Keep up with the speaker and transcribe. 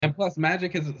And plus,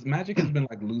 Magic has been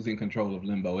like losing control of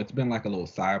Limbo. It's been like a little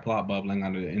side plot bubbling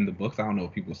under in the books. I don't know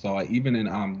if people saw it. Even in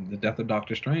the Death of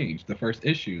Doctor Strange, the first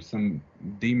issue, some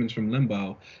demons from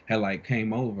Limbo had like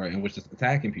came over and was just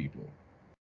attacking people,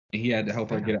 and he had to help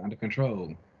her get Damn. it under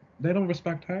control. They don't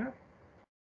respect her.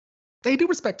 They do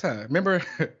respect her. Remember,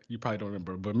 you probably don't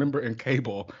remember, but remember in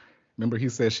Cable, remember he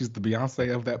said she's the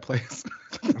Beyonce of that place.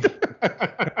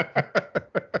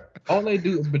 All they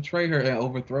do is betray her and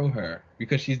overthrow her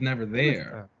because she's never They listen to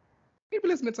there. her. People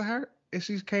listening to her. If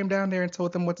she came down there and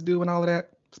told them what to do and all of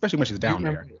that, especially when she's Do you down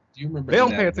remember? there. Do you remember They in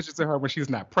don't pay that? attention to her when she's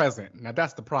not present. Now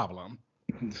that's the problem.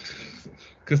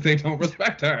 Because they don't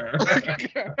respect her. What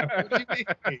do you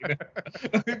mean?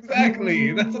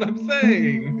 Exactly. That's what I'm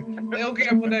saying. They don't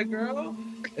care for that girl.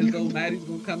 And so Maddie's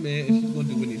gonna come in and she's gonna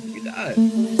do what needs to be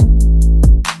done.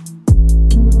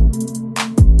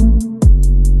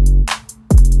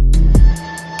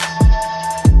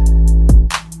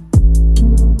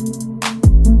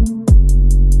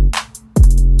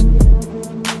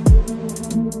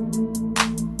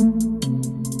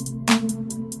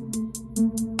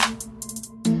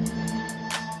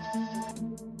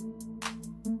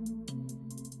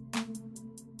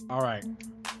 All right.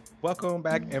 Welcome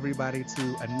back, everybody,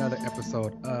 to another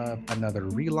episode of another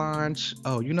relaunch.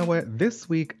 Oh, you know what? This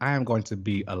week I am going to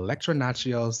be Electra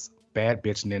Nachio's Bad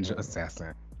Bitch Ninja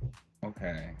Assassin.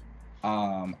 Okay.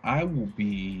 I will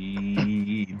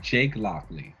be Jake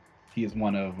Lockley. He is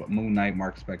one of Moon Knight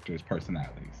Mark Spector's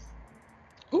personalities.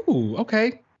 Ooh,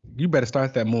 okay. You better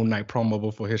start that Moon Knight promo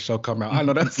before his show come out. I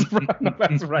know that's right.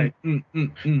 That's right. You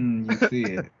see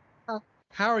it.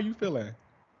 How are you feeling?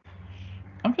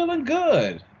 I'm feeling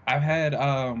good. I've had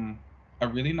a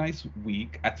really nice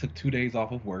week. I took 2 days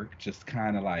off of work, just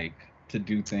kind of like to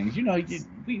do things. You know,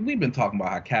 we've been talking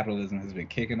about how capitalism has been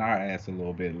kicking our ass a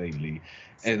little bit lately.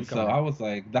 And Speak on so it. I was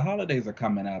like, the holidays are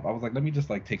coming up. I was like, let me just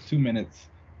like take 2 minutes,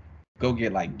 go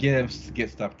get like gifts,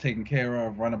 get stuff taken care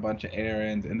of, run a bunch of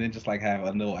errands, and then just like have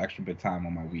a little extra bit of time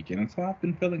on my weekend. And so I've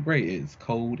been feeling great. It's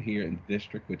cold here in the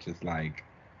district, which is like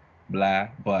blah,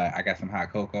 but I got some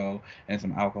hot cocoa and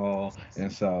some alcohol, and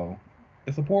so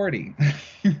it's a party.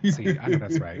 See, I know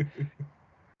that's right.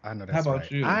 I know How that's about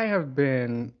right. you? I have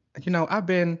been, I've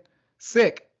been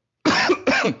sick.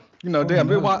 Oh Damn,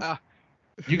 no,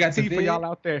 you got the tea for y'all vid?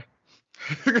 out there.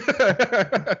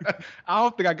 I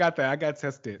don't think I got that. I got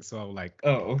tested, so like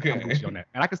Oh, I'm Gucci okay. on that.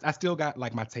 And I still got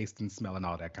like my taste and smell and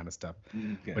all that kind of stuff.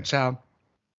 But Okay. child,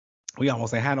 we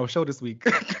almost ain't had no show this week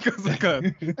because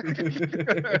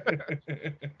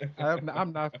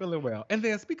I'm not feeling well. And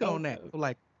then speaking Oh on that, no. so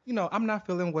like I'm not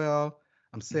feeling well.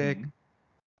 I'm sick,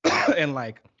 Mhm. and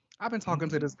like I've been talking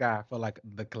to Mhm. this guy for like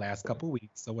the last Boy, couple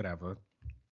weeks or whatever.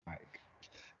 Mike.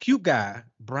 Cute guy,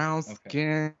 brown Okay.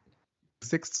 skin,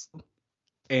 6'2",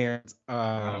 and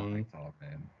I don't like tall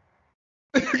men.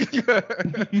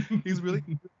 he's really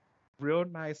real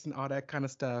nice and all that kind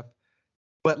of stuff.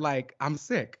 But like I'm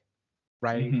sick,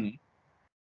 right? Mhm.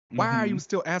 Why are you Mhm.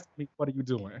 still asking me what are you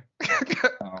doing?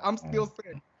 I'm Oh. still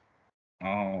sick.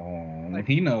 Oh. Like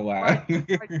He know why why.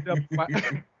 why you double why,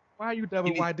 why are you double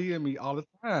He need, YDing me all the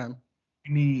time?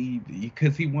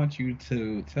 because he wants you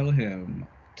to tell him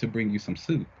to bring you some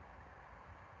soup.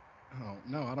 Oh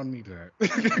no, I don't need that.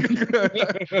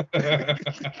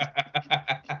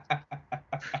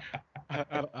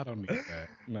 I don't need that.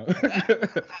 No.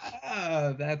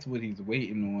 That's what he's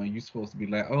waiting on. You're supposed to be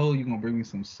like, oh, you're gonna bring me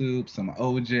some soup, some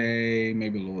OJ,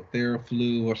 maybe a little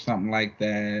Theraflu or something like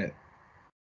that.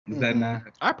 Is that not?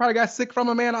 I probably got sick from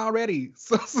a man already.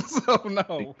 So See,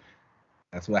 no.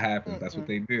 that's what happens. That's what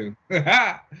Mm-mm. they do.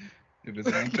 If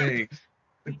it's one thing, if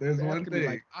He keeps there's one asking me thing.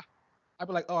 like, I'd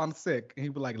be like, oh, I'm sick. And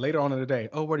he'd be like, later on in the day,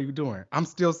 oh, what are you doing? I'm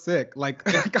still sick. Like,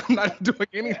 I'm not doing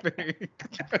anything.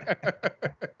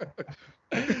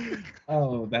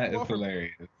 Oh, that is Well,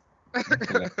 hilarious. That's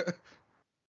hilarious.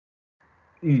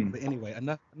 Mm. but anyway,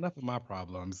 enough of my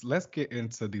problems. Let's get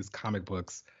into these comic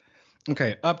books.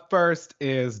 Okay, up first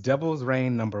is Devil's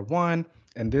Reign #1,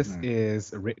 and this Mm.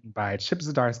 is written by Chip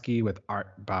Zdarsky with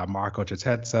art by Marco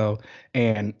Chetetzo.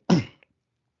 And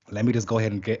let me just go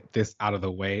ahead and get this out of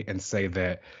the way and say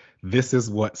that this is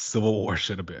what Civil War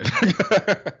should have been.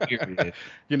 Period.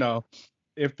 you know,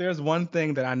 if there's one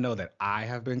thing that I know that I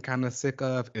have been kind of sick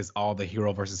of is all the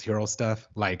hero versus hero stuff.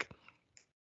 Like,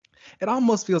 it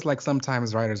almost feels like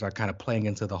sometimes writers are kind of playing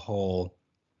into the whole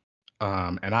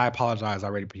and I apologize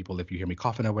already, people, if you hear me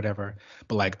coughing or whatever.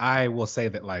 But like, I will say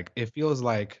that like it feels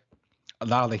like a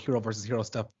lot of the hero versus hero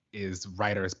stuff is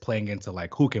writers playing into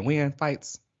like who can win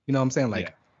fights. You know what I'm saying? Yeah.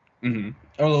 Like,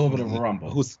 A little bit of a rumble.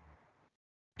 who's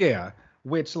yeah.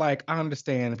 which like I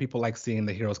understand people like seeing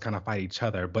the heroes kind of fight each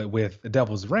other, but with the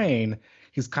Devil's Reign,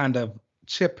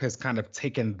 Chip has kind of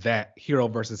taken that hero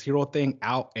versus hero thing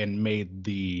out and made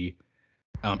the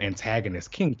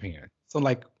antagonist Kingpin. So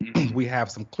like we have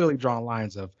some clearly drawn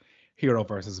lines of hero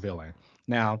versus villain.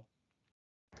 Now,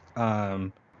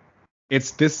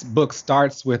 this book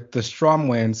starts with the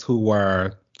Stromwinds, who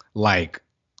were like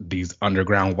these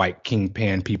underground white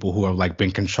Kingpin people who have like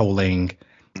been controlling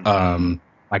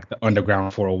like the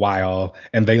underground for a while,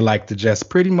 and they like to just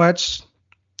pretty much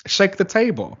shake the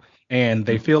table, and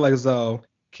they feel as though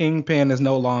Kingpin is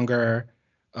no longer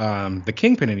the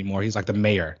Kingpin anymore. He's like the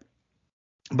mayor.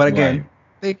 But again,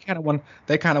 they kind of want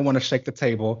to shake the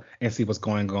table and see what's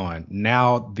going on.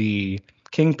 Now the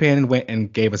Kingpin went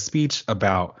and gave a speech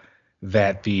about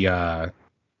that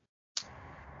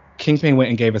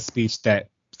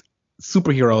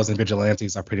superheroes and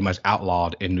vigilantes are pretty much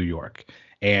outlawed in New York.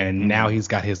 And now he's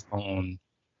got his own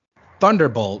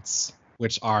Thunderbolts,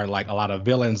 which are like a lot of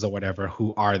villains or whatever,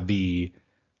 who are the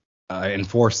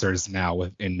enforcers now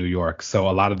in New York. So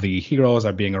a lot of the heroes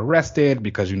are being arrested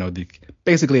because,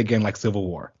 basically, again, like Civil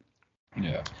War.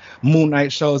 Yeah. Moon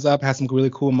Knight shows up, has some really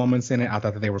cool moments in it. I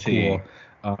thought that they were cool.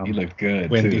 He looked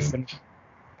good, too.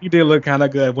 He did look kind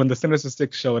of good when the Sinister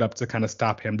Six showed up to kind of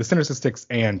stop him. The Sinister Six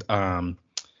and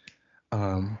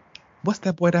what's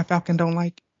that boy that Falcon don't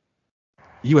like?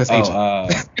 U.S.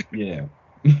 Agent. Yeah.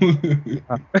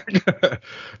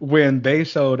 When they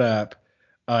showed up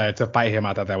to fight him,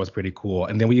 I thought that was pretty cool.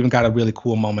 And then we even got a really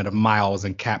cool moment of Miles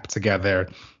and Cap together,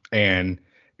 and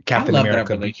Captain America. I love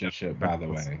that relationship, by the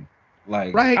way.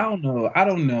 Like, right. I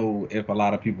don't know if a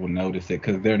lot of people notice it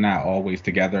because they're not always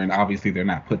together, and obviously they're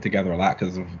not put together a lot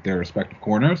because of their respective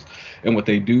corners and what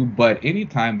they do. But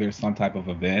anytime there's some type of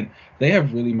event, they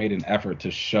have really made an effort to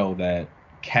show that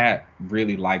Cap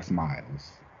really likes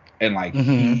Miles, and like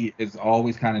he is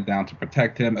always kind of down to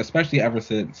protect him, especially ever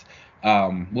since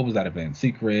what was that event,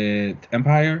 Secret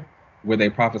Empire, where they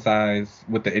prophesized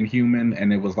with the Inhuman,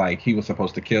 and it was like he was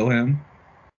supposed to kill him.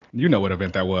 You know what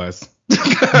event that was. I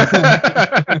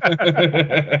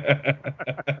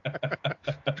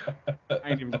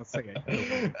ain't even gonna say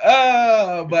it.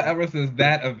 But ever since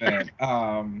that event,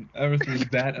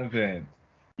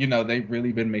 they've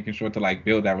really been making sure to like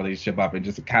build that relationship up and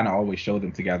just kind of always show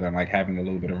them together and like having a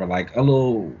little bit of a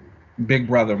little big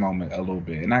brother moment a little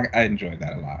bit, and I enjoyed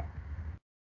that a lot.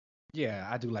 Yeah,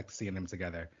 I do like seeing them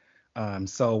together.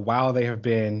 So while they have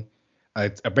been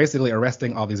basically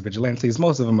arresting all these vigilantes,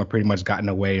 most of them have pretty much gotten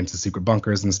away into secret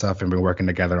bunkers and stuff and been working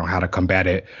together on how to combat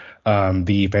it.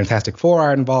 The Fantastic Four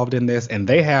are involved in this, and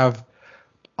they have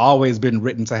always been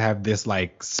written to have this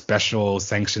like special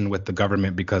sanction with the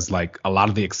government because like a lot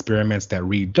of the experiments that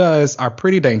Reed does are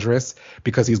pretty dangerous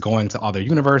because he's going to other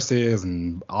universes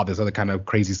and all this other kind of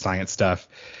crazy science stuff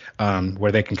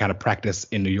where they can kind of practice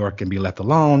in New York and be left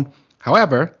alone.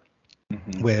 However,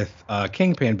 with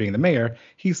Kingpin being the mayor,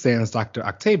 he sends Dr.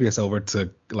 Octavius over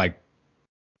to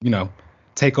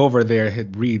take over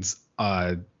Reed's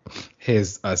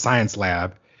his science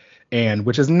lab, and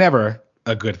which is never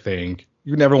a good thing.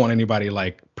 You never want anybody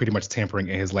like pretty much tampering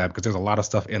in his lab because there's a lot of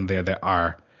stuff in there that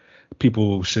are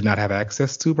people should not have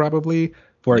access to probably.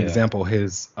 For example,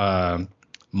 his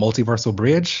multiversal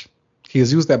bridge. He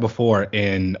has used that before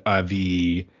in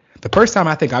the first time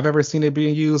I think I've ever seen it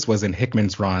being used was in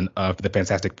Hickman's run of the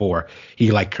Fantastic Four. He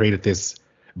like created this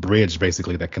bridge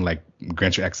basically that can like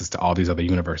grant you access to all these other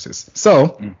universes.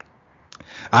 So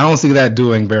I don't see that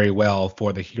doing very well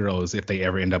for the heroes if they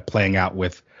ever end up playing out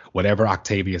with whatever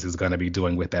Octavius is going to be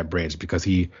doing with that bridge, because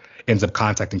he ends up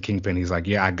contacting Kingpin. He's like,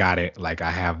 yeah, I got it. Like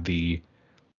I have the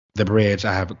bridge.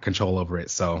 I have control over it.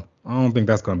 So I don't think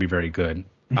that's going to be very good.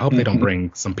 I hope they don't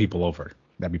bring some people over.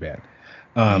 That'd be bad.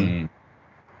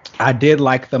 I did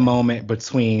like the moment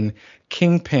between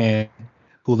Kingpin,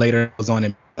 who later goes on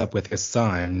and up with his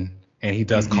son, and he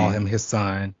does call him his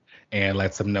son and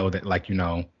lets him know that like,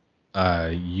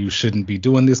 you shouldn't be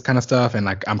doing this kind of stuff. And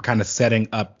like, I'm kind of setting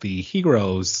up the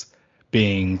heroes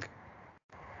being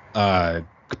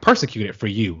persecuted for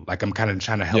you. Like I'm kind of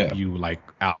trying to help you like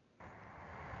out.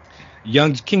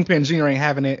 Young Kingpin Jr. ain't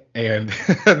having it, and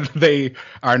they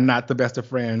are not the best of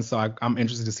friends. So I'm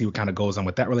interested to see what kind of goes on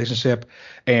with that relationship.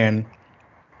 And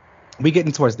we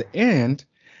getting towards the end,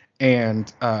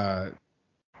 and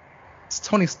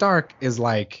Tony Stark is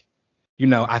like,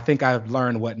 I think I've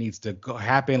learned what needs to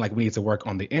happen. Like we need to work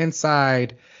on the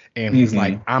inside. And he's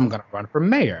like, I'm going to run for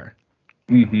mayor.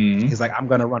 He's like, I'm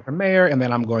going to run for mayor, and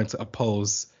then I'm going to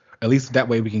oppose, at least that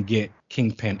way we can get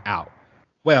Kingpin out.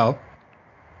 Well,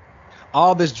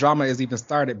 all this drama is even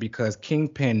started because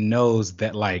Kingpin knows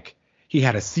that like he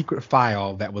had a secret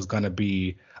file that was going to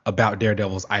be about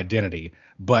Daredevil's identity,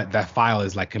 but that file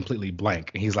is like completely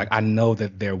blank. And he's like, I know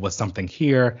that there was something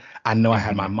here. I know I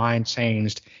had my mind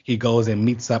changed. He goes and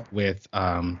meets up with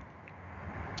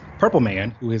Purple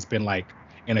Man, who has been like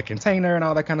in a container and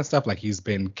all that kind of stuff. Like he's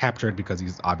been captured because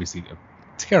he's obviously a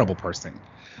terrible person.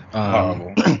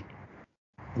 Horrible.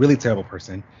 Really terrible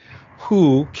person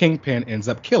who Kingpin ends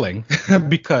up killing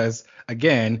because,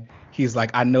 again, he's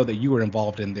like, I know that you were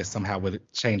involved in this somehow with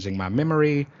changing my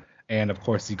memory. And of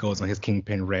course, he goes on his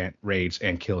Kingpin rage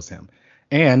and kills him.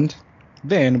 And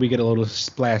then we get a little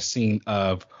splash scene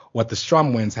of what the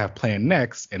Stromwinds have planned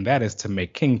next, and that is to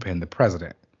make Kingpin the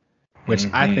president, which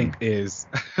I think is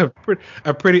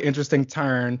a pretty interesting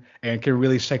turn and can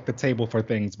really shake the table for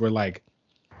things where, like,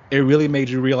 it really made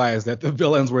you realize that the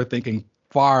villains were thinking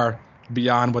far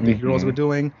beyond what the heroes were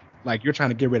doing. Like, you're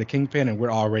trying to get rid of Kingpin, and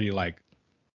we're already like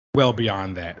well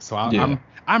beyond that. So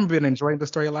I'm been enjoying the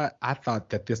story a lot. I thought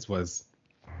that this was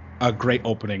a great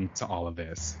opening to all of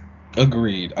this.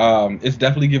 Agreed. It's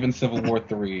definitely given Civil War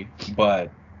 3,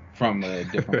 but from a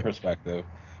different perspective.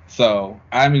 So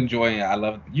I'm enjoying it. I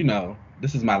love,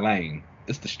 this is my lane.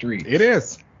 It's the streets. It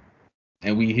is.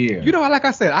 And we here. Like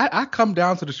I said, I come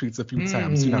down to the streets a few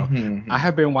times. I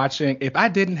have been watching. If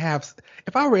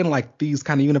I were in like these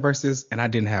kind of universes and I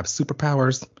didn't have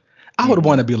superpowers, I would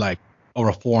want to be like a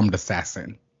reformed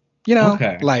assassin.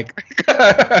 Okay. Like,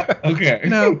 okay.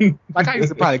 Like I used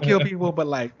to probably kill people, but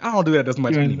like I don't do that as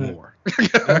much anymore.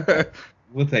 Okay.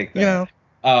 We'll take that.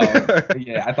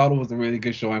 Yeah, I thought it was a really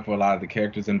good showing for a lot of the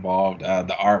characters involved.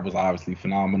 The art was obviously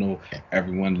phenomenal.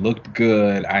 Everyone looked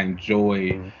good. I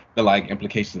enjoyed the like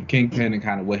implications of Kingpin and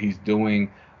kind of what he's doing.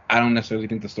 I don't necessarily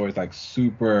think the story's like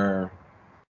super.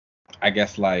 I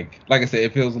guess like I said,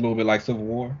 it feels a little bit like Civil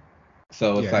War.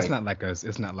 So it's like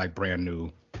it's not like brand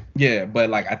new. Yeah, but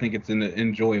like I think it's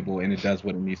enjoyable and it does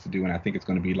what it needs to do, and I think it's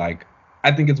going to be like.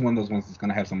 I think it's one of those ones that's going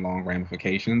to have some long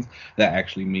ramifications that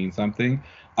actually mean something.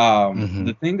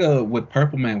 The thing with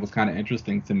Purple Man was kind of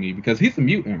interesting to me because he's a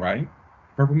mutant, right?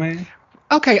 Purple Man?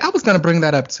 Okay, I was going to bring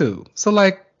that up too. So,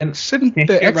 like, shouldn't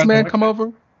the X-Men come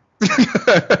over?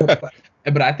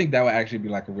 But I think that would actually be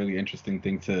like a really interesting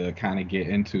thing to kind of get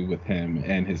into with him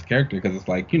and his character because it's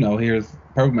like, here's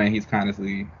Purple Man.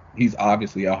 He's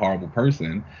obviously a horrible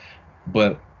person,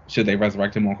 but should they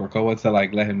resurrect him on Krakoa to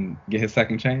like let him get his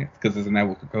second chance? Because isn't that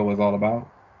what Krakoa is all about?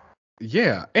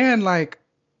 Yeah, and like,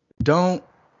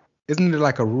 isn't there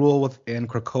like a rule within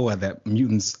Krakoa that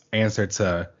mutants answer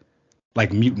to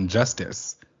like mutant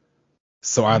justice?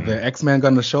 So are the X-Men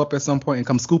going to show up at some point and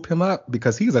come scoop him up?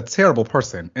 Because he's a terrible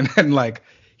person, and then like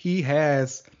he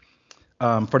has.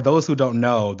 For those who don't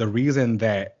know, the reason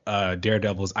that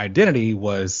Daredevil's identity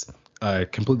was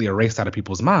completely erased out of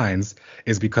people's minds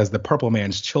is because the Purple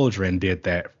Man's children did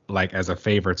that like as a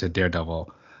favor to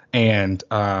Daredevil. And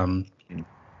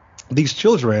these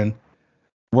children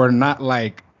were not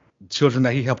like children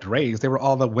that he helped raise. They were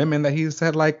all the women that he's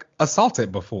had like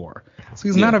assaulted before. So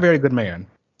he's not a very good man.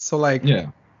 So like,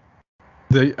 are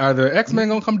the X-Men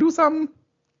gonna come do something?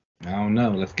 I don't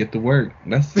know. Let's get to work.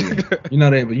 Let's see.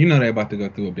 They about to go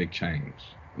through a big change.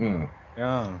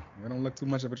 Yeah, they don't look too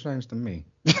much of a change to me.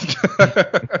 Too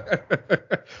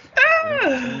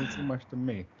much to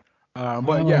me.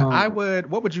 But yeah, I would.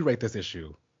 What would you rate this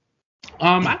issue?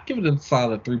 I'd give it a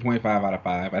solid 3.5 out of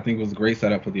 5. I think it was a great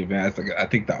setup for the event. I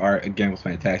think the art again was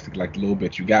fantastic. Like the little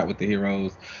bit you got with the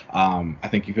heroes. I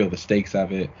think you feel the stakes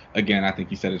of it. Again, I think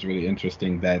you said it's really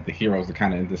interesting that the heroes are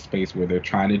kind of in this space where they're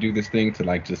trying to do this thing to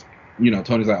like just,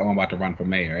 Tony's like, oh, I'm about to run for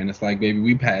mayor, and it's like,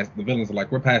 baby, the villains are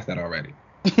like, we're past that already.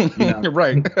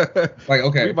 Right. Like,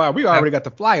 okay, we already got the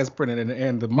flyers printed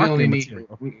and the marketing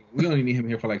material. We only need him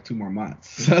here for like 2 more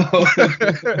months. So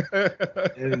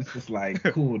it's just like,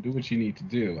 cool, do what you need to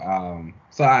do.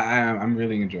 So I'm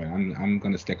really enjoying it. I'm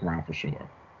gonna stick around for sure.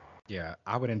 Yeah,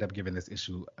 I would end up giving this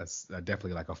issue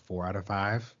definitely like a 4 out of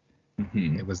 5.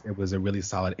 Mm-hmm. It was a really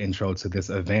solid intro to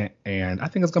this event, and I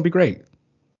think it's gonna be great.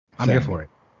 I'm here for it.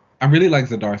 I really like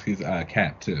Zdarsky's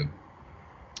cat too.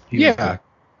 He was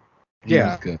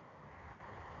good.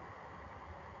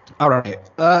 All right.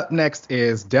 Up next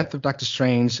is Death of Doctor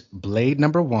Strange, Blade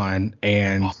 #1,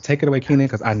 and take it away, Keenan,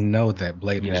 because I know that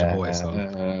Blade is your boy. So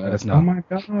let us know. Oh my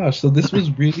gosh! So this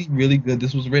was really, really good.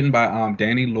 This was written by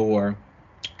Danny Lore,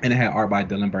 and it had art by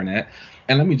Dylan Burnett.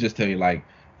 And let me just tell you, like,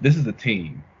 this is a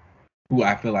team who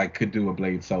I feel like could do a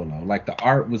Blade solo. Like the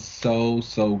art was so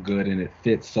good, and it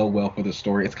fits so well for the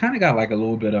story. It's kind of got like a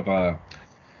little bit of I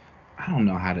don't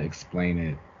know how to explain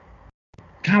it.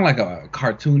 Kind of like a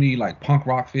cartoony, like punk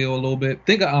rock feel a little bit.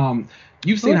 Think of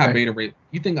You've seen how Okay. Beta Ray.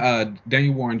 You think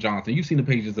Daniel Warren Johnson. You've seen the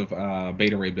pages of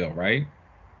Beta Ray Bill, right?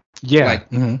 Yeah. Like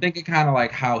Hmm. think it kind of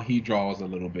like how he draws a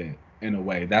little bit in a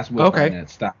way. That's what Okay.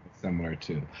 Arnett's style is similar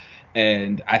to,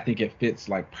 and I think it fits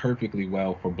like perfectly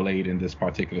well for Blade in this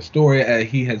particular story.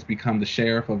 He has become the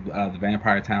sheriff of the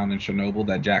vampire town in Chernobyl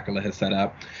that Dracula has set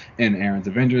up in Aaron's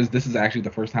Avengers. This is actually the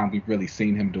first time we've really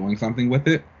seen him doing something with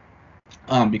it.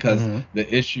 Because Hmm.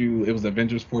 the issue it was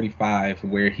Avengers 45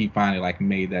 where he finally like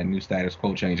made that new status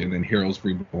quo change, and then Heroes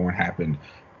Reborn happened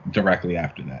directly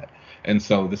after that. And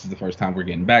so this is the first time we're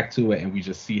getting back to it, and we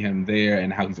just see him there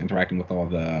and how he's interacting with all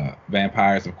the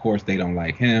vampires. Of course, they don't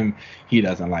like him. He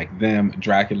doesn't like them.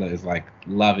 Dracula is like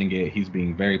loving it. He's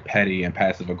being very petty and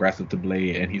passive aggressive to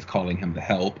Blade, and he's calling him the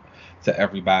help to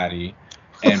everybody.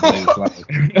 And Blade's like,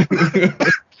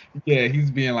 yeah, he's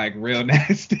being like real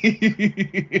nasty.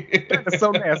 That is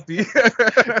so nasty.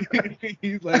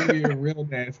 He's like being real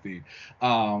nasty.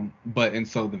 But and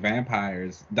so the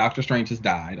vampires, Doctor Strange has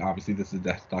died. Obviously, this is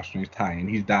Doctor Strange tie-in.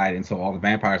 He's died, and so all the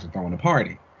vampires are throwing a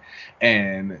party.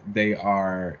 And they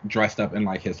are dressed up in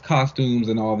like his costumes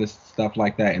and all this stuff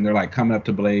like that. And they're like coming up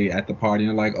to Blade at the party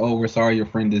and they're like, "Oh, we're sorry your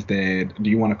friend is dead.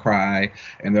 Do you want to cry?"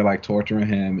 And they're like torturing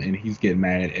him, and he's getting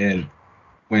mad. And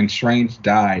when Strange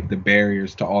died, the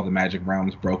barriers to all the magic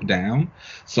realms broke down.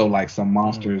 So like some Mm.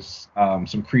 monsters,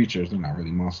 some creatures, they're not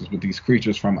really monsters, but these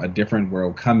creatures from a different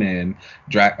world come in.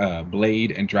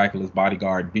 Blade and Dracula's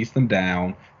bodyguard beats them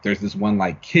down. There's this one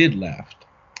like kid left,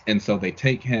 and so they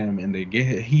take him and they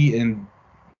get he and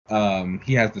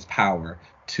he has this power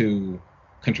to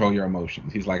control your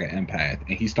emotions. He's like an empath,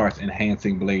 and he starts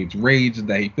enhancing Blade's rage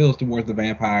that he feels towards the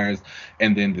vampires.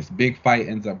 And then this big fight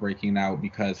ends up breaking out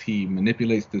because he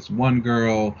manipulates this one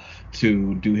girl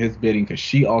to do his bidding because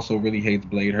she also really hates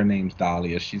Blade. Her name's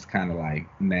Dahlia. She's kind of like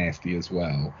nasty as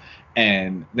well,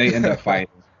 and they end up fighting.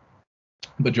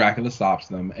 But Dracula stops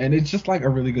them, and it's just like a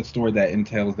really good story that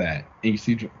entails that. And you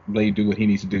see Blade do what he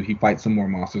needs to do. He fights some more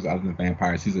monsters other than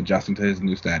vampires. He's adjusting to his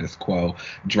new status quo.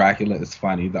 Dracula is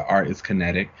funny. The art is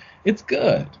kinetic. It's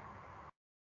good.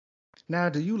 Now,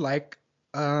 do you like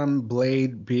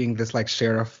Blade being this like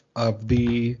sheriff of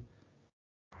Dracula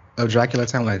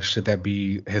Town? Like, should that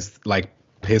be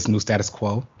his new status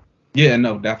quo? Yeah,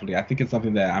 no, definitely. I think it's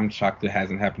something that I'm shocked it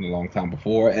hasn't happened a long time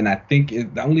before. And I think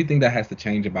the only thing that has to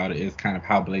change about it is kind of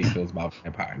how Blade feels about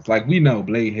vampires. Like, we know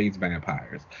Blade hates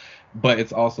vampires, but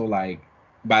it's also like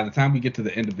by the time we get to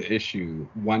the end of the issue,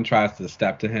 one tries to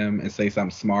step to him and say something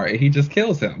smart, and he just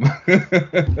kills him.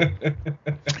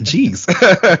 Jeez.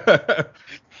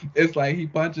 It's like he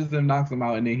punches him, knocks him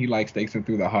out, and then he like stakes him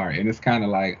through the heart. And it's kind of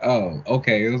like, oh,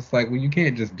 okay. It's like, well, you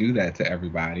can't just do that to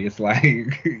everybody. It's like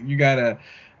you gotta.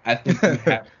 I think you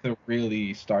have to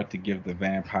really start to give the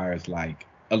vampires like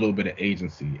a little bit of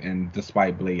agency. And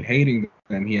despite Blade hating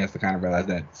them, he has to kind of realize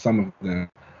that some of them,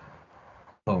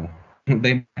 oh,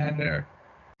 they matter.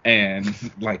 And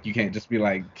like you can't just be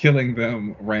like killing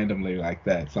them randomly like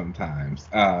that sometimes.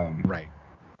 Right.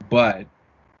 But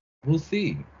we'll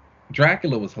see.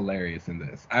 Dracula was hilarious in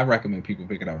this. I recommend people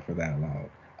pick it up for that alone.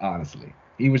 Honestly,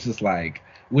 he was just like,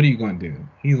 "What are you gonna do?"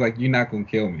 He's like, "You're not gonna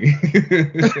kill me."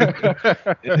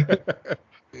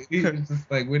 He was just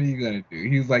like, "What are you gonna do?"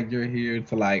 He's like, "You're here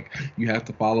to like, you have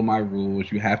to follow my rules.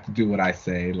 You have to do what I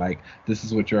say. Like, this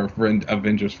is what your friend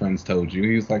Avengers friends told you."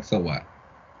 He was like, "So what?"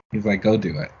 He's like, "Go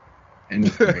do it," and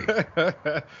it's great.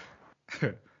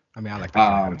 I mean, I like that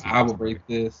kind of attitude I from would somebody. rate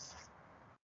this.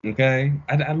 Okay,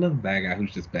 I love a bad guy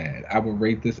who's just bad. I would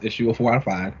rate this issue a 4 out of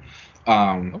 5.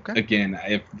 Okay. Again,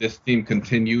 if this team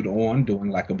continued on doing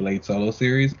like a Blade solo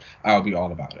series, I would be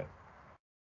all about it.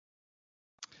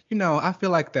 I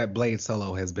feel like that Blade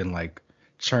Solo has been like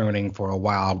churning for a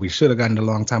while. We should have gotten it a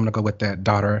long time ago with that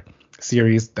Daughter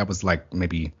series. That was like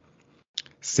maybe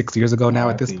 6 years ago now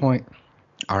at this R.I.P. point.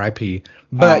 R.I.P.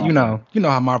 But Um, you know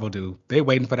how Marvel do. They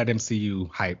waiting for that MCU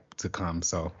hype to come.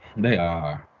 So they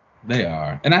are. They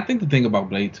are. And I think the thing about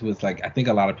Blade too is like I think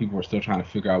a lot of people are still trying to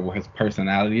figure out what his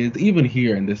personality is. Even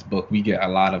here in this book, we get a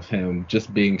lot of him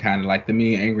just being kind of like the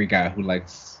mean angry guy who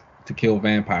likes to kill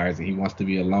vampires and he wants to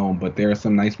be alone. But there are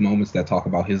some nice moments that talk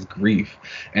about his grief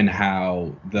and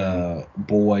how mhm. the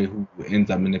boy who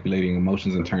ends up manipulating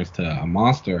emotions and turns to a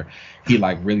monster, he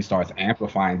like really starts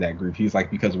amplifying that grief. He's like,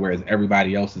 because whereas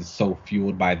everybody else is so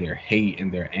fueled by their hate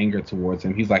and their anger towards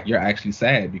him, he's like, you're actually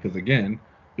sad because again,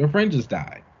 your friend just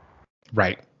died.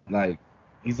 Right. Like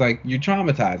he's like, you're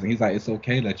traumatized, and he's like, it's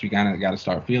okay that you kind of got to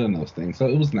start feeling those things. So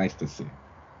it was nice to see.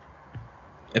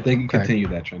 If they can Okay. continue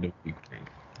that trend, it would be great.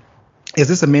 Is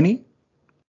this a mini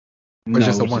or No,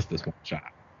 just it a was one? just this one shot.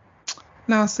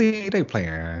 Now, see, they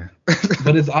playing.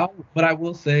 But it's all. But I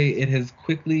will say it has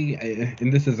quickly,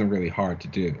 and this isn't really hard to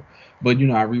do. But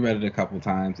I reread it a couple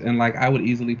times, and like I would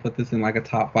easily put this in like a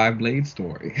top 5 Blade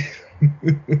story.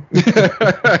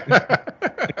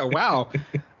 Wow.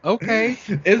 Okay.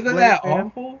 Isn't Blade that fan.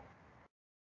 awful?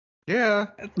 Yeah.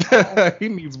 He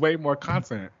needs way more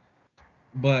content.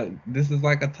 But this is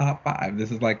like a top 5.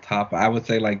 This is like top. I would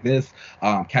say like this.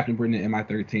 Captain Britain and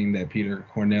MI13 that Peter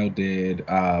Cornell did.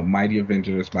 Mighty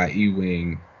Avengers by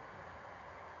Ewing.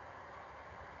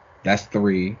 That's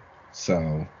 3.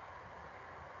 So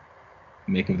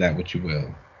make of that what you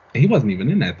will. He wasn't even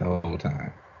in that the whole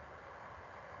time.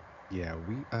 Yeah,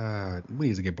 we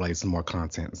need to get Blade some more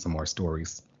content and some more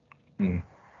stories. Mm.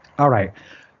 All right.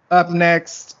 Up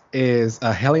next is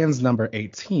Hellions number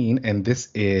 18, and this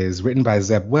is written by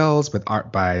Zeb Wells with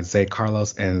art by Zay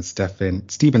Carlos and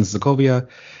Steven Segovia.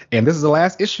 And this is the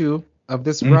last issue of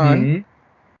this run.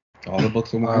 All the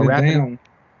books are winding down.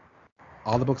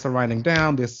 All the books are winding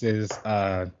down. This is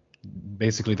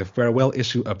basically the farewell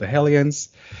issue of the Hellions.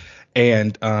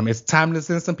 And it's time to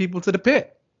send some people to the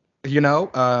pit. The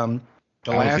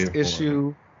last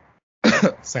issue,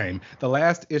 same. The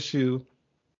last issue,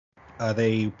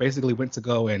 they basically went to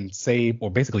go and save or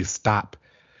basically stop.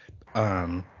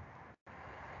 I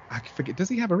forget. Does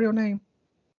he have a real name?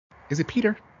 Is it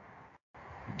Peter?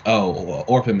 Oh,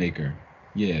 Orphan Maker.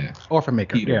 Yeah. Orphan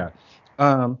Maker. Peter.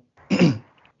 Yeah.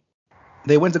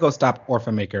 They went to go stop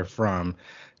Orphan Maker from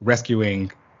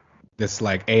rescuing this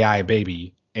like AI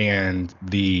baby, and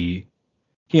he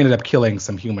ended up killing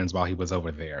some humans while he was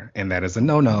over there, and that is a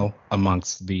no-no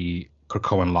amongst the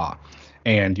Krakoan law.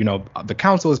 And the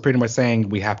council is pretty much saying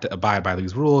we have to abide by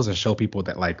these rules and show people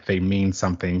that like they mean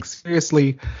something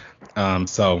seriously.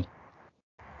 So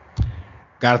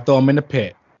gotta throw them in the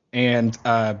pit. And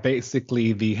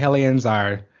basically the Hellions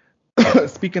are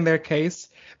speaking their case.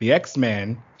 The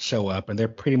X-Men show up, and they're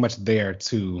pretty much there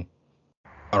to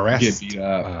arrest. Get beat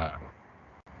up.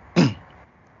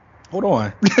 Hold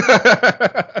on.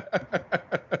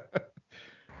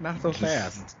 Not so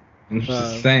fast. I'm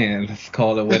just saying, let's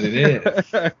call it what it is.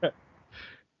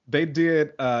 They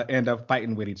did end up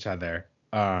fighting with each other.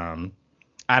 And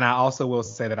I also will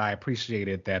say that I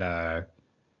appreciated that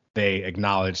they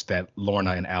acknowledged that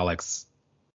Lorna and Alex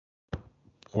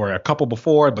were a couple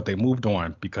before, but they moved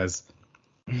on because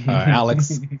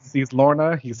Alex sees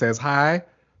Lorna. He says hi.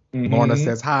 Mm-hmm. Lorna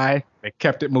says hi. They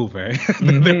kept it moving.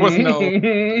 there was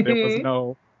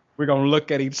no, we're going to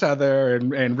look at each other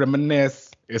and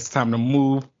reminisce. It's time to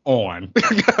move on.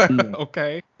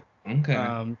 Okay.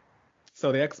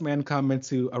 So the X-Men come in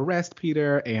to arrest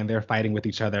Peter, and they're fighting with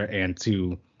each other. And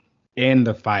to end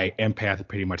the fight, Empath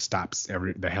pretty much stops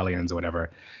the Hellions or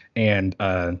whatever. And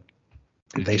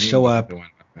they show up.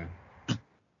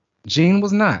 Jean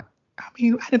was not. I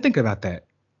mean, I didn't think about that.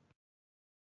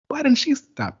 Why didn't she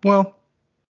stop? Well,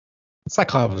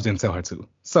 Cyclops didn't tell her to.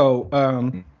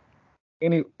 So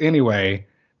anyway,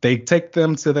 they take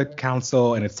them to the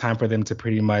council, and it's time for them to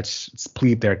pretty much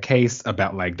plead their case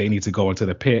about like they need to go into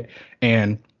the pit.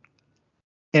 And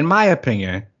in my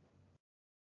opinion,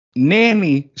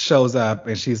 Nanny shows up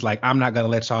and she's like, I'm not gonna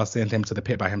let y'all send him to the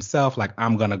pit by himself. Like,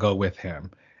 I'm gonna go with him.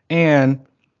 And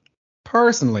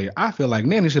personally, I feel like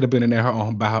Nanny should have been in there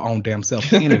by her own damn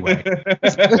self anyway.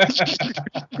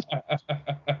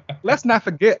 Let's not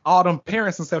forget all them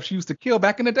parents and stuff she used to kill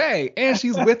back in the day. And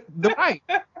she's with the right.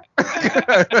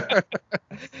 That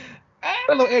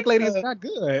little egg lady is not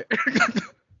good.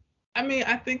 I mean,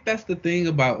 I think that's the thing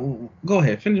about. Go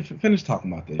ahead, finish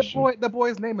talking about this. The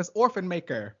boy's name is Orphan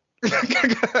Maker.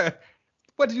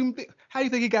 What do you? How do you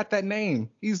think he got that name?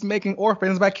 He's making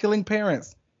orphans by killing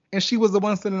parents, and she was the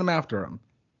one sending them after him.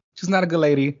 She's not a good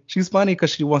lady. She's funny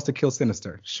because she wants to kill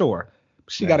Sinister. Sure,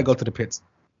 she got to go to the pits.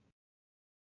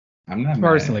 I'm not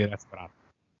personally. Mad. That's what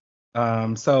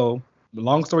I'm. So,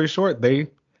 long story short, they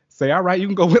say, "All right, you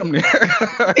can go with them there."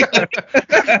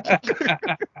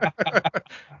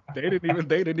 They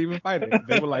didn't even fight it.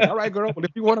 They were like, "All right, girl, but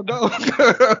if you want to go,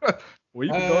 well,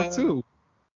 you can go too."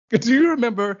 Do you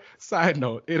remember? Side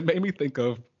note, it made me think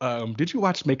of. Did you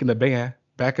watch Making the Band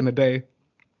back in the day?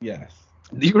 Yes.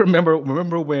 Do you remember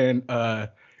when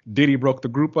Diddy broke the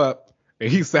group up and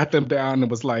he sat them down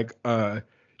and was like,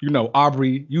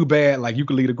 Aubrey, you bad, like you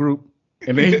could lead a group.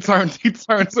 And then he turned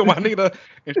to Juanita,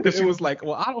 and she was like,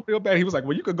 "Well, I don't feel bad." He was like,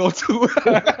 "Well, you could go too."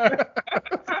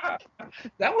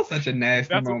 That was such a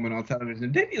nasty moment on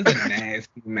television. Diddy is a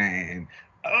nasty man.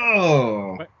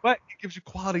 Oh. But it gives you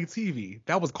quality TV.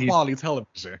 That was quality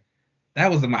television. That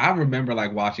was I remember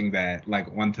like watching that like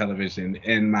on television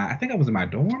I think I was in my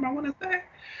dorm. I want to say.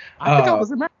 I think I was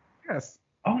in my yes.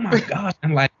 oh my gosh,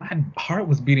 and like my heart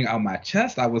was beating out my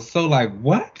chest. I was so like,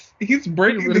 what? He's He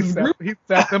breaking really this sat group. he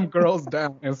sat them girls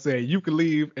down and said, "You can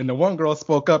leave." And the one girl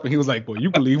spoke up and he was like, "Well,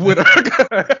 you can leave with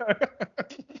her."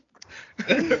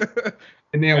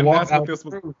 And then And walked that's what out this the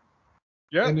was. room.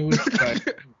 Yep. And it was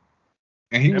like,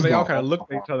 and he And was they all going kind of all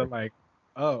looked at each other hard. like,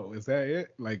 "Oh, is that it?"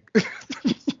 Like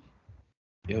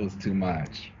It was too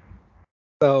much.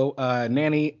 so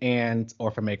Nanny and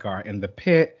Orphan Make are in the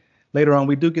pit. Later on,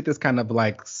 we do get this kind of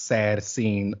like sad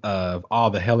scene of all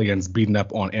the Hellions beating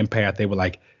up on Empath. They were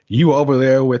like, "You were over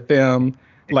there with them,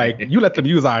 like you let them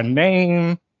use our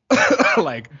name."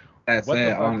 Like, That's what the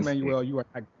sad, fuck, honestly. Emmanuel? You are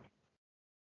not... What?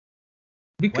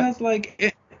 Because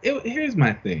like here's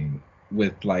my thing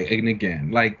with like, and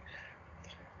again, like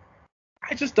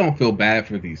I just don't feel bad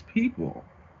for these people.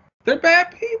 They're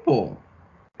bad people.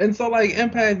 And so like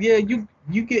Empath, yeah, you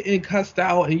getting cussed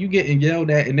out and you getting yelled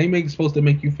at, and they make supposed to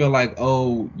make you feel like,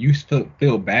 oh, you still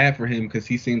feel bad for him because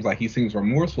he seems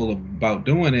remorseful about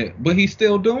doing it, but he's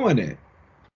still doing it.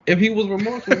 If he was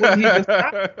remorseful, wouldn't he just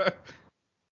stop?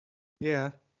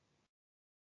 Yeah.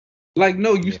 Like,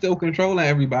 no, you Yeah. still controlling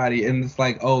everybody, and it's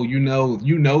like, oh, you know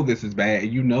this is bad,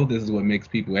 you know this is what makes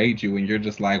people hate you, and you're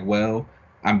just like, well,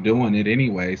 I'm doing it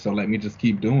anyway, so let me just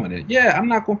keep doing it. Yeah, I'm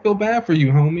not gonna feel bad for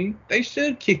you, homie. They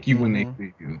should kick you when they Mm-hmm.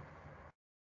 see you.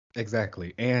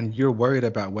 Exactly. And you're worried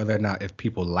about whether or not if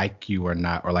people like you or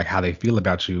not, or like how they feel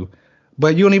about you,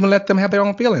 but you don't even let them have their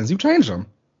own feelings. You change them.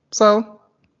 So,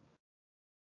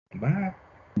 Bye.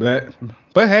 but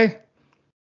but hey,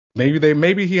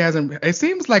 maybe he hasn't. It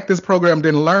seems like this program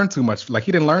didn't learn too much. Like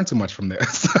he didn't learn too much from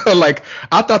this. Like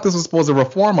I thought this was supposed to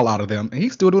reform a lot of them, and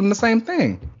he's still doing the same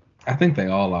thing. I think they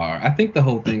all are. I think the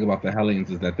whole thing about the Hellions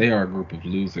is that they are a group of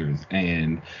losers,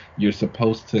 and you're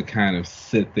supposed to kind of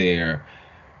sit there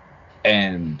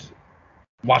and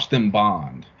watch them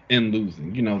bond in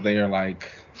losing. You know, they are like,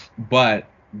 but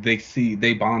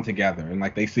they bond together, and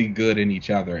like they see good in each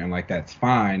other, and like that's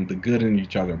fine. The good in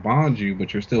each other bonds you,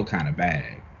 but you're still kind of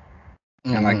bad,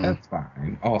 and like Mm-hmm. that's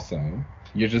fine. Also,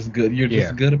 you're just good. You're Yeah.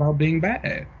 just good about being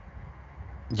bad.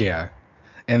 Yeah.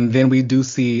 And then we do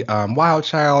see Wild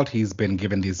Child. He's been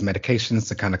given these medications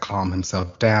to kind of calm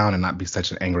himself down and not be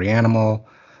such an angry animal.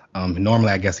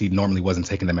 Normally, I guess he normally wasn't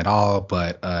taking them at all,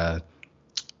 but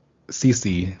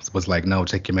Cece was like, "No,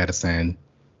 take your medicine,"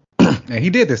 and he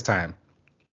did this time.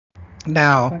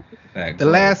 Now, Like, that the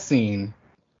growth. last scene,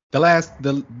 the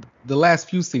last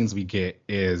few scenes we get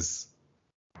is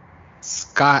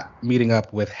Scott meeting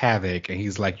up with Havoc, and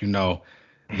he's like,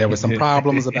 there were some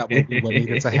problems about what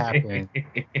needed to happen,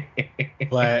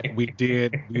 but we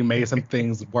made some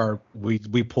things work. We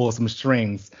pulled some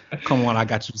strings. Come on, I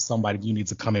got you somebody you need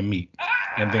to come and meet.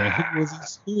 And then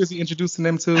who is he introducing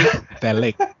them to? That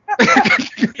lady.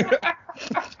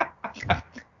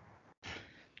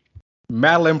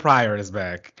 Madeline Pryor is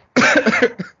back.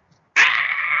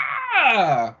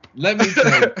 Let me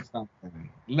tell you something.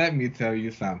 Let me tell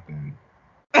you something.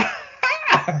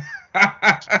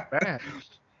 Back.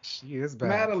 She is back.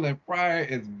 Madeline Pryor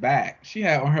is back. She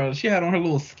had on her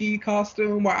little ski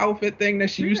costume or outfit thing that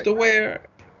she used to wear.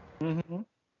 Mm-hmm.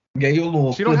 Gave you a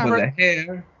little She don't flip have of her the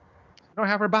hair. don't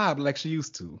have her bob like she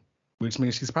used to, which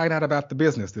means she's probably not about the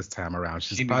business this time around.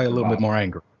 She's She probably needs a to little bit bob. more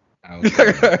angry.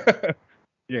 Okay.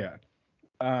 Yeah.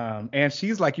 And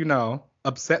she's like,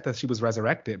 upset that she was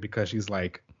resurrected because she's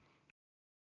like,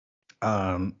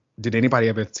 did anybody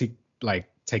ever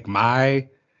take my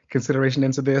consideration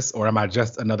into this, or am I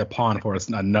just another pawn for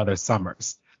another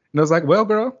Summers? And I was like, well,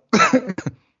 girl.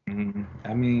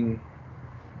 I mean,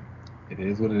 it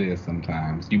is what it is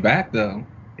sometimes. You back though.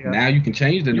 Yeah. Now you can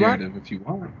change the You are? narrative if you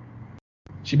want.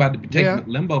 She about to be taking Yeah.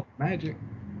 limbo for magic.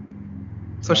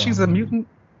 So she's a mutant,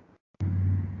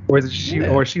 or is it Yeah.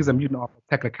 or she's a mutant off of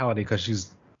technicality because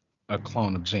she's a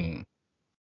clone of Jean?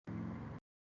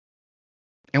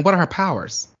 And what are her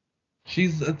powers?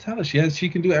 She's a teller. She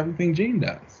can do everything Jean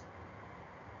does.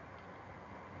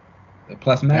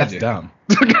 Plus That's magic. dumb.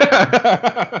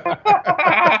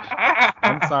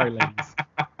 I'm sorry, ladies.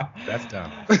 That's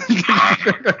dumb.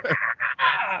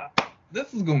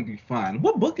 This is gonna be fun.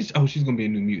 What book is she? Oh, she's gonna be a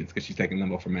New Mutants because she's taking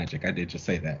limbo for magic. I did just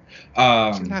say that.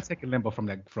 She's not taking limbo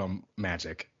from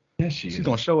magic. Yes, she She's is.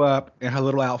 gonna show up in her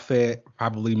little outfit,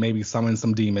 probably maybe summon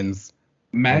some demons.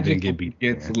 Magic get beat.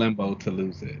 gets limbo to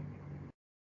lose it.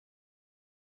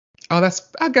 Oh,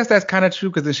 I guess that's kind of true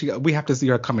because then we have to see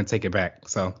her come and take it back.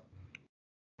 So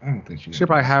I don't think she'll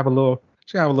probably have a little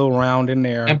round in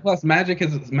there. And plus, magic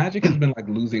has been like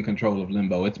losing control of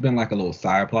limbo. It's been like a little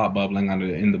side plot bubbling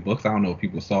in the books. I don't know if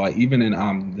people saw it. Even in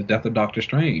the Death of Doctor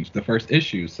Strange, the first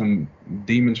issue, some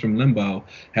demons from limbo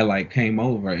had like came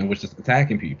over and was just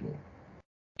attacking people.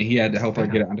 And he had to help her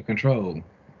get it under control.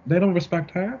 They don't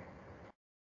respect her.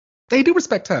 They do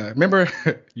respect her. Remember,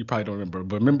 you probably don't remember,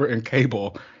 but remember in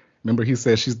Cable, remember he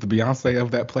said she's the Beyonce of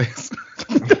that place.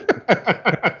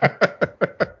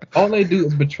 All they do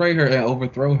is betray her and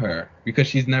overthrow her because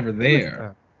she's never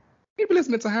there. People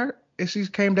listening to her, and she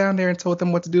came down there and told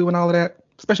them what to do and all of that,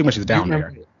 especially when she's down there.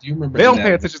 Do you remember? They don't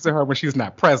pay attention to her when she's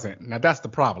not present. Now that's the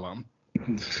problem.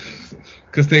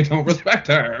 Because they don't respect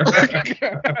her. What do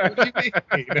you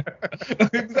mean?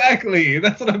 Exactly.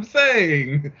 That's what I'm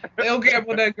saying. They don't care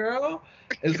about that girl.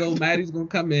 And so Maddie's going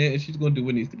to come in and she's going to do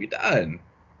what needs to be done.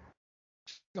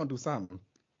 She's going to do something.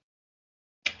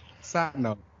 Side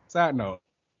note.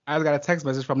 I just got a text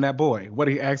message from that boy. What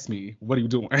did he ask me? What are you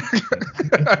doing?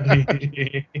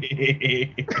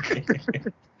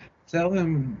 Tell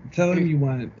him you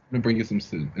want to bring you some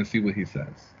soup and see what he says.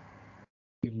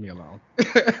 Leave me alone.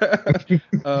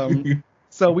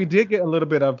 So we did get a little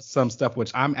bit of some stuff,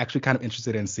 which I'm actually kind of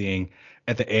interested in seeing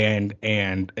at the end.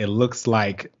 And it looks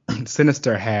like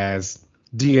Sinister has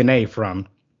DNA from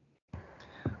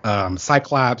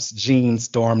Cyclops, Jean,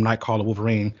 Storm, Nightcrawler,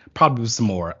 Wolverine, probably some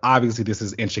more. Obviously, this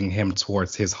is inching him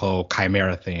towards his whole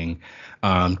Chimera thing,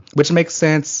 which makes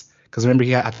sense because remember,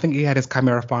 I think he had his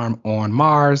Chimera farm on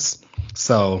Mars.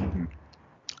 So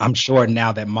I'm sure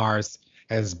now that Mars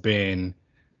has been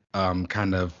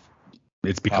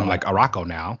it's become like Arakko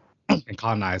now and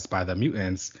colonized by the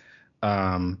mutants.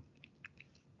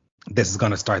 This is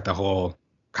going to start the whole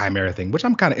Chimera thing, which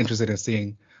I'm kind of interested in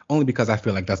seeing, only because I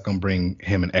feel like that's going to bring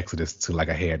him and Exodus to like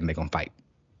a head and they're going to fight.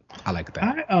 I like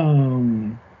that.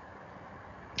 I'm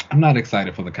not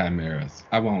excited for the Chimeras.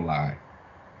 I won't lie.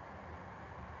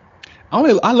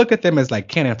 I look at them as like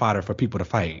cannon fodder for people to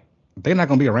fight. They're not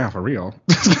going to be around for real.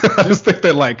 I just think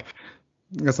they're like,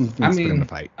 there's some things for them to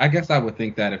fight. I guess I would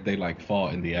think that if they like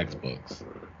fought in the X books.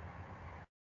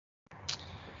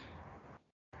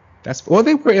 They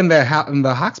were in the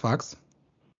Hoxpox.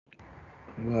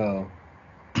 Well,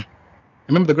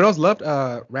 remember the girls loved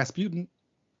Rasputin.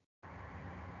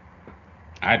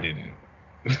 I didn't.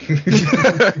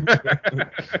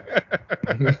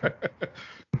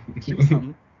 She was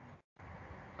something.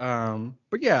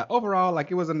 But yeah, overall,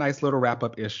 like it was a nice little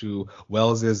wrap-up issue.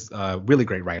 Wells is a really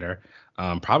great writer.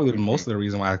 Probably most of the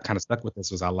reason why I kind of stuck with this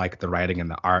was I liked the writing and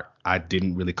the art. I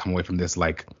didn't really come away from this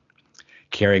like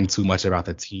caring too much about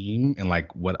the team and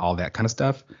like what all that kind of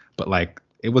stuff. But like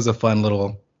it was a fun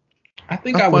little. I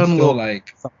think I would still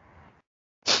like.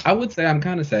 I would say I'm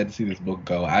kind of sad to see this book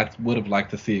go. I would have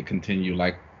liked to see it continue,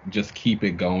 like just keep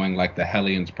it going, like the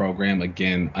Hellions program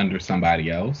again under somebody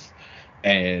else,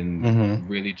 and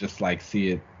really just like see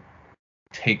it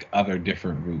take other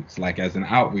different routes, like as an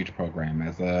outreach program,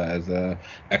 as a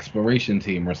exploration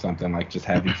team or something, like just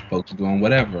have these folks doing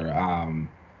whatever.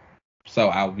 So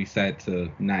I would be sad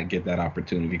to not get that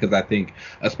opportunity because I think,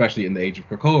 especially in the age of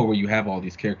Krakoa, where you have all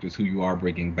these characters who you are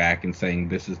bringing back and saying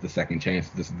this is the second chance,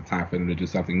 this is the time for them to do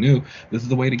something new, this is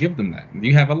the way to give them that.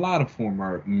 You have a lot of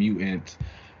former mutant,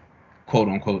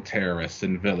 quote-unquote, terrorists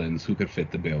and villains who could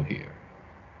fit the bill here.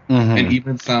 And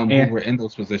even some who were in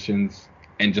those positions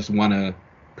and just want to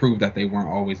prove that they weren't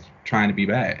always trying to be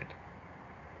bad.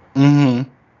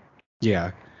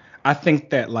 Yeah. I think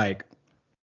that, like,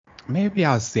 maybe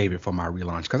I'll save it for my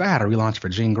relaunch because I had a relaunch for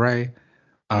Jean Grey.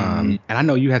 And I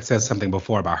know you had said something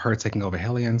before about her taking over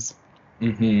Hellions.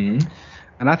 And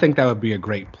I think that would be a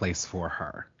great place for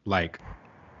her. Like,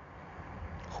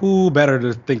 who better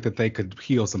to think that they could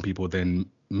heal some people than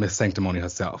Miss Sanctimony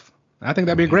herself? I think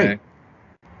that'd be great.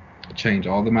 Change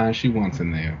all the minds she wants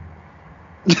in there.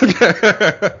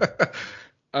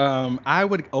 I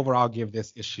would overall give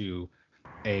this issue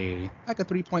a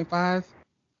 3.5.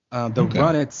 The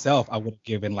run itself, I would have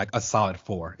given like a solid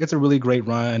 4. It's a really great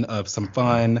run of some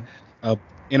fun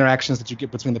interactions that you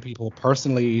get between the people.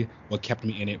 Personally, what kept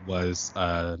me in it was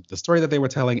the story that they were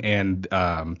telling and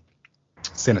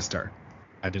Sinister.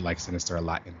 I did like Sinister a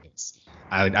lot in this.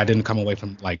 I didn't come away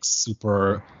from like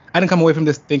I didn't come away from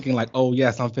this thinking like, oh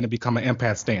yes, I'm finna become an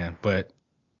Empath stan, but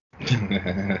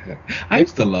I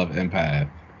used to love Empath.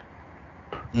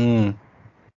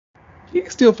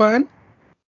 He's still fine.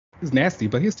 He's nasty,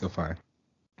 but he's still fine.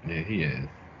 Yeah, he is.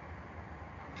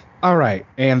 All right,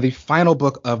 and the final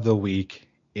book of the week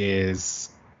is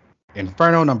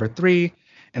Inferno #3,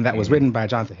 and that was written by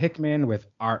Jonathan Hickman with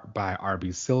art by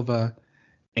R.B. Silva,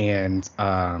 and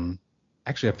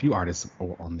actually a few artists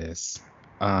were on this.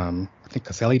 I think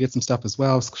Caselli did some stuff as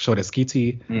well. Showed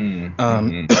Skiti.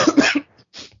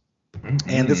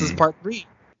 And this is part 3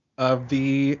 of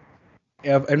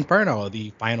Inferno,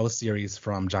 the final series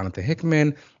from Jonathan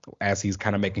Hickman, as he's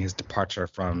kind of making his departure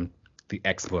from the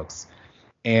X books.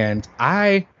 And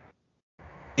I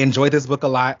enjoyed this book a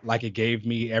lot. Like it gave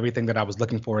me everything that I was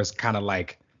looking for, is kind of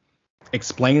like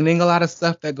explaining a lot of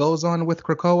stuff that goes on with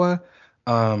Krakoa.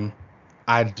 Um,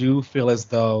 I do feel as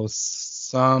though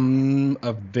some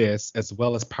of this, as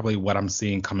well as probably what I'm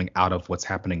seeing coming out of what's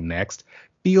happening next,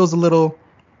 feels a little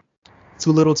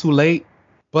too late.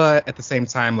 But at the same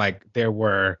time, like there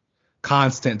were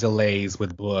constant delays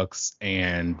with books,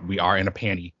 and we are in a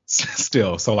panty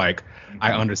still. So like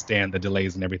I Mhm. understand the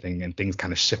delays and everything and things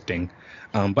kind of shifting.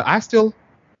 But I still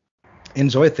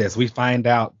enjoyed this. We find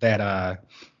out that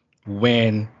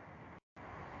when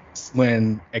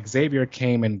when Xavier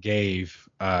came and gave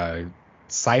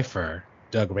Cypher,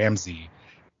 Doug Ramsey,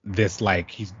 this, like,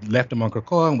 he left him on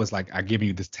Krakoa and was like, I give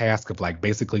you this task of like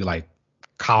basically like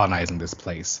colonizing this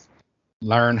place.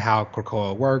 Learn how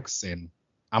Krakoa works, and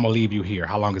I'm gonna leave you here.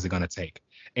 How long is it gonna take?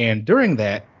 And during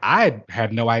that, I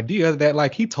had no idea that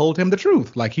like he told him the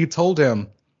truth. Like he told him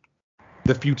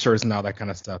the futures and all that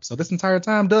kind of stuff. So this entire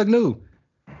time, Doug knew.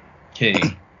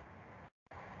 King.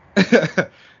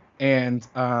 And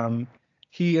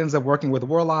he ends up working with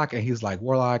Warlock, and he's like,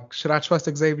 Warlock, should I trust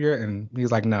Xavier? And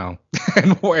he's like, no.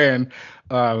 And when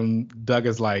Doug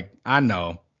is like, I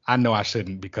know I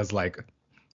shouldn't, because like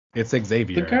it's The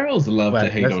Xavier. girls love to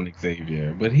But hate on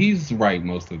Xavier, but he's right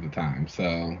most of the time,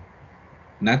 so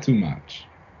not too much.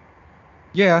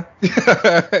 yeah,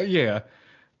 yeah.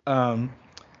 Um,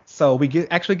 so we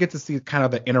actually get to see kind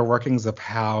of the inner workings of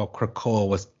how Krakoa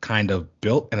was kind of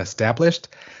built and established,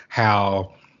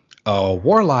 how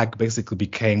Warlock basically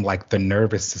became like the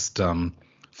nervous system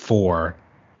for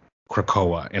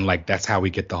Krakoa, and like that's how we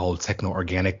get the whole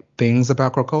techno-organic things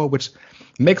about Krakoa, which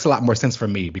makes a lot more sense for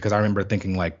me, because I remember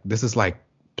thinking like this is like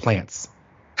plants.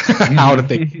 How did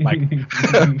they like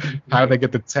how did they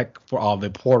get the tech for all the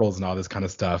portals and all this kind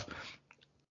of stuff?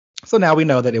 So now we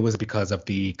know that it was because of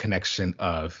the connection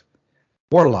of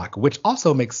Warlock, which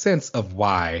also makes sense of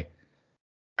why.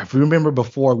 If you remember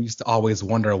before, we used to always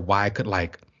wonder why could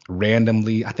like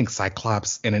randomly, I think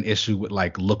Cyclops in an issue would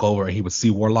like look over and he would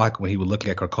see Warlock when he was looking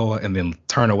at Krakoa and then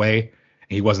turn away and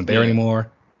he wasn't there Yeah.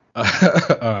 anymore.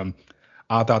 um,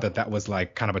 I thought that was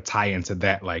like kind of a tie-in to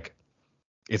that. Like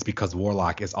it's because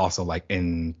Warlock is also like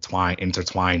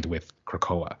intertwined with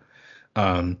Krakoa.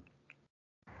 Um,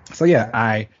 so yeah,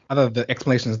 I thought the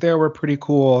explanations there were pretty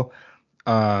cool.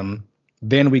 Um,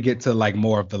 then we get to like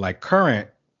more of the like current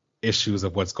issues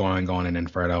of what's going on in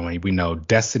Inferno, and we know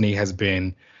Destiny has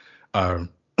been uh,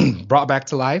 brought back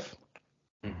to life.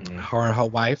 Hmm. Her and her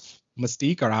wife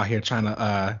Mystique are out here trying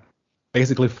to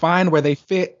basically find where they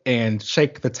fit and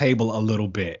shake the table a little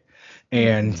bit. Hmm.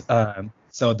 And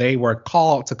so they were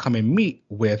called to come and meet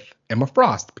with Emma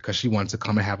Frost because she wanted to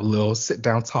come and have a little sit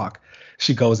down talk.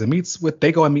 They go and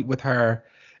meet with her.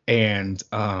 And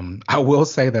I will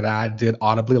say that I did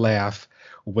audibly laugh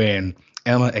when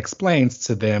Emma explains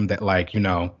to them that, like,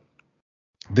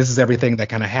 this is everything that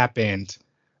kind of happened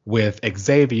with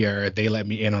Xavier. They let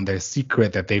me in on their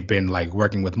secret that they've been like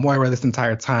working with Moira this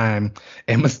entire time.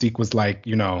 And Mystique was like,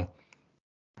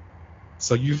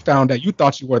 so you found out, you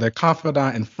thought you were their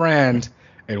confidant and friend,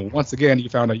 and once again you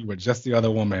found out you were just the other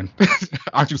woman.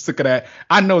 Aren't you sick of that?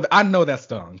 I know that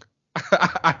stung.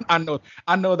 I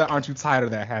know that. Aren't you tired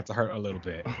of that? Had to hurt a little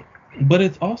bit. But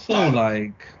it's also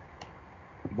like,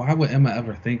 why would Emma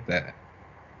ever think that?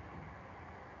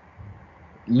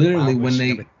 Why Literally, would when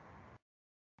she ever?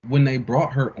 they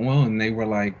brought her on, they were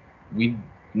like, "We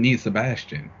need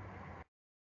Sebastian."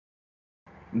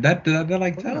 That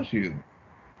like Well, yeah. tells you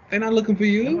they're not looking for Emma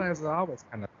you. has always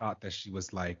kind of thought that she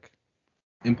was like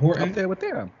up Important. there with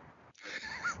them.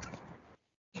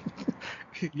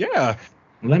 Yeah,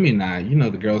 Let me not. You know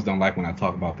the girls don't like when I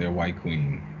talk about their white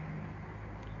queen.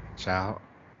 child.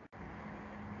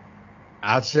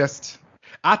 I just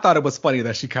I thought it was funny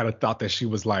that she kind of thought that she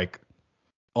was like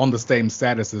on the same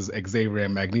status as Xavier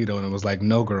and Magneto, and it was like,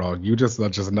 no, girl, you just are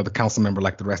just another council member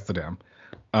like the rest of them.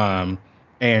 Um,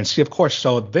 and she of course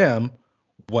showed them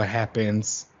what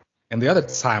happens in the other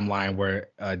timeline where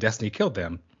Destiny killed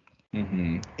them.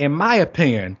 Hmm. In my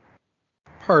opinion,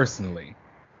 personally,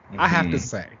 I have to Hmm.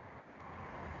 say,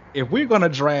 if we're gonna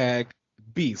drag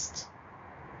Beast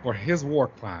for his war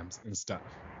crimes and stuff,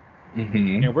 Hmm.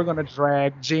 and we're gonna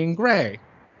drag Jean Grey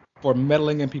for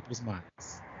meddling in people's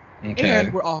minds, and Okay.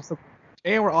 we're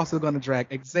also gonna drag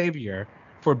Xavier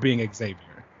for being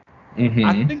Xavier.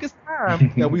 I Hmm. think it's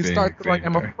time that we Big start throwing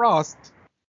Emma Xavier. Frost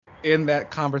in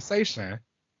that conversation,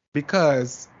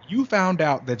 because you found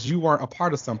out that you weren't a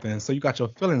part of something, so you got your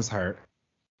feelings hurt,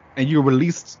 and you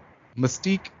released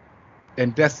Mystique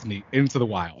and Destiny into the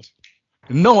wild,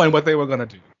 knowing what they were gonna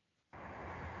do.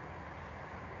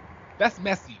 That's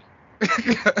messy.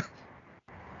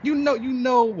 You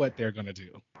know what they're gonna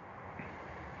do.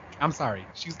 I'm sorry.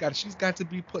 She's got to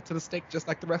be put to the stake just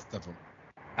like the rest of them.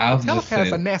 I'll The just telepaths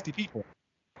say, are nasty people.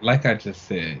 like I just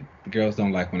said, the girls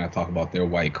don't like when I talk about their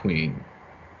white queen.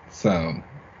 So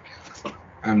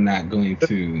I'm not going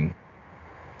to.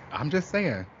 I'm just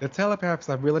saying the telepaths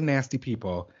are really nasty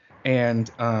people,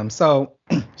 and so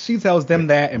she tells them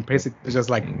that, and basically just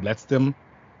like lets them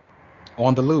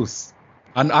on the loose.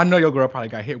 I know your girl probably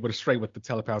got hit with a straight with the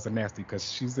telepaths are nasty because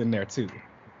she's in there too.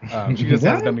 She just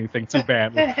hasn't done anything too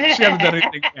bad. She hasn't done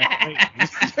anything bad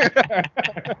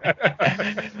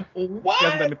lately. What? She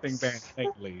hasn't done anything bad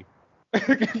lately.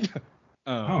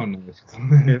 I don't know.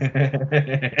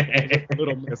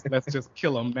 Little miss, let's just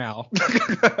kill him now.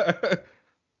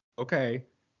 Okay.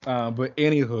 But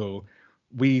anywho,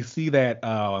 we see that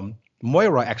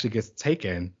Moira actually gets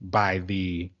taken by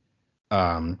the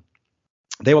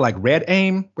they were like red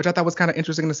AIM, which I thought was kind of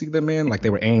interesting to see them in. Like they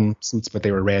were AIM suits, but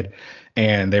they were red,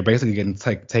 and they're basically getting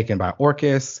taken by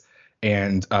Orchis.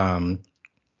 And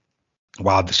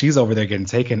while she's over there getting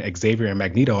taken, Xavier and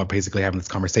Magneto are basically having this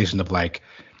conversation of like,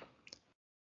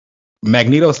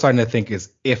 Magneto's starting to think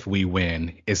is if we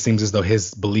win. It seems as though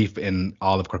his belief in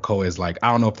all of Krakoa is like,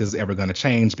 I don't know if this is ever going to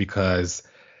change because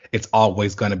it's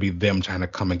always going to be them trying to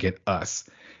come and get us.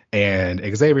 And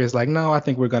Xavier is like, no, I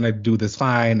think we're going to do this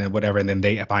fine and whatever. And then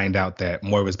they find out that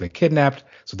Moira's been kidnapped.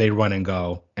 So they run and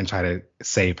go and try to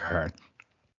save her.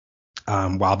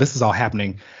 While this is all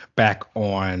happening back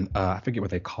on, I forget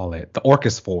what they call it, the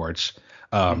Orchis Forge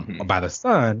by the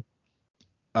sun,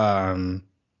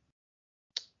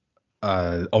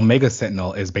 Omega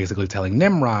Sentinel is basically telling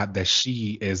Nimrod that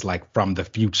she is like from the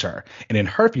future. And in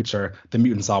her future, the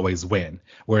mutants always win.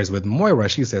 Whereas with Moira,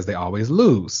 she says they always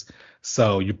lose.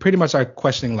 So you pretty much are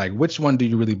questioning like, which one do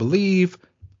you really believe?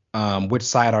 Which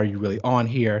side are you really on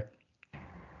here?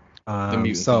 The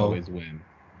mutants always win.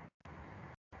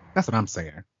 That's what I'm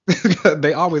saying.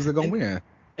 They always are going to win.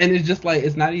 And it's just like,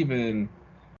 it's not even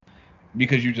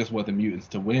because you just want the mutants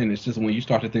to win. It's just when you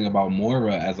start to think about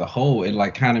Moira as a whole, it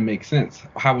like kind of makes sense.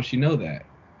 How would she know that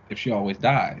if she always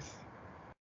dies?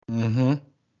 Mm-hmm.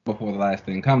 Before the last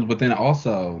thing comes. But then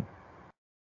also,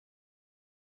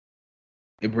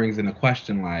 it brings in a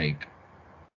question like,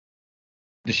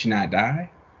 did she not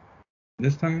die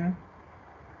this time?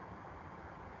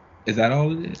 Is that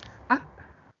all it is?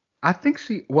 I think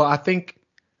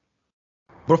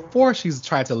before she's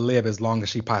tried to live as long as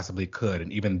she possibly could.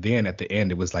 And even then at the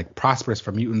end, it was like prosperous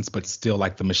for mutants, but still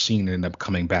like the machine ended up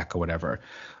coming back or whatever.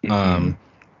 Mm-hmm.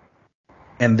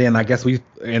 And then I guess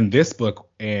in this book,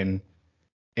 in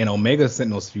Omega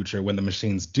Sentinel's future, when the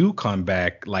machines do come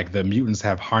back, like the mutants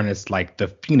have harnessed like the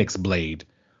Phoenix Blade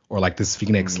or like this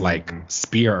Phoenix like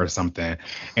spear or something.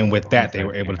 And with that, they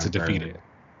were able to defeat it.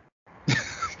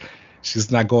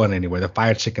 She's not going anywhere. The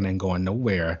fire chicken ain't going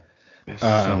nowhere.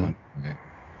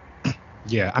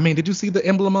 Yeah, I mean, did you see the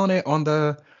emblem on it on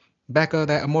the back of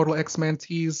that Immortal X-Men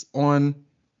tease on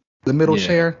the middle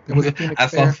chair? There was a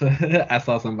Phoenix there. I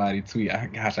saw somebody tweet.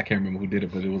 Gosh, I can't remember who did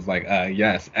it, but it was like,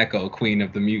 yes, Echo, Queen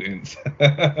of the Mutants.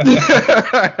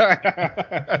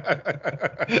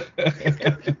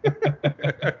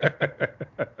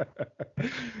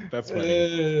 That's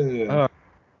funny.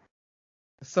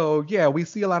 So yeah, we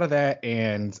see a lot of that,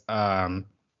 and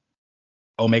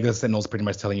Omega Sentinel's pretty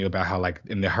much telling you about how like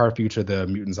in her future the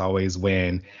mutants always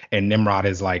win, and Nimrod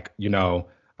is like, we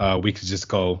could just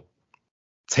go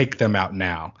take them out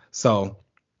now. So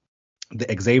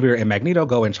the Xavier and Magneto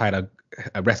go and try to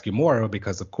rescue Moira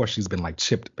because of course she's been like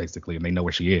chipped basically, and they know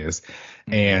where she is.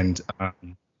 Mm-hmm. And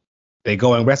they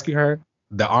go and rescue her.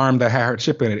 The arm that had her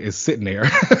chip in it is sitting there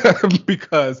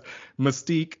because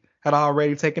Mystique had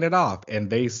already taken it off, and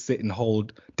they sit and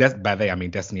hold. By they, I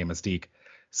mean Destiny and Mystique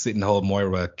sit and hold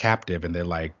Moira captive, and they're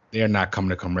like, they're not coming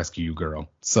to come rescue you, girl.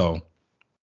 So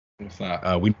what's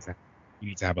that? We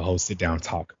need to have a whole sit down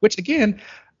talk. Which again,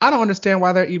 I don't understand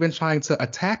why they're even trying to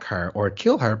attack her or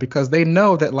kill her, because they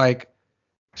know that like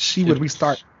she would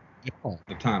restart the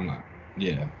timeline.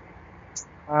 Yeah.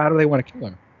 Why do they want to kill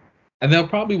her? And they'll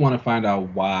probably want to find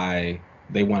out why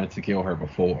they wanted to kill her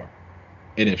before,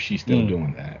 and if she's still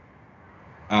doing that.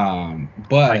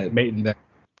 But like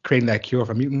creating that cure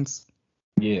for mutants.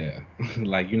 Yeah,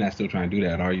 like you're not still trying to do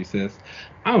that, are you, sis?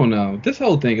 I don't know. This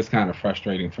whole thing is kind of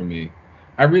frustrating for me.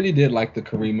 I really did like the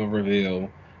Karima reveal,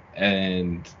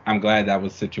 and I'm glad that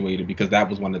was situated because that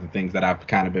was one of the things that I've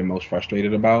kind of been most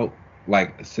frustrated about.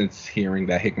 Like since hearing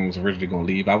that Hickman was originally going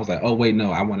to leave, I was like, oh wait,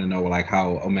 no, I want to know like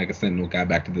how Omega Sentinel got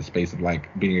back to the space of like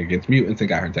being against mutants and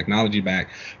got her technology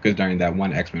back, because during that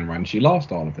one X-Men run, she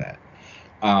lost all of that.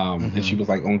 And she was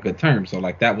like on good terms. So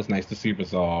like that was nice to see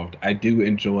resolved. I do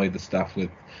enjoy the stuff with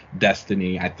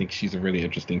Destiny. I think she's a really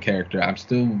interesting character. I'm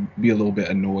still be a little bit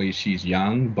annoyed she's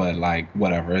young, but like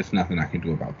whatever. It's nothing I can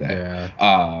do about that.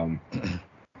 Yeah.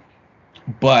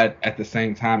 But at the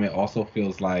same time, it also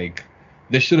feels like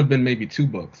there should have been maybe 2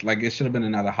 books. Like it should have been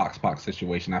another Hoxpox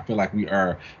situation. I feel like we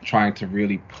are trying to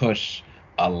really push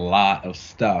a lot of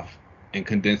stuff and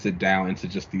condense it down into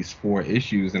just these 4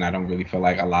 issues, and I don't really feel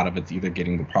like a lot of it's either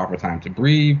getting the proper time to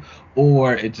breathe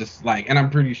or it just like, and I'm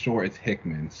pretty sure it's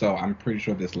Hickman, so I'm pretty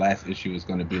sure this last issue is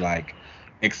going to be like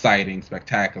exciting,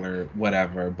 spectacular,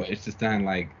 whatever, but it's just done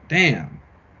like, damn,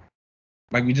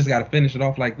 like we just got to finish it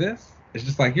off like this. It's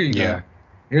just like, here you go,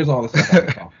 here's all the stuff I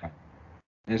can talk about.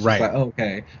 And it's just like, oh,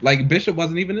 okay, like Bishop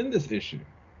wasn't even in this issue.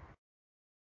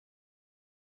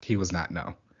 He was not,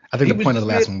 no. I think the point of the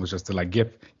last one was just to like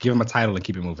give him a title and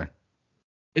keep it moving.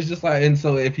 It's just like, and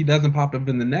so if he doesn't pop up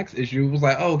in the next issue, it was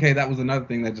like, oh, okay, that was another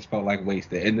thing that just felt like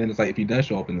wasted. And then it's like, if he does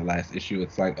show up in the last issue,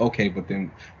 it's like, okay, but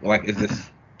then like, is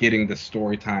this getting the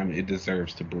story time it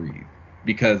deserves to breathe?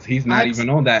 Because he's not even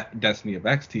on that Destiny of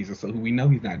X teaser, so we know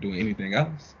he's not doing anything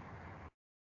else.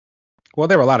 Well,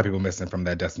 there were a lot of people missing from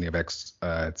that Destiny of X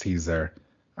teaser.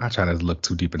 I'm trying to look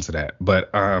too deep into that, but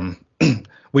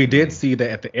we did see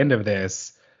that at the end of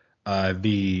this,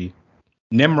 the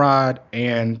Nimrod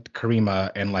and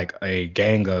Karima and like a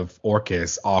gang of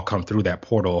Orcus all come through that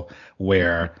portal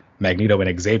where Magneto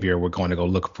and Xavier were going to go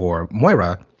look for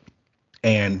Moira.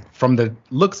 And from the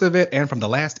looks of it and from the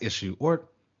last issue, or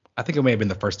I think it may have been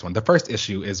the first one, the first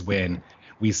issue is when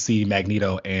we see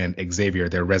Magneto and Xavier,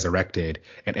 they're resurrected,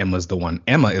 and Emma is the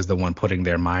one putting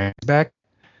their minds back.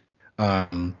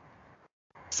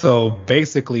 So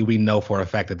basically, we know for a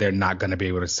fact that they're not going to be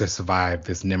able to survive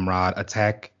this Nimrod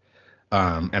attack.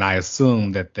 And I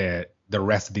assume that the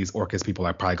rest of these Orcus people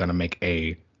are probably going to make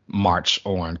a march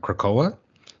on Krakoa.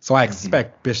 So I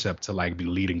expect Bishop to like be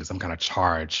leading some kind of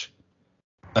charge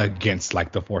against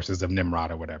like the forces of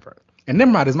Nimrod or whatever. And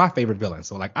Nimrod is my favorite villain.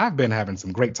 So like I've been having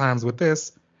some great times with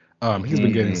this. He's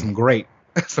been getting some great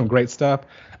stuff.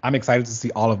 I'm excited to see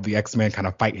all of the X-Men kind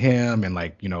of fight him and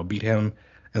like, beat him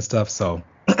and stuff. So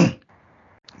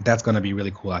that's going to be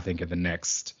really cool, I think, in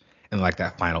like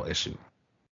that final issue.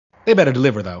 They better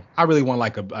deliver though. I really want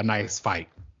like a nice fight.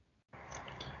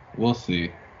 We'll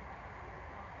see.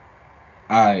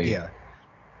 I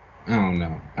don't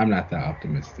know. I'm not that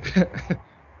optimistic.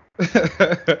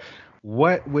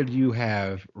 What would you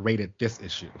have rated this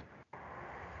issue?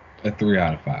 A 3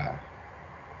 out of 5.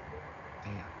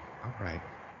 Damn. All right.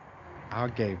 I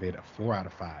gave it a 4 out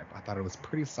of 5. I thought it was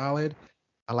pretty solid.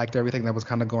 I liked everything that was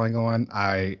kind of going on.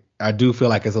 I do feel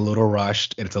like it's a little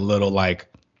rushed. It's a little like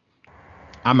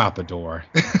I'm out the door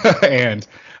and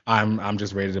I'm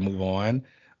just ready to move on.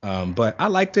 But I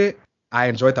liked it. I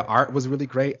enjoyed the art. Was really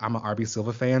great. I'm an RB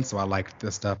Silva fan, so I liked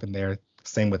the stuff in there.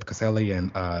 Same with Caselli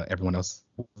and everyone else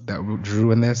that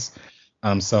drew in this.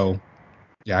 So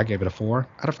yeah, I gave it a 4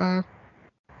 out of 5.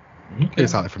 Okay. Pretty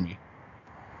solid for me.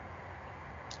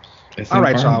 All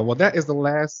right, y'all. Well, that is the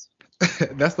last.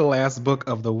 That's the last book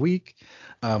of the week.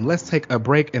 Let's take a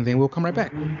break and then we'll come right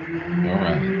back. All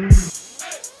right.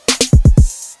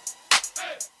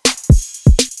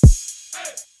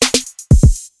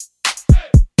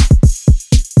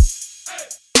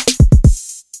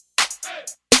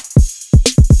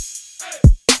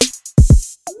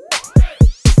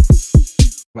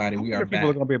 We are back.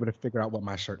 People are gonna be able to figure out what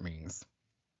my shirt means.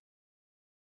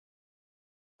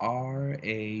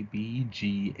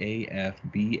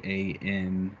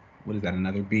 RABGAFBAN. What is that?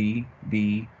 Another B?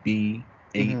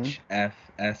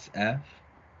 BBHFSF?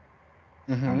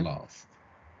 I'm lost.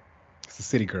 It's the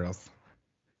City Girls.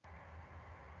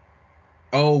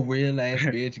 Oh, real ass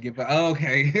bitch.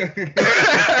 Okay.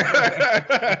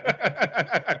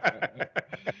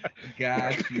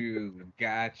 Got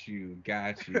you.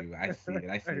 I see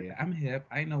it. I'm hip.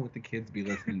 I know what the kids be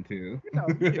listening to.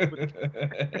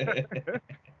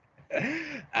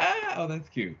 Oh, that's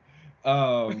cute.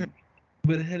 But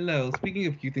hello. Speaking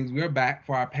of cute things, we are back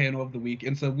for our panel of the week,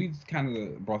 and so we kind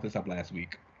of brought this up last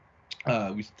week.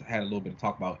 We had a little bit of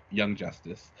talk about Young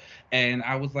Justice, and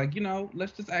I was like,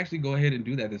 let's just actually go ahead and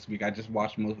do that this week. I just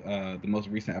watched the most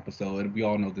recent episode, and we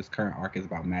all know this current arc is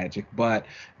about magic, but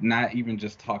not even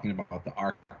just talking about the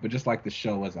arc, but just like the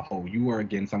show as a whole. You are,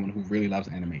 again, someone who really loves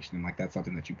animation, and like that's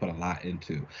something that you put a lot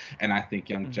into. And I think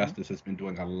Young Justice has been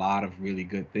doing a lot of really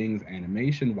good things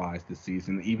animation-wise this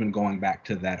season, even going back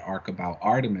to that arc about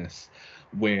Artemis,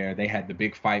 where they had the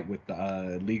big fight with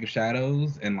the League of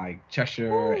Shadows and like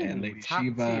Cheshire and Lady Top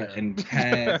Shiva tier. and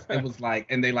Cass. It was like,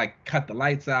 and they like cut the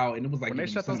lights out, and it was like When they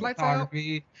giving you shut those lights out,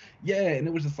 cinematography. Yeah, and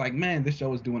it was just like, man, this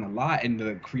show is doing a lot. And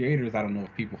the creators, I don't know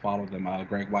if people follow them,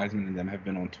 Greg Wiseman and them have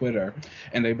been on Twitter,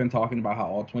 and they've been talking about how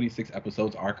all 26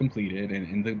 episodes are completed and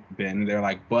in the bin. They're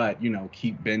like, but you know,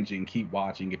 keep binging, keep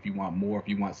watching if you want more, if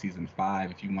you want season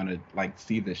 5, if you want to like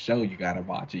see the show, you gotta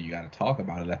watch it, you gotta talk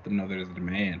about it, let them know there's a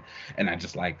demand. And I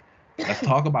just like, let's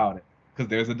talk about it because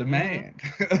there's a demand.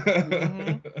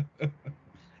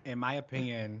 in my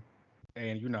opinion,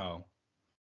 and you know,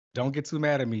 don't get too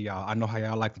mad at me, y'all. I know how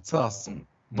y'all like to tussle,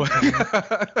 but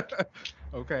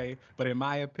okay. But in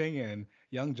my opinion,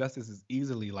 Young Justice is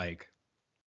easily like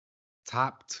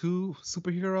top 2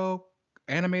 superhero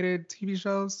animated TV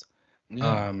shows.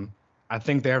 Yeah. I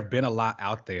think there have been a lot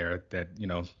out there that, you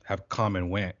know, have come and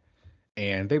went.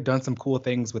 And they've done some cool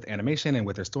things with animation and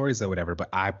with their stories or whatever. But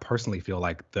I personally feel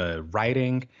like the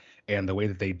writing and the way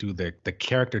that they do the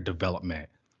character development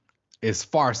is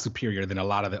far superior than a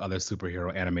lot of the other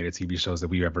superhero animated TV shows that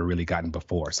we've ever really gotten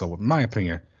before. So in my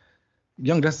opinion,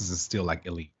 Young Justice is still like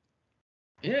elite.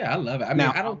 Yeah, I love it. I mean,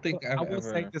 Now, I don't think I I've will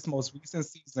say ever. this most recent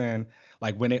season,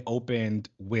 like when it opened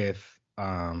with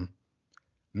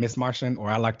Miss Martian, or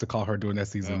I like to call her during that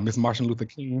season, Miss Martin Luther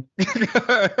King.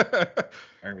 But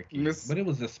it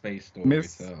was a space story,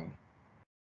 Miss. so.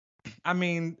 I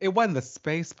mean, it wasn't the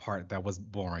space part that was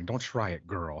boring. Don't try it,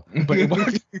 girl. But it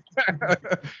was,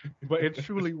 but it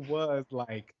truly was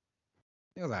like,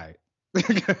 it was alright.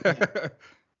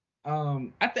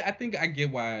 I think I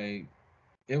get why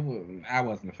I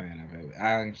wasn't a fan of it.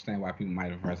 I understand why people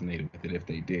might have resonated with it if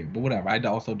they did, but whatever. I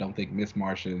also don't think Miss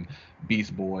Martian,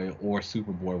 Beast Boy, or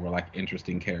Superboy were like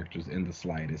interesting characters in the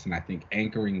slightest. And I think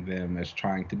anchoring them as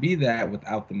trying to be that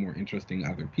without the more interesting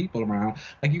other people around,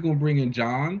 like you gonna bring in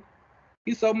John,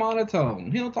 he's so monotone.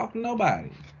 He don't talk to nobody.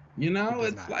 You know,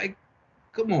 it's like,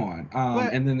 come on.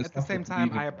 But and then at the same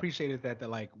time, I appreciated that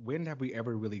like, when have we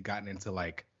ever really gotten into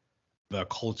like the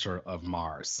culture of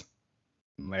Mars?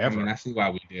 Ever. I mean, I see why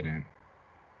we didn't.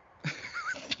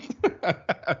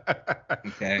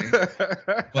 Okay,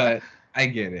 but I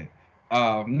get it.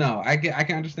 No, I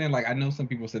can understand. Like, I know some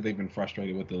people said they've been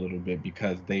frustrated with it a little bit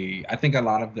because I think a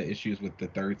lot of the issues with the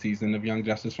 3rd season of Young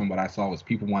Justice, from what I saw, was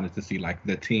people wanted to see like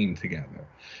the team together,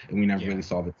 and we never really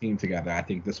saw the team together. I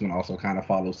think this one also kind of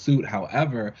follows suit.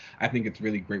 However, I think it's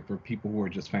really great for people who are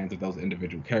just fans of those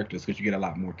individual characters because you get a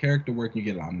lot more character work, you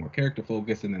get a lot more character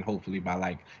focus, and then hopefully by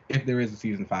like, if there is a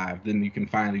season 5, then you can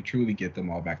finally truly get them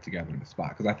all back together in the spot,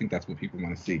 because I think that's what people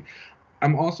want to see.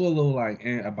 I'm also a little like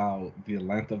about the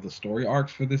length of the story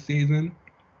arcs for this season,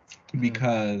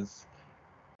 because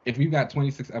if we've got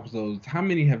 26 episodes, how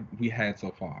many have we had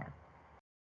so far?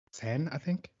 10, I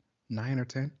think. 9 or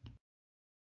 10.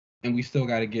 And we still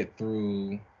got to get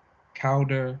through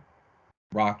Calder,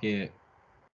 Rocket,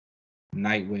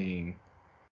 Nightwing.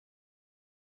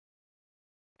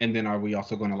 And then are we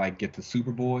also going to like get to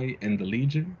Superboy and the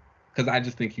Legion? Because I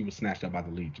just think he was snatched up by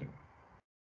the Legion.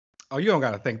 Oh, you don't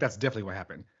got to think. That's definitely what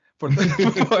happened. For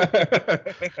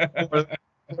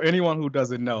anyone who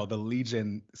doesn't know, the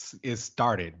Legion is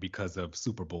started because of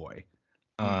Superboy.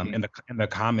 In the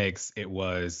comics, it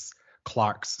was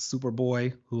Clark's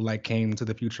Superboy who like came to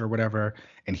the future or whatever,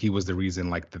 and he was the reason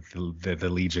like the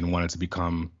Legion wanted to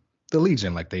become the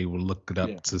Legion. Like they would look it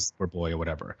up to Superboy or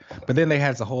whatever. But then they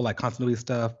had the whole like continuity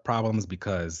stuff problems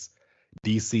because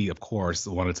DC, of course,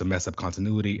 wanted to mess up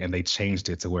continuity, and they changed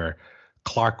it to where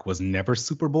Clark was never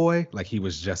Superboy, like he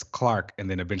was just Clark, and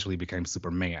then eventually became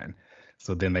Superman.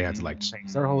 So then they had to like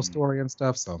change their whole story and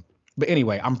stuff. So, but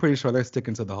anyway, I'm pretty sure they're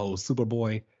sticking to the whole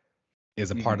Superboy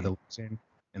is a part of the Legion,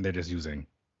 and they're just using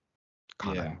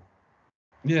Connor.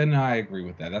 Yeah, no, I agree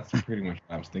with that. That's pretty much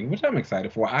what I was thinking, which I'm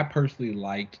excited for. I personally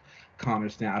liked Connor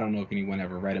Stan. I don't know if anyone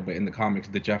ever read it, but in the comics,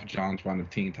 the Jeff Johns run of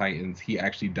Teen Titans, he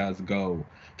actually does go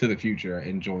to the future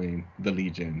and join the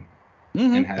Legion.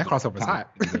 And that crossover is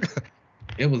hot.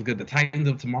 It was good. The Titans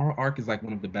of Tomorrow arc is like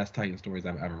one of the best Titan stories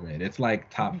I've ever read. It's like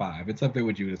top 5. It's up there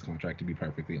with Judas Contract, to be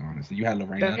perfectly honest. So you had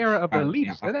Lorena. That era of the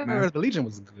Legion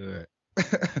was good.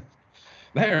 That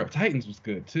era of Titans was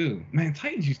good too. Man,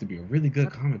 Titans used to be a really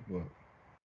good comic book.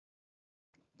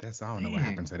 I don't know what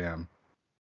happened to them.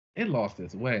 It lost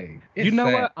its way. You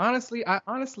know what? Honestly,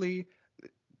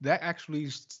 that actually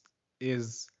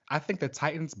is. I think the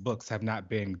Titans books have not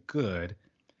been good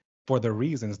for the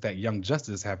reasons that Young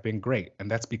Justice have been great, and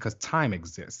that's because time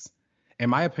exists. In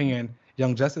my opinion,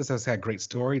 Young Justice has had great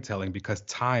storytelling because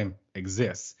time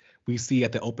exists. We see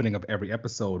at the opening of every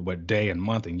episode what day and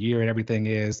month and year and everything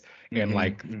is. And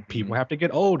like people have to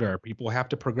get older, people have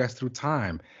to progress through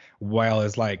time. While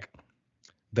it's like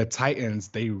the Titans,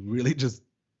 they really just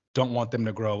don't want them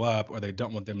to grow up, or they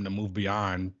don't want them to move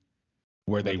beyond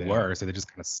where they were. So they're just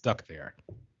kind of stuck there.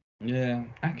 Yeah,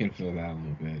 I can feel that a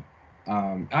little bit.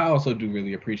 I also do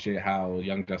really appreciate how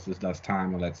Young Justice does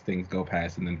time and lets things go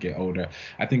past and then get older.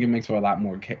 I think it makes for a lot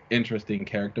more interesting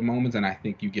character moments, and I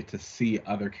think you get to see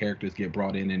other characters get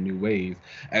brought in new ways,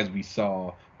 as we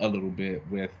saw a little bit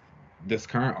with this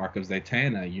current arc of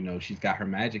Zatanna. You know, she's got her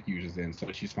magic users in,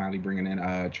 so she's finally bringing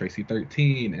in Tracy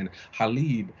 13 and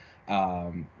Khalid,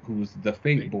 who's the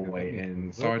Fate Boy,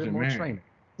 and Sergeant Mary.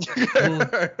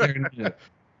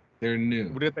 They're new.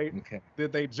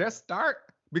 Did they just start?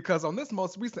 Because on this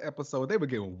most recent episode, they were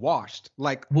getting washed.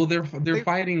 Like, well, they're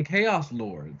fighting Chaos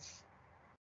Lords.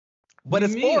 But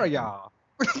it's 4 of y'all.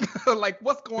 Like,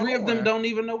 what's going on? 3 of them don't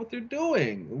even know what they're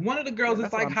doing. One of the girls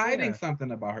is like hiding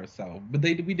something about herself. But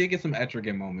we did get some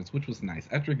Etrigan moments, which was nice.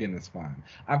 Etrigan is fun.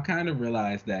 I've kind of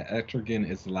realized that Etrigan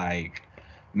is like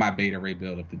my Beta Ray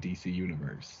build of the DC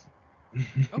universe.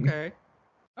 Okay.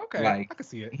 Okay, like, I can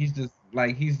see it. He's just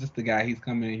the guy. He's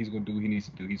coming in. He's gonna do what he needs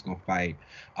to do. He's gonna fight.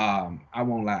 I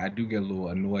won't lie. I do get a little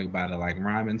annoyed by the like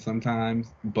rhyming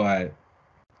sometimes, but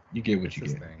you get what you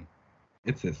get.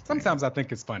 It's his thing. Sometimes I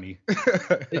think it's funny.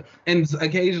 And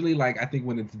occasionally, like, I think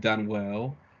when it's done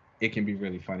well, it can be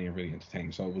really funny and really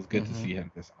entertaining. So it was good to see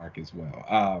him this arc as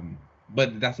well.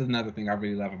 But that's another thing I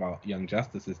really love about Young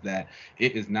Justice is that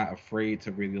it is not afraid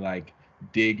to really like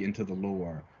dig into the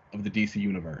lore of the DC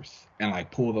universe and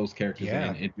like pull those characters in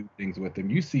and do things with them.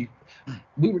 You see,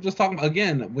 we were just talking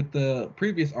again with the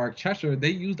previous arc, Cheshire. They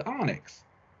used Onyx,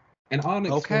 and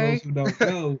Onyx, for those who don't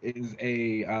know,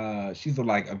 is she's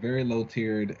a very low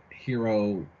tiered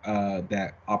hero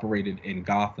that operated in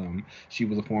Gotham. She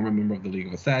was a former member of the League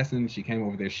of Assassins. She came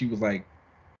over there. She was like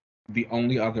the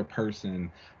only other person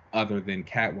other than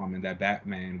Catwoman that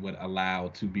Batman would allow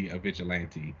to be a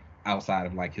vigilante outside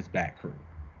of like his Bat crew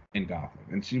in Gotham.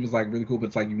 And she was like really cool, but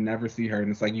it's like you never see her, and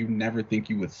it's like you never think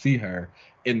you would see her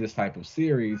in this type of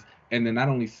series, and then not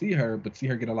only see her, but see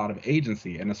her get a lot of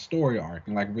agency and a story arc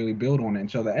and like really build on it and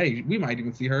show that, hey, we might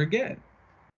even see her again.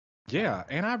 Yeah,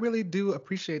 and I really do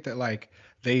appreciate that like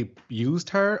they used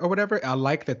her or whatever. I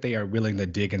like that they are willing to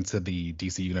dig into the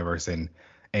DC universe and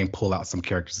pull out some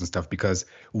characters and stuff, because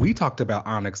we talked about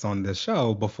Onyx on this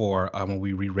show before when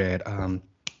we reread I'm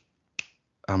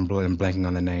blanking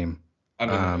on the name.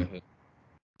 Under the Red Hood.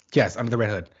 Yes, Under the Red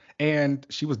Hood. And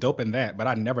she was dope in that, but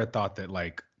I never thought that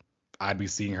like I'd be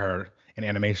seeing her in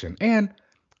animation. And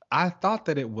I thought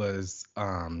that it was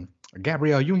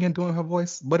Gabrielle Union doing her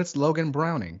voice, but it's Logan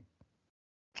Browning.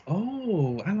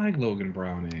 Oh, I like Logan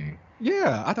Browning.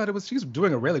 Yeah, I thought she's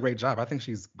doing a really great job. I think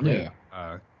she's great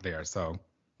there. So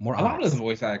more a lot of the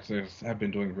voice actors have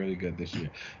been doing really good this year.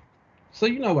 So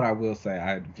you know what I will say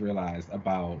I realized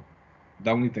about the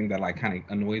only thing that like kind of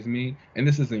annoys me, and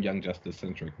this isn't Young Justice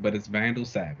centric, but it's Vandal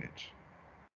Savage.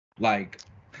 Like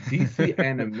DC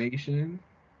animation,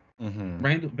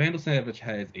 Vandal Savage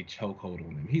has a chokehold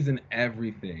on him. He's in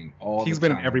everything. He's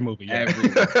been in every movie.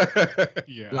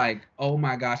 Yeah. Like, oh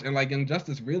my gosh. And like Young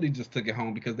Justice really just took it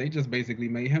home because they just basically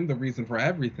made him the reason for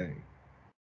everything.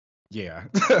 Yeah.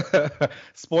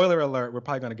 Spoiler alert. We're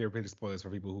probably going to get rid of spoilers for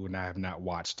people who have not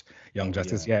watched Young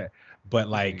Justice yet. But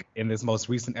like in this most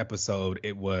recent episode,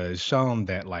 it was shown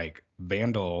that like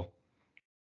Vandal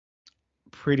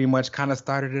pretty much kind of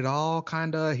started it all.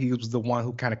 He was the one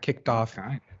who kind of kicked off.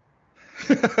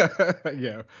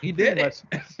 Yeah. He did it.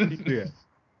 He did.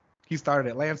 He started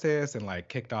Atlantis and like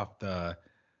kicked off the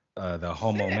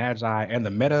Homo Magi and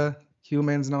the meta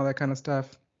humans and all that kind of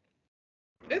stuff.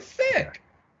 It's sick.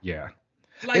 Yeah.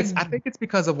 Like, I think it's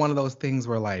because of one of those things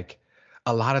where like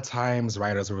a lot of times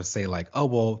writers will say like, oh,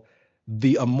 well,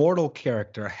 the immortal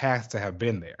character has to have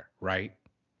been there, right?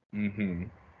 Mm-hmm.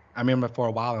 I remember for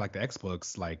a while, like the X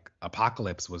books, like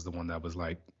Apocalypse was the one that was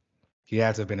like, he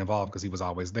had to have been involved because he was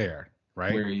always there,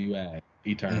 right? Where are you at?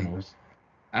 Eternals.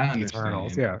 I understand.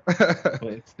 Eternals, yeah.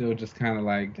 But it's still just kind of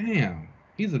like, damn,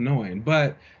 he's annoying.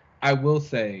 But I will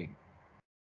say,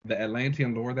 the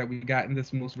Atlantean lore that we got in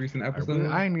this most recent episode.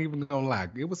 I ain't even gonna lie,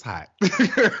 it was hot.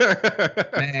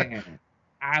 Man,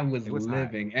 I was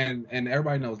living, and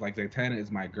everybody knows like Zatanna is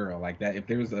my girl. Like that, if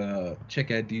there's a chick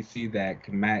at DC that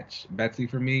can match Betsy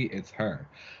for me, it's her.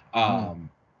 And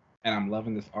I'm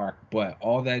loving this arc. But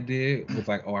all that did was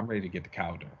like, oh, I'm ready to get to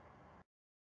Calder.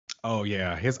 Oh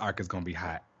yeah, his arc is gonna be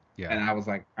hot. Yeah. And I was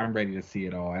like, I'm ready to see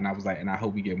it all. And I was like, and I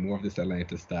hope we get more of this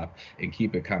Atlantis stuff and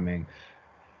keep it coming.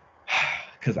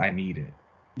 Because I need it.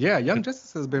 Yeah, Young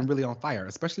Justice has been really on fire,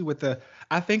 especially with the.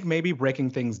 I think maybe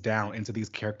breaking things down into these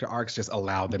character arcs just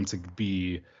allow them to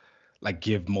be like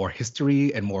give more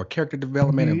history and more character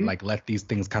development and Hmm. like let these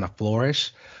things kind of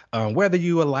flourish. Whether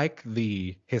you like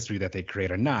the history that they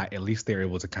create or not, at least they're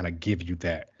able to kind of give you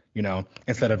that,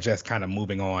 instead of just kind of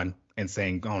moving on and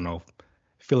saying, I don't know,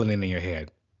 fill it in your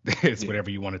head. It's Yeah. whatever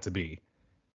you want it to be.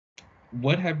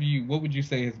 What would you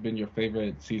say has been your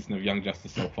favorite season of Young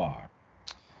Justice so far?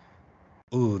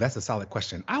 Ooh, that's a solid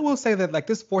question. I will say that like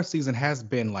this fourth season has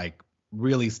been like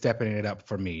really stepping it up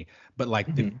for me, but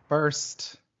like the Hmm.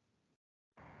 first,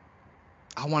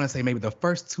 I want to say maybe the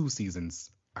first two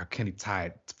seasons are kind of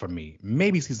tied for me.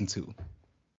 Maybe season two.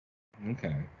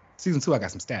 Okay. Season two, I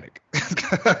got some static.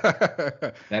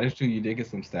 That is true. You did get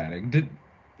some static.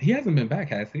 He hasn't been back,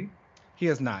 has he? He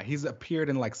has not. He's appeared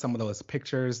in like some of those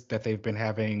pictures that they've been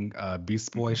having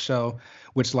Beast Boy show,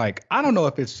 which like I don't know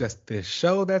if it's just this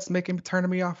show that's making turning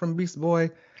me off from Beast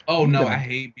Boy. Oh He's no, been I a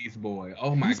hate Beast Boy.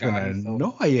 Oh my he's been God, he's so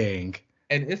annoying.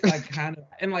 and it's like kind of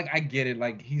and like I get it,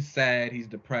 like he's sad, he's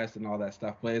depressed and all that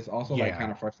stuff, but it's also like Yeah,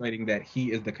 kind of frustrating that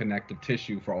he is the connective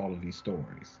tissue for all of these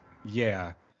stories.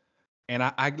 yeah. And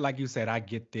I like you said, I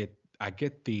get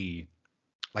the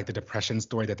like the depression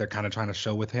story that they're kind of trying to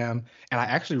show with him. And I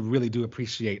actually really do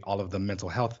appreciate all of the mental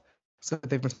health stuff that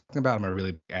they've been talking about. I'm a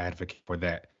really big advocate for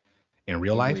that in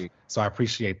real life. Agreed. So I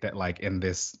appreciate that, like in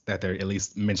this, that they're at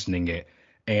least mentioning it.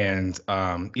 And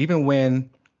even when,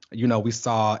 we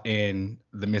saw in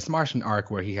the Miss Martian arc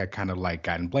where he had kind of like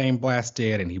gotten blame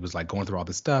blasted and he was like going through all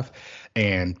this stuff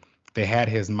and they had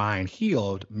his mind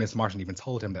healed. Miss Martian even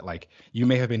told him that like you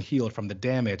may have been healed from the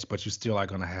damage, but you still are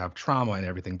going to have trauma and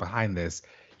everything behind this.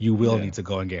 You will Yeah. need to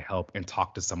go and get help and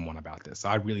talk to someone about this. So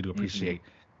I really do Hmm. appreciate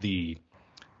the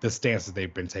stances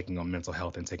they've been taking on mental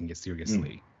health and taking it Mm.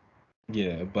 seriously.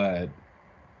 Yeah, but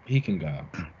he can go.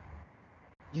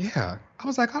 Yeah, I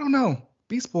was like, I don't know,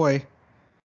 Beast Boy.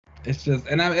 It's just,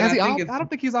 and Has I he? think I it's don't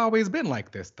think he's always been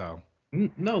like this though.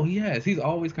 no, he has. He's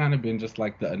always kind of been just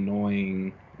like the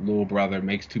annoying little brother,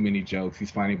 makes too many jokes. He's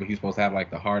funny, but he's supposed to have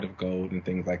like the heart of gold and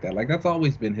things like that. Like that's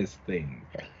always been his thing.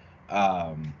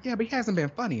 Um, Yeah, but he hasn't been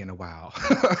funny in a while.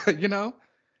 you know,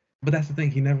 but that's the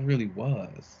thing. He never really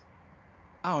was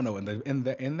I don't know.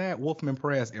 In that Wolfman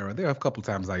Perez era, there are a couple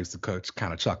times I used to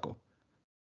kind of chuckle.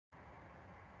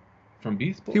 from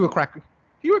Beast He Boy. would crack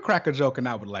he would crack a joke and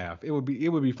I would laugh. It would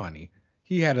be funny.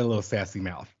 He had a little sassy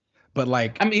mouth, but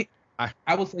like I mean, I.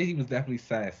 I would say he was definitely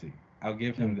sassy. I'll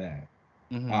give him that.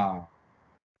 Mm-hmm. Uh,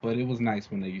 but it was nice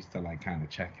when they used to like kind of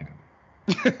check him.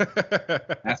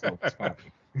 That's what was funny.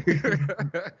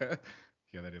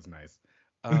 Yeah, that is nice.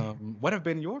 What have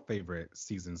been your favorite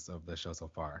seasons of the show so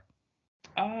far?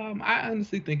 I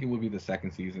honestly think it would be the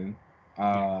second season.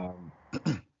 Yeah.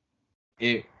 Um,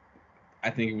 it I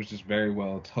think it was just very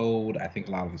well told. I think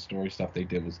a lot of the story stuff they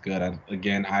did was good.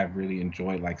 I really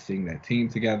enjoyed like seeing that team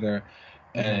together,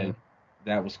 Mm-hmm. and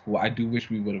that was cool. I do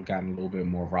wish we would have gotten a little bit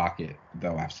more Rocket,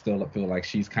 though. I still feel like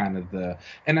she's kind of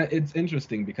it's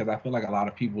interesting because I feel like a lot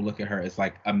of people look at her as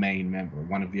like a main member,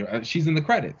 one of the. She's in the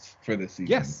credits for this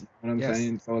season. Yes. You know what I'm Yes.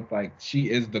 saying? So it's like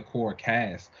she is the core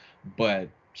cast, but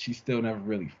she still never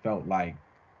really felt like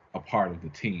a part of the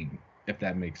team, if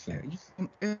that makes Yeah, sense.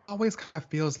 it always kind of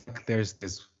feels like there's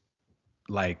this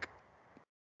like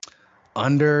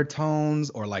undertones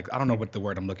or like I don't know what the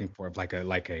word I'm looking for, of like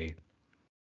a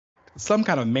some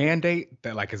kind of mandate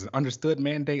that like is an understood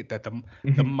mandate that the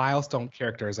Mhm. milestone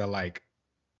characters are like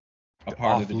A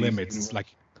part of off the DC limits. universe, Like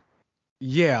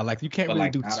yeah, like you can't but really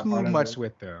like do not a too part of much it.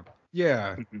 with them.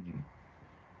 Yeah. Mhm.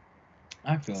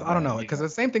 I feel So I don't that, know, because yeah. the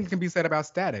same thing can be said about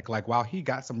Static. Like while he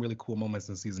got some really cool moments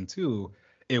in season two,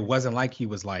 it wasn't like he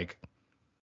was like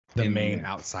the In the main mix.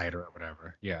 outsider or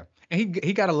whatever. Yeah. And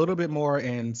he got a little bit more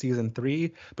in season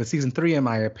three, but season three, in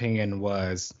my opinion,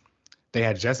 was they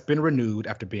had just been renewed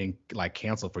after being like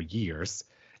canceled for years.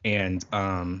 And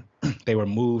they were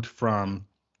moved from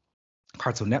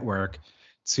Cartoon Network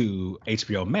to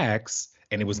HBO Max,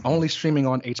 and it was Mhm. only streaming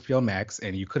on HBO Max,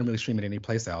 and you couldn't really stream it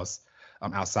anyplace else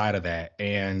outside of that.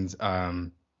 And I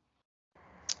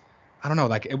don't know,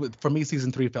 like it was for me,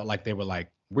 season three felt like they were like,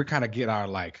 we're kind of get our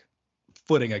like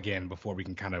footing again before we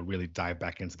can kind of really dive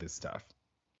back into this stuff.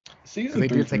 Because Season they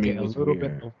three did for take me it a was little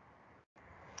bit.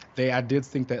 weird. I did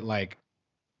think that like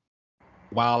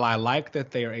while I like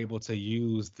that they are able to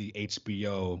use the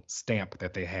HBO stamp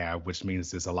that they have, which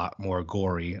means it's a lot more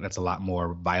gory and it's a lot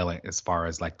more violent as far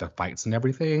as like the fights and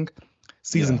everything.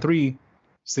 Season Yeah. three,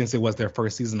 since it was their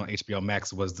first season on HBO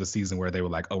Max, was the season where they were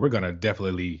like, "Oh, we're gonna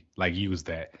definitely like use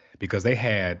that," because they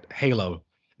had Halo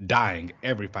dying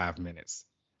every 5 minutes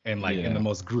and like in the Yeah.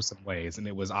 most gruesome ways, and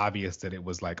it was obvious that it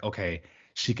was like, okay,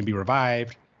 she can be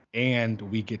revived, and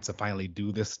we get to finally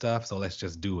do this stuff. So let's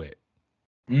just do it.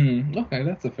 Okay,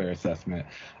 that's a fair assessment.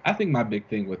 I think my big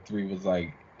thing with 3 was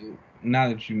like, now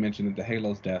that you mentioned that the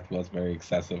Halo's death was very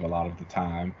excessive a lot of the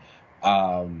time,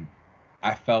 um,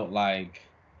 I felt like,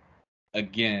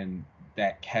 again,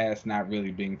 that cast not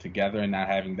really being together and not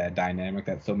having that dynamic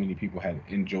that so many people had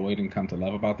enjoyed and come to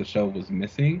love about the show was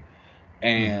missing.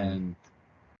 Mm-hmm. And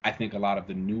I think a lot of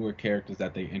the newer characters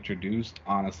that they introduced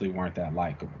honestly weren't that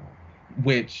likable,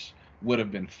 which would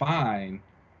have been fine,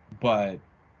 but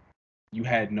you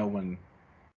had no one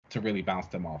to really bounce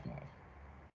them off of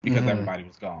because Mm-hmm. everybody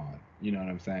was gone. You know what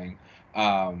I'm saying?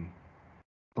 Um,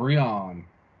 Breon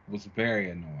was very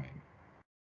annoying.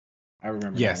 I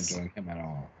remember not Yes. enjoying him at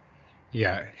all.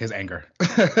 Yeah, his anger.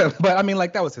 But I mean,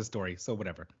 like, that was his story, so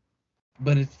whatever.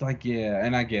 But it's like, yeah,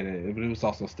 and I get it, but it was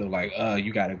also still like,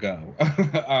 you gotta go. um,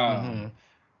 Mm-hmm.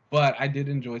 but I did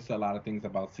enjoy a lot of things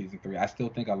about season 3. I still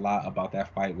think a lot about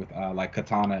that fight with like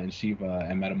Katana and Shiva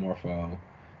and Metamorpho,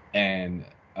 and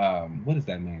what is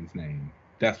that man's name?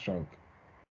 Deathstroke.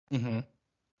 Mm-hmm.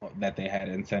 That they had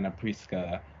in Santa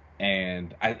Prisca.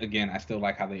 And I still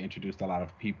like how they introduced a lot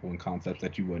of people and concepts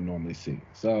that you wouldn't normally see.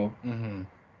 So Mm-hmm.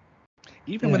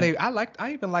 Even when yeah,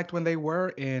 I even liked when they were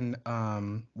in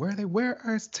where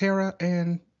is Terra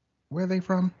and where are they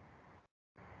from?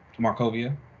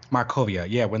 Markovia. Markovia.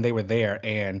 Yeah, when they were there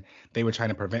and they were trying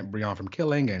to prevent Brion from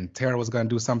killing, and Terra was gonna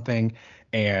do something,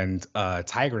 and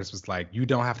Tigress was like, "You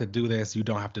don't have to do this. You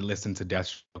don't have to listen to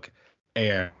Deathstroke."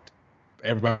 And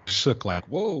everybody shook like,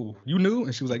 "Whoa, you knew?"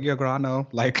 And she was like, "Yeah, girl, I know."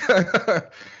 Like,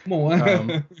 Come on.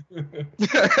 um,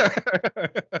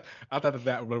 I thought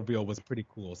that reveal was pretty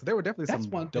cool. So there were definitely That's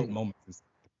some one dope thing. moments.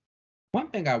 One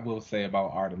thing I will say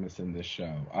about Artemis in this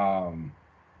show,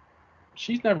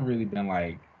 she's never really been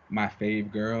like my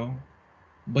fave girl,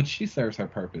 but she serves her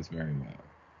purpose very well.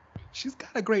 She's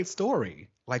got a great story.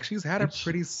 Like, she's had a And she,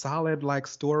 pretty solid like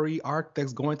story arc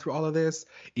that's going through all of this.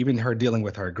 Even her dealing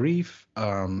with her grief,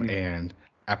 mm, and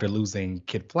after losing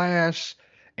Kid Flash,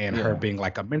 and her yeah, being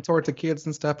like a mentor to kids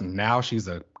and stuff. And now she's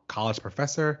a college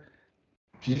professor.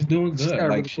 she's doing She's got good. a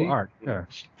Like really cool arc. Yeah.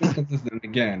 she's been consistent.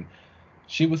 Again,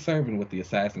 she was serving with the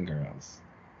Assassin Girls.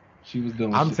 She was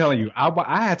doing I'm shit. telling you,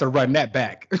 I had to run that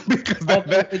back because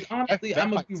It's honestly, I'm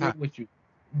that gonna fight be real time with you.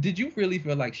 Did you really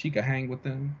feel like she could hang with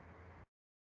them?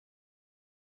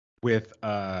 with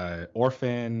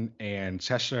Orphan and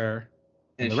Cheshire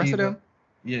and And the rest of Shiva? them.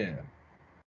 Yeah.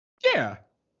 Yeah.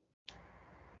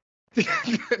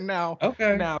 now,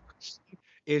 Okay. now,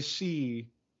 is she?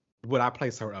 Would I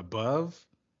place her above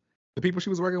the people she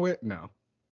was working with? No,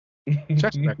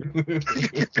 Cheshire.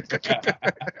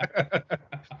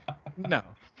 No,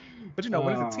 but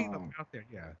when it's a team of um, them out there,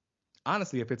 yeah.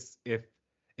 Honestly, if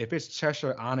it's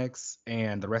Cheshire, Onyx,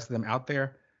 and the rest of them out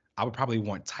there, I would probably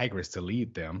want Tigress to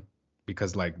lead them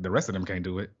because like the rest of them can't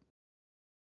do it.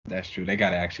 that's true. They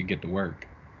gotta actually get to work.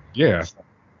 Yeah, So,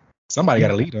 somebody got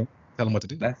to lead them, tell them what to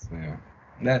do. that's fair.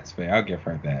 That's fair. I'll give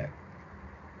her that.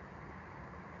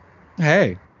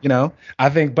 Hey, I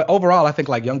think, but overall, I think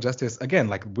like Young Justice, again,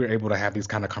 like we're able to have these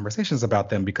kind of conversations about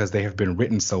them because they have been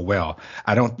written so well.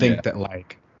 I don't Yeah. think that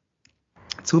like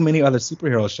too many other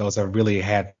superhero shows have really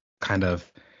had kind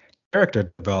of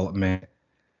character development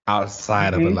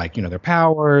outside of Hmm. like, their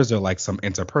powers or like some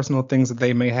interpersonal things that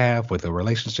they may have with a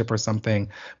relationship or something.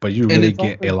 But you And really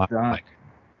get a lot of like,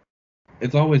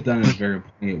 it's always done in a very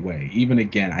poignant way. Even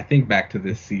again, I think back to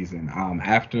this season,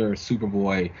 after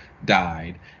Superboy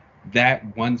died,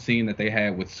 that one scene that they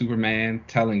had with Superman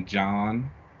telling John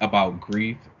about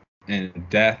grief and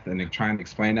death and like, trying to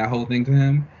explain that whole thing to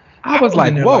him, I I was was in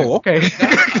like, there like, whoa, oh okay.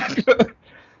 my God.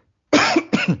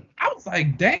 I was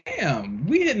like, damn,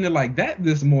 we hitting it like that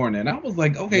this morning. I was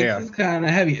like, okay, this Yeah. is kind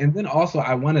of heavy. And then also,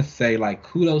 I want to say, like,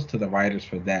 kudos to the writers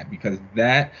for that because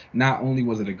that not only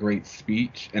was it a great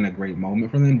speech and a great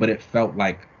moment for them, but it felt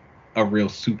like a real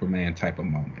Superman type of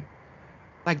moment.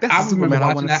 Like that's the I remember Superman I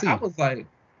watching want to that. see.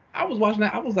 I was watching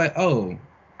that. I was like, oh,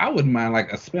 I wouldn't mind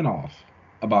like a spinoff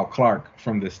about Clark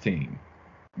from this team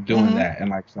doing Hmm. that and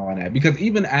like showing that because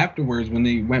even afterwards when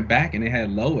they went back and they had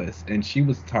Lois and she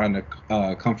was trying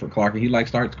to comfort Clark and he like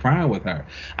starts crying with her,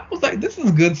 I was like, this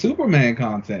is good Superman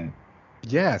content.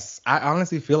 Yes, I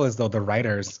honestly feel as though the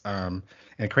writers and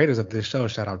creators of this show,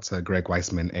 shout out to Greg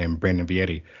Weisman and Brandon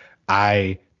Vietti,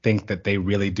 I think that they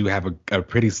really do have a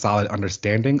pretty solid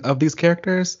understanding of these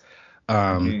characters.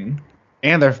 Um, Hmm.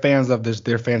 and they're fans of this.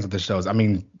 They're fans of the shows. I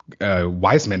mean,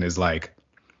 Weisman is like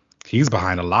he's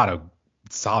behind a lot of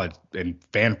solid and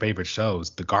fan favorite shows,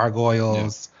 The Yeah,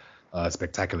 Gargoyles,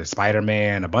 Spectacular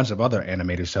Spider-Man, a bunch of other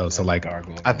animated shows. So yeah, the like,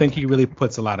 I Gargoyles. think he really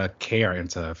puts a lot of care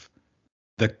into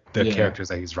the Yeah, characters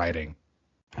that he's writing.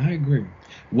 I agree.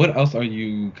 What else are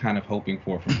you kind of hoping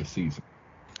for from the season?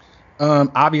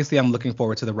 Obviously, I'm looking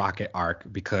forward to the Rocket arc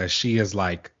because she is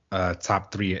like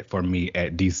top 3 for me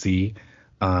at DC.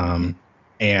 Hmm. Um,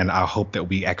 and I hope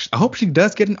that I hope she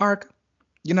does get an arc.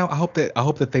 I hope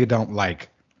that they don't like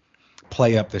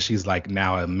play up that she's like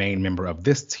now a main member of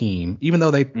this team, even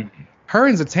though her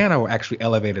and Zatanna were actually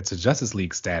elevated to Justice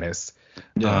League status.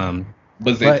 Yeah, Um,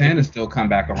 but but if Zatanna you still come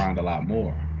back around a lot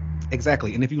more.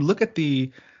 exactly, and if you look at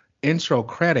the intro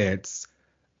credits,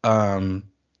 um,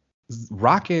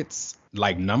 Rocket's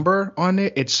like number on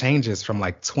it, it changes from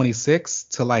like 26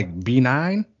 to like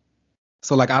B9.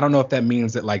 So like I don't know if that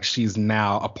means that like she's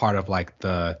now a part of like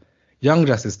the Young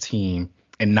Justice team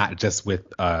and not just with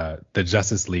the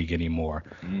Justice League anymore.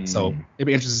 So Mm, it'd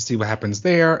be interesting to see what happens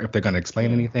there, if they're gonna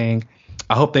explain yeah. anything.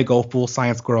 I hope they go full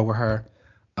Science Girl with her.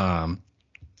 Um,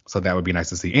 so that would be nice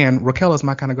to see. And Raquel is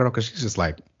my kind of girl because she's just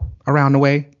like around the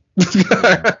way.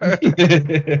 Yeah.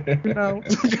 You know.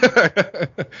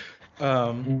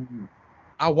 um, Mm,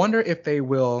 I wonder if they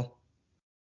will.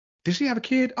 Did she have a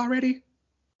kid already?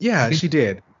 I Yeah, think she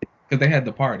did. because they had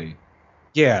the party.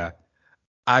 Yeah.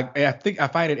 I think I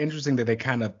find it interesting that they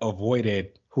kind of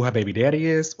avoided who her baby daddy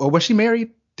is. Or was she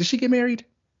married? Did she get married?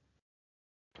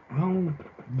 Oh,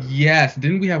 yes.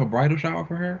 Didn't we have a bridal shower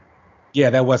for her? Yeah,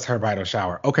 that was her bridal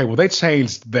shower. Okay, well they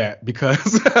changed that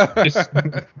because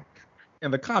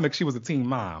in the comics she was a teen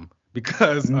mom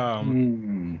because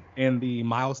Mm, in the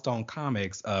Milestone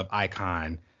comics of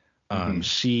Icon, mhm.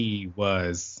 she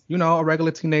was, a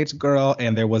regular teenage girl,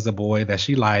 and there was a boy that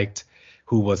she liked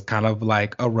who was kind of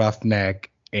like a roughneck,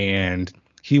 and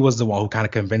he was the one who kind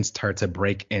of convinced her to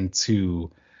break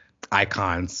into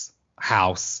Icon's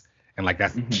house, and like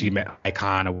that's she Mhm. met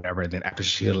Icon or whatever. And then after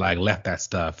she had like left that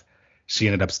stuff, she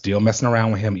ended up still messing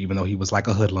around with him, even though he was like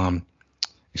a hoodlum.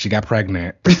 She got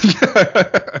pregnant,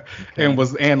 Okay.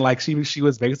 and like she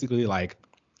was basically like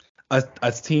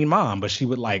a teen mom, but she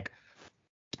would like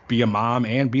be a mom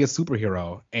and be a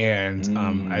superhero. And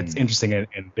it's Mm. interesting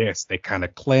in this they kind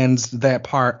of cleansed that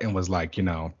part and was like,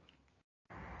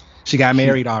 she got She's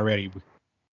married already.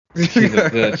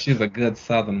 she's a good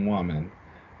Southern woman.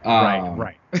 Right, Um,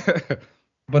 right.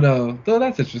 but though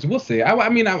that's interesting. We'll see. I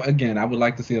mean, again, I would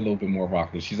like to see a little bit more of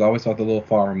Rocket. She's always felt a little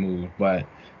far removed, but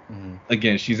Mhm.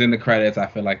 again, she's in the credits. I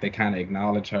feel like they kind of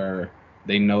acknowledge her.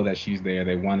 They know that she's there.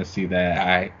 They want to see that.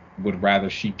 I would rather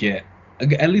she get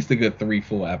at least a good 3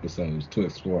 full episodes to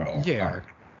explore her Yeah, arc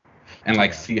and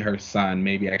like yeah. see her son,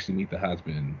 maybe actually meet the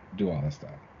husband, do all that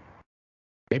stuff.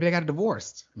 Maybe they got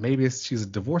divorced. Maybe she's a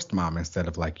divorced mom instead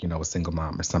of like, a single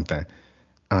mom or something.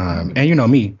 That would And you know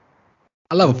me,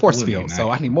 I love a it force would be field, so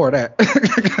I nice. need more of Yeah,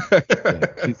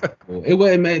 that. she's cool. It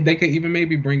would. They could even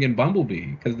maybe bring in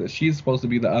Bumblebee because she's supposed to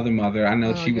be the other mother. I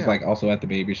know Oh she was yeah. like also at the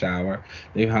baby shower.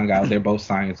 They hung out. They're both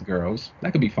science girls.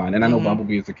 That could be fun. And I know Hmm.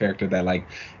 Bumblebee is a character that like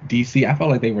DC. I felt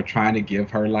like they were trying to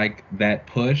give her like that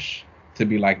push to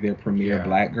be like their premier Yeah.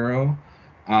 black girl.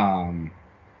 Um,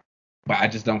 but I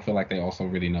just don't feel like they also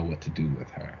really know what to do with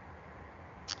her.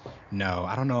 No,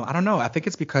 I don't know. I don't know. I think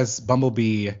it's because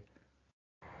Bumblebee,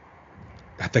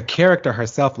 the character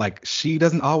herself, like she's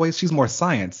more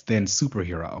science than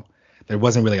superhero. There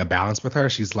wasn't really a balance with her.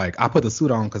 She's like, I put the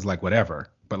suit on because like whatever.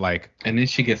 But like, And then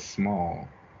she gets small.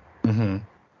 hmm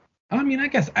I mean, I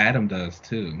guess Adam does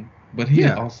too, but he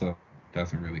yeah. also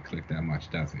doesn't really click that much,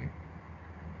 does he?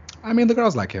 I mean, the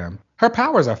girls like him. Her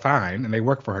powers are fine and they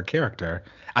work for her character.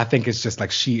 I think it's just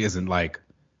like she isn't like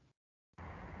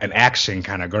an action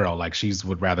kind of girl. Like she's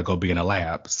would rather go be in a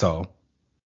lab. So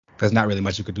there's not really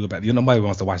much you could do about it. Nobody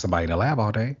wants to watch somebody in a lab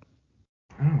all day.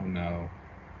 I don't know.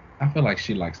 I feel like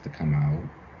she likes to come out.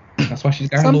 That's why she's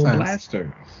got her little Sometimes.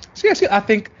 blasters. I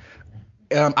think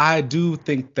I do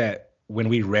think that when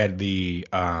we read the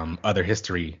other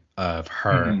history of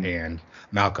her Hmm. and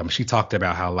Malcolm, she talked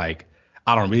about how like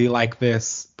I don't really like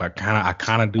this, but I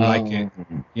kind of do like it.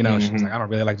 Um, She was hmm. like, I don't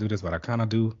really like to do this, but I kind of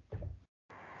do.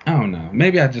 I don't know.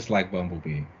 Maybe I just like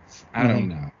Bumblebee. I don't Hmm.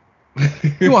 know.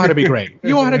 You want her to be great.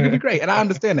 You want her to be great, and I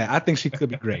understand that. I think she could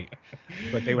be great,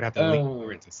 but they would have to lean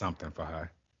more uh, into something for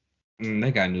her.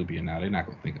 they got Nubia now. They're not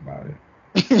gonna think about it.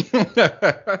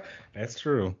 That's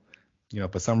true.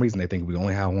 For some reason they think we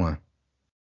only have one.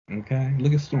 Okay,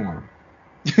 look at Storm.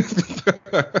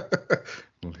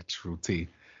 True T.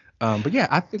 But yeah,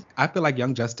 I feel like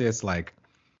Young Justice, like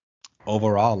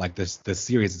overall, like this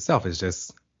series itself is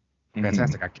just Hmm.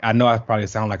 fantastic. I know I probably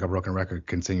sound like a broken record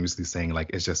continuously saying like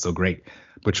it's just so great,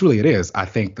 but truly it is. I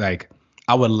think like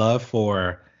I would love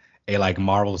for a like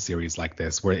Marvel series like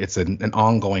this where it's an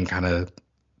ongoing kind of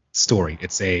story.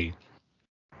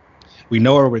 We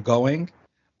know where we're going,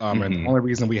 And the only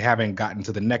reason we haven't gotten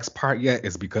to the next part yet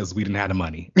is because we didn't have the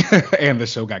money and the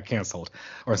show got canceled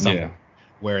or something. Yeah.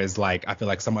 Whereas like I feel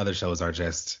like some other shows are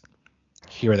just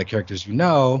here are the characters you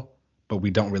know, but we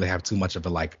don't really have too much of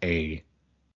a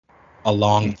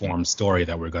long form story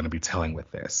that we're going to be telling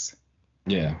with this.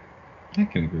 Yeah, I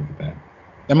can agree with that.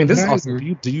 I mean, this is also.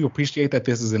 Do you appreciate that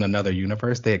this is in another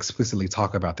universe? They explicitly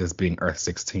talk about this being Earth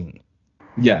 16.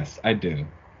 Yes, I do.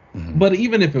 But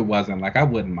even if it wasn't, like, I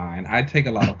wouldn't mind. I take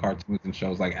a lot of cartoons and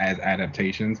shows like as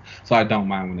adaptations, so I don't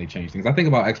mind when they change things. I think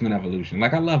about X-Men Evolution.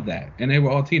 Like, I love that, and they were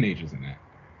all teenagers in that.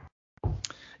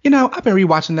 You know, I've been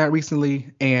rewatching that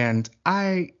recently, and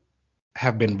I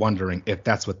have been wondering if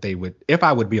that's what they would, if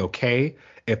I would be okay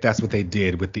if that's what they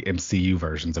did with the MCU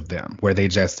versions of them, where they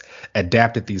just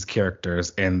adapted these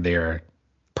characters and their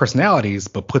personalities,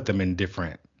 but put them in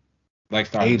different like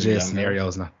ages,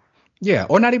 scenarios. Yeah,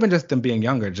 or not even just them being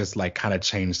younger, just like kind of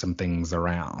change some things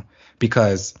around.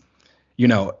 Because, you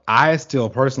know, I still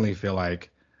personally feel like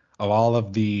of all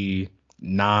of the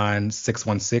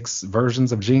non-616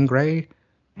 versions of Jean Grey,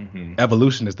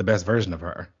 Evolution is the best version of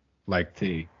her. Like,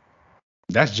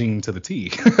 that's Jean to the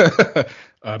T.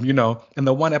 You know, in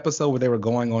the one episode where they were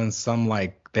going on some,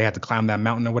 like, they had to climb that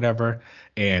mountain or whatever,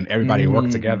 and everybody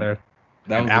worked together.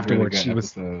 That was afterwards, a really good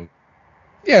episode.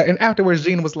 Yeah, and afterwards,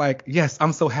 Jean was like, yes,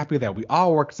 I'm so happy that we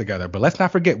all work together, but let's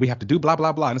not forget we have to do blah,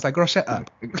 blah, blah. And it's like, girl, shut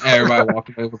up. Everybody walked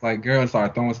away was like, girl, and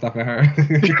started throwing stuff at her.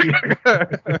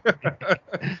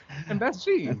 And that's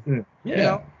Jean. That's yeah. You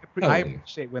know, totally. I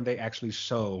appreciate when they actually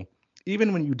show,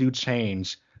 even when you do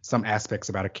change some aspects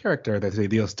about a character, that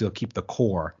they'll still keep the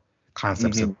core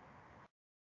concepts of.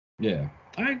 Yeah,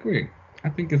 I agree. I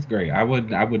think it's great. I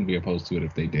wouldn't be opposed to it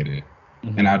if they did it.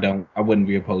 And I wouldn't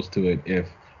be opposed to it if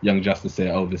Young Justice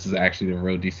said, oh, this is actually the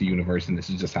real DC universe and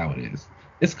this is just how it is.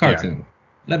 It's cartoon. Yeah.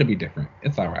 Let it be different.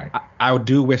 It's all right. I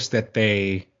do wish that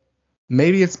they,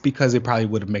 maybe it's because it probably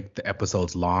would make the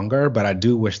episodes longer, but I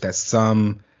do wish that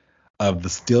some of the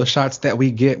still shots that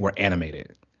we get were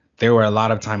animated. There were a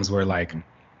lot of times where like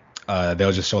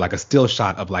they'll just show like a still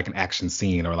shot of like an action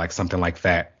scene or like something like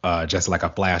that, just like a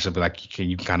flash of like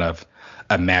you can kind of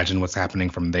imagine what's happening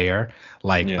from there.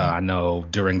 Like I know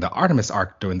during the Artemis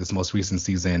arc during this most recent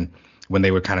season, when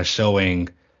they were kind of showing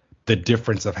the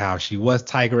difference of how she was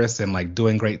Tigress and like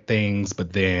doing great things,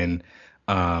 but then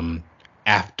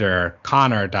after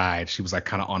Connor died, she was like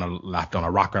kind of left on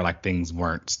a rocker, like things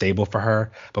weren't stable for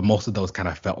her. But most of those kind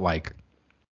of felt like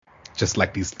just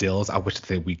like these stills. I wish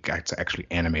that we got to actually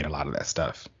animate a lot of that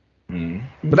stuff.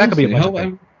 But that could be a bunch of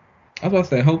things. I was about to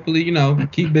say, hopefully, you know,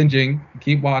 keep binging,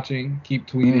 keep watching, keep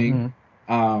tweeting.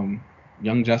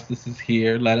 Young Justice is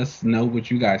here. Let us know what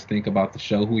you guys think about the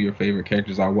show, who your favorite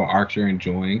characters are, what arcs you're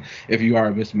enjoying. If you are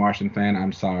a Miss Martian fan,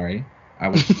 I'm sorry. I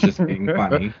was just being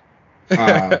funny.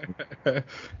 Because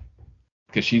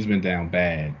she's been down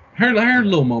bad. Her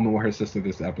little moment with her sister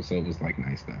this episode was, like,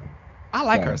 nice, though. I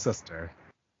like her sister.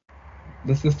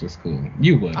 The sister's cool.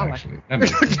 You would, actually. That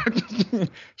makes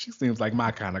sense. She seems like my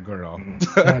kind of girl.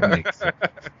 That makes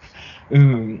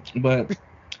sense. But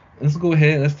let's go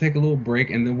ahead. Let's take a little break,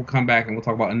 and then we'll come back and we'll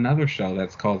talk about another show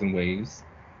that's causing waves.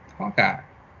 Hawkeye.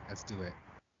 Let's do it.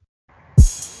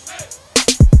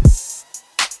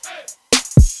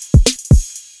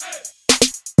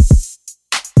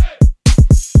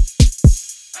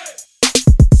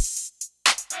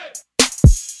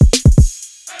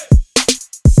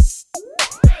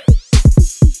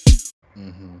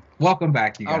 Welcome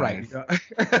back, you guys. All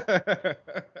right.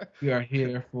 We are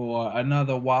here for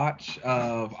another watch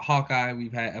of Hawkeye.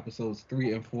 We've had episodes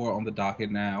 3 and 4 on the docket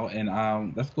now,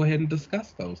 and let's go ahead and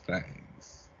discuss those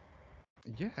things.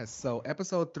 Yes. So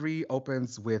episode 3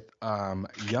 opens with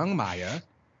young Maya,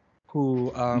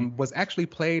 who was actually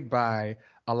played by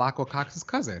Alako Cox's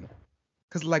cousin.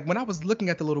 Because like when I was looking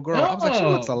at the little girl, I was like, she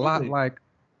looks a lot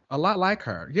like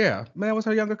her. Yeah, man, that was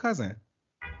her younger cousin.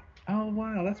 Oh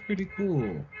wow, that's pretty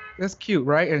cool. That's cute,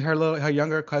 right? And her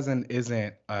younger cousin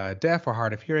isn't deaf or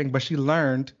hard of hearing, but she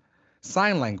learned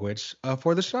sign language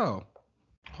for the show.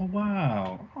 Oh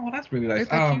wow. Oh, that's really nice.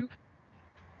 Isn't that cute?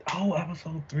 Oh,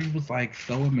 episode 3 was like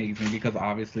so amazing because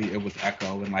obviously it was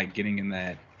Echo and like getting in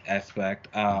that aspect.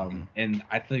 And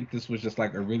I think this was just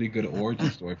like a really good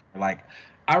origin story. Like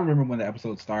I remember when the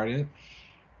episode started,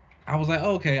 I was like,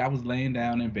 okay, I was laying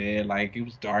down in bed, like it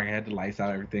was dark, I had the lights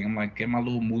out, everything. I'm like, get my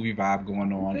little movie vibe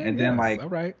going on. And then like, all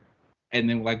right. And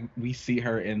then like we see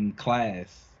her in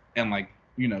class and like,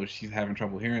 you know, she's having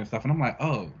trouble hearing and stuff. And I'm like,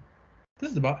 oh,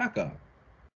 this is about Echo.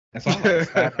 And so I like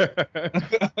sat up.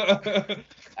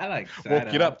 I like sat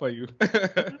Woke it up up. for you.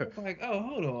 And I was like, oh,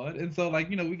 hold on. And so, like,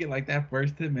 we get like that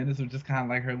first 10 minutes of just kind of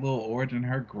like her little origin,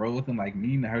 her growth, and like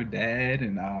meeting her dad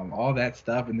and all that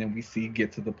stuff. And then we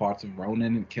get to the parts of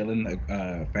Ronan and killing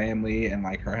the family and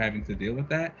like her having to deal with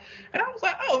that. And I was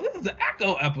like, oh, this is an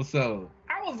Echo episode.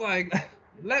 I was like,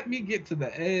 let me get to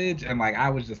the edge. And like, I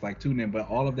was just like tuned in. But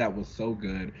all of that was so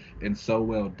good and so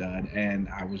well done. And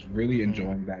I was really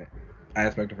enjoying that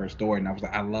aspect of her story, and I was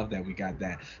like, I love that we got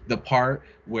that. The part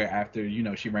where after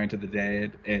she ran to the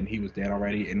dead and he was dead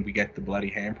already, and we get the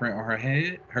bloody handprint on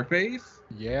her face.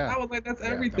 Yeah, I was like, that's yeah,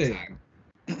 everything.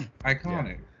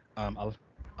 Iconic.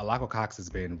 Alako Cox has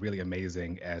been really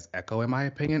amazing as Echo, in my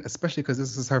opinion, especially because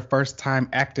this is her first time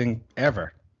acting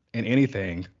ever in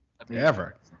anything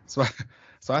ever. So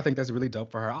I think that's really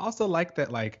dope for her. I also like that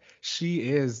like she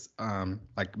is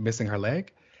like missing her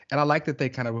leg. And I like that they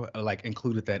kind of like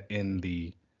included that in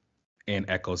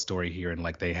Echo's story here, and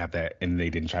like they have that, and they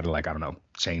didn't try to like, I don't know,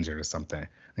 change it or something. I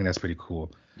think that's pretty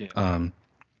cool. Yeah.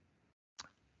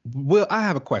 Will, I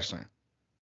have a question.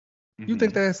 You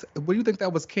think you think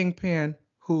that was Kingpin,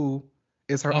 who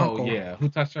is her uncle? Oh yeah, who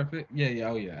touched her foot? Yeah.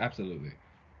 Oh yeah, absolutely.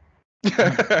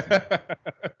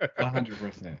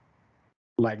 100%.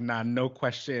 Like, nah, no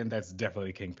question. That's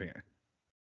definitely Kingpin.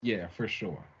 Yeah, for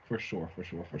sure.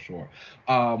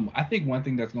 I think one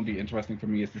thing that's going to be interesting for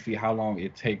me is to see how long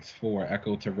it takes for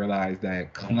Echo to realize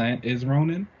that Clint is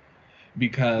Ronan,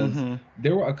 because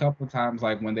there were a couple of times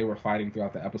like when they were fighting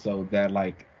throughout the episode that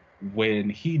like when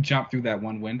he jumped through that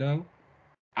one window,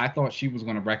 I thought she was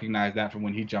going to recognize that from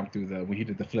when he jumped through when he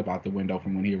did the flip out the window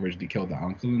from when he originally killed the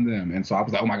uncle and them. And so I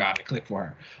was like, oh my God, it clicked for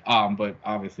her. But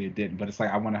obviously it didn't. But it's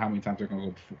like, I wonder how many times they're going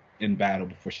to go in battle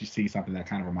before she sees something that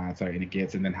kind of reminds her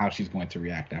and then how she's going to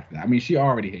react after that. I mean, she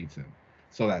already hates him,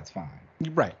 so that's fine.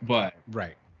 Right. But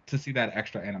right. To see that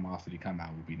extra animosity come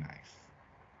out would be nice.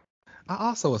 I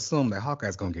also assume that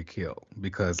Hawkeye's going to get killed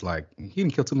because like he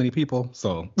didn't kill too many people.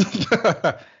 So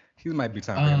he might be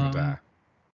time for him to die.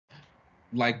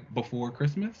 Like before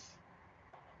Christmas?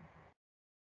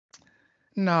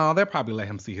 No, they'll probably let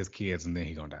him see his kids and then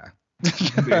he's gonna die.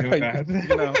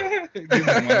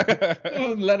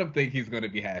 Let him think he's gonna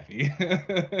be happy.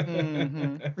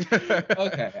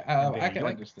 Okay, I can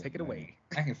understand. Take it away.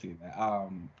 I can see that.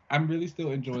 I'm really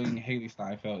still enjoying Haley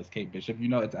Steinfeld as Kate Bishop.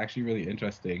 It's actually really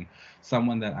interesting.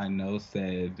 Someone that I know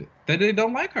said that they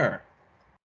don't like her.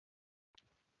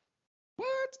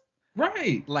 What?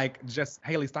 Right. Like just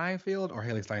Haley Steinfeld or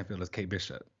Haley Steinfeld as Kate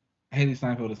Bishop? Haley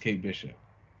Steinfeld as Kate Bishop.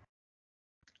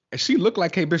 She looked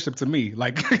like Kate Bishop to me.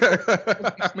 Like,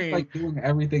 I mean, like doing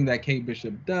everything that Kate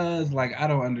Bishop does. Like, I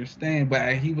don't understand. But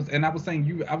I was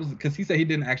saying because he said he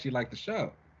didn't actually like the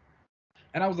show.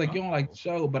 And I was like, you don't like the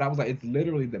show? But I was like, it's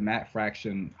literally the Matt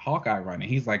Fraction Hawkeye run. And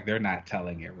he's like, they're not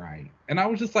telling it right. And I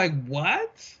was just like,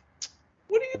 what?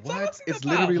 What are you talking about? It's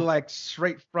literally like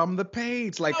straight from the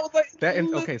page. Like, that.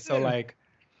 Okay, so like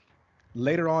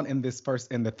later on in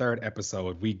the third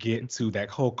episode, we get to that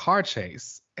whole car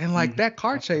chase. And like that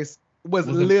car chase was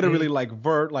literally like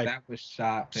that was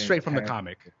shot straight from the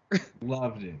comic.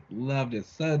 Loved it.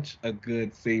 Such a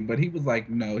good scene. But he was like,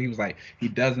 no, he was like, he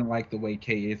doesn't like the way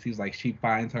Kay is. He was like, she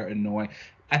finds her annoying.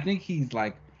 I think he's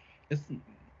like,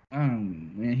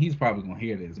 man, he's probably gonna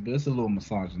hear this, but it's a little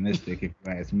misogynistic if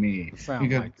you ask me.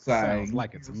 Sounds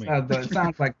like it to me. It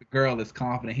sounds like the girl is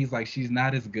confident. He's like, she's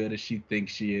not as good as she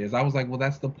thinks she is. I was like, well,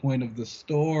 that's the point of the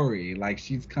story. Like,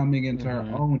 she's coming into her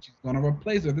own. She's gonna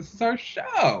replace her. This is her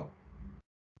show.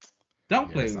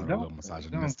 Don't play with it. A little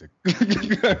misogynistic.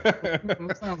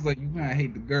 It sounds like you kind of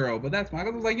hate the girl, but that's my. I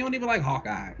was like, you don't even like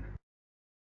Hawkeye.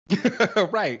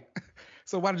 Right.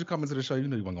 So why did you come into the show? You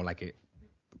knew you weren't gonna like it.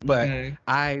 But okay.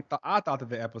 I thought that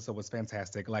the episode was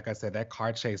fantastic. Like I said, that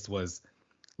car chase was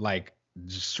like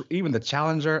even the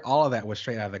Challenger, all of that was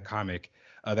straight out of the comic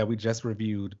that we just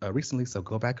reviewed recently. So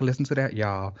go back and listen to that,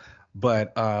 y'all.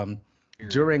 But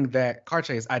during that car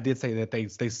chase, I did say that they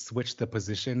switched the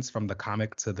positions from the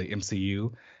comic to the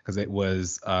MCU because it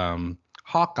was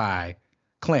Hawkeye,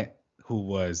 Clint, who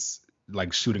was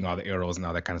like shooting all the arrows and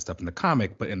all that kind of stuff in the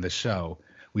comic. But in the show,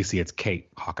 we see it's Kate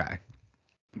Hawkeye.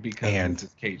 Because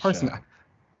it's Kate personally,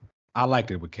 I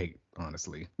liked it with Kate,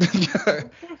 honestly.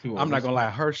 I'm not gonna lie,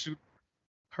 her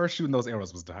shooting those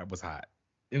arrows was hot.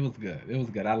 It was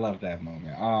good. I love that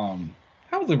moment.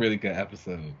 That was a really good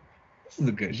episode. This is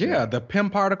a good show. Yeah, the Pym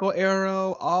particle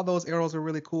arrow, all those arrows were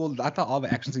really cool. I thought all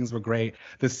the action scenes were great.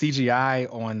 The CGI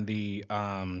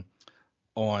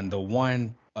on the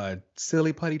one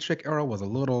silly putty trick arrow was a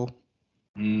little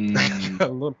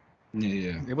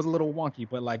Yeah. It was a little wonky,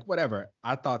 but like whatever.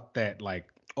 I thought that like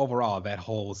overall, that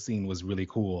whole scene was really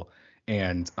cool,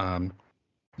 and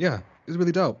yeah, it's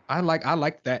really dope. I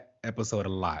liked that episode a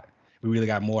lot. We really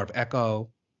got more of Echo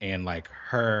and like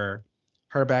her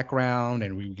background,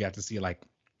 and we got to see like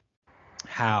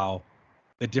how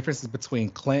the differences between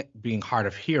Clint being hard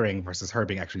of hearing versus her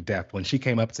being actually deaf. When she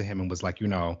came up to him and was like,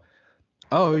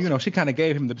 oh, she kind of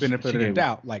gave him the benefit She of the gave.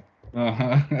 doubt, like,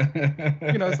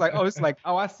 it's like,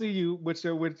 oh, I see you with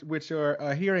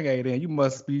your hearing aid, and you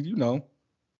must be,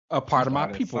 a She part of my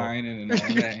started people. signing and all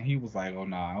that, and he was like, "Oh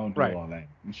no, I don't do Right. all that."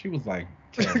 And she was like,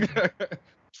 "Tell me."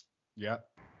 Yeah.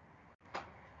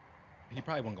 He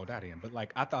probably won't go that in, but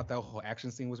like I thought that whole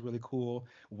action scene was really cool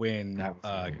when That was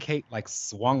great. Kate like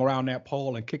swung around that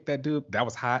pole and kicked that dude. That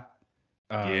was hot.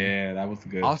 Um, Yeah, that was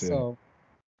good too. Also,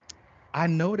 I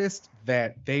noticed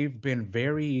that they've been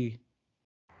very,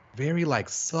 very like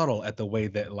subtle at the way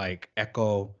that like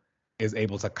Echo is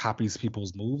able to copy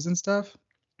people's moves and stuff.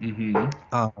 Hmm.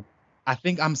 Um, I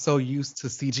think I'm so used to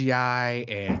CGI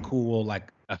and cool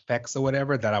like effects or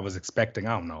whatever that I was expecting,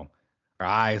 I don't know, her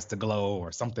eyes to glow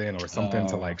or something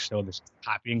to like show that she's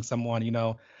copying someone,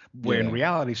 where in Yeah,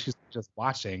 reality she's just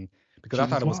watching because I she's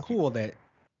thought just it was watching. cool that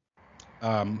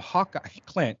Hawkeye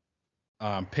Clint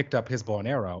picked up his bow and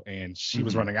arrow and she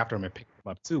was Hmm. running after him and picked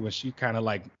him up too, and she kind of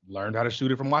like learned how to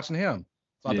shoot it from watching him.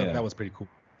 So I thought Yeah. that was pretty cool.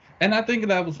 And I think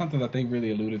that was something that they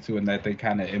really alluded to and that they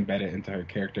kind of embedded into her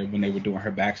character when they were doing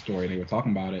her backstory. They were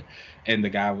talking about it, and the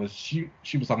guy was she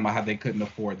was talking about how they couldn't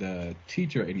afford the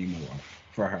teacher anymore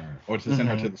for her or to send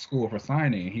her Hmm. to the school for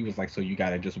signing. And he was like, "So you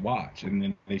got to just watch." And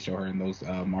then they show her in those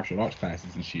martial arts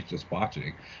classes, and she's just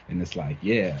watching. And it's like,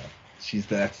 yeah,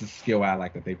 that's a skill I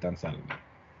like that they've done subtly.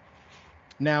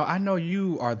 Now I know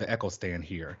you are the Echo stand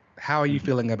here. How are you Mhm.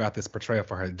 feeling about this portrayal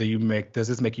for her? Does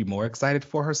this make you more excited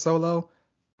for her solo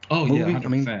Oh yeah, movie? I hundred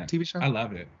mean, percent. TV show? I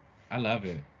love it. I love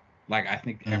it. Like I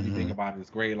think everything Hmm. about it is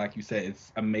great. Like you said,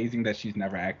 it's amazing that she's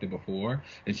never acted before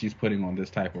and she's putting on this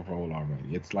type of role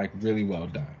already. It's like really well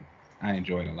done. I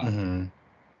enjoyed it a lot. Hmm.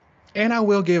 And I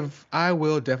will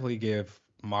definitely give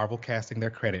Marvel casting their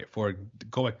credit for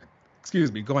going,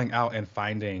 going out and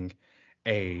finding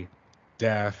a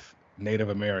deaf Native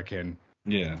American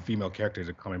Yeah, female character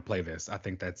to come and play this. I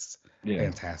think that's yeah.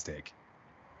 fantastic.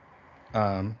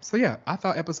 So yeah, I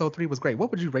thought episode 3 was great.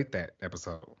 What would you rate that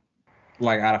episode?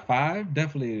 Like out of five,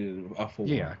 definitely a four,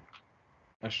 Yeah,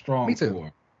 a me strong too.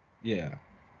 four. Yeah,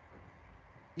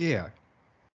 Yeah.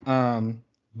 Um,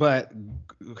 but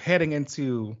heading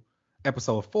into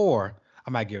episode 4, I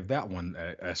might give that one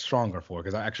a stronger 4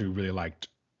 because I actually really liked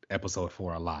episode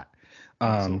 4 a lot.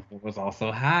 episode Um, four was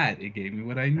also hot. It gave me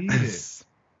what I needed.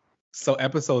 so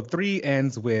episode 3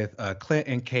 ends with Clint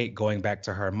and Kate going back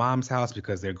to her mom's house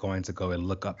because they're going to go and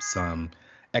look up some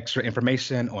extra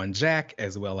information on Jack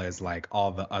as well as like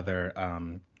all the other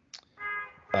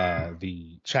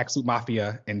the tracksuit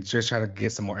mafia and just try to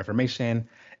get some more information,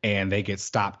 and they get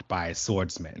stopped by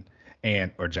swordsmen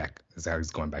and or Jack is how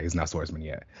he's going by. He's not swordsman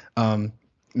yet.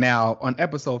 Now on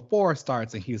episode 4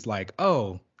 starts and he's like,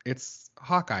 "Oh, it's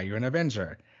Hawkeye. You're an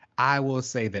Avenger." I will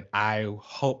say that I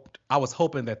was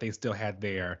hoping that they still had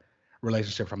their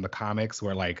relationship from the comics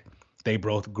where like they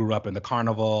both grew up in the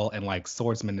carnival and like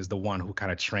swordsman is the one who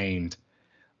kind of trained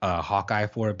Hawkeye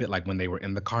for a bit, like when they were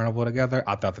in the carnival together.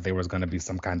 I thought that there was going to be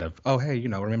some kind of, oh, hey,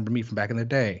 remember me from back in the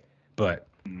day. But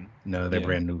Mm, no, they're yeah.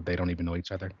 brand new. They don't even know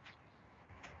each other.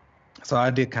 So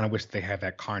I did kind of wish they had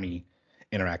that Carney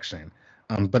interaction.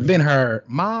 But then her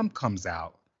mom comes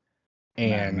out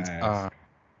Madam and Mask.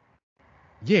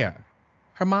 yeah,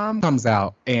 her mom comes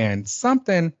out and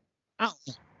something, I don't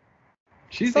know,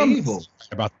 She's something's evil.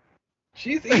 about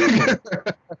She's evil.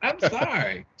 I'm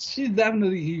sorry. She's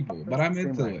definitely evil, but I'm doesn't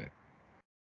seem into right. it.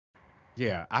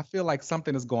 Yeah, I feel like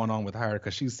something is going on with her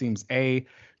because she seems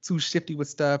too shifty with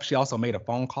stuff. She also made a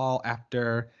phone call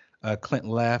after Clint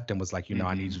left and was like,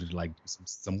 I need Hmm. you to like do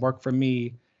some work for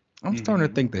me. I'm starting to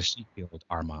Hmm. think that she killed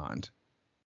Armand.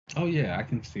 Oh yeah, I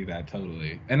can see that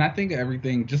totally. And I think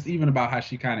everything, just even about how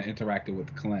she kind of interacted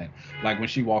with Clint, like when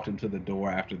she walked into the door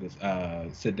after this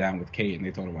sit down with Kate and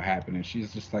they told her what happened, and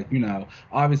she's just like,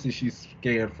 obviously she's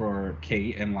scared for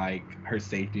Kate and like her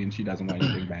safety, and she doesn't want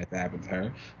anything bad to happen to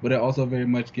her. But it also very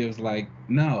much gives like,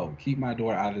 no, keep my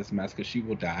daughter out of this mess because she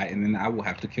will die, and then I will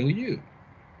have to kill you.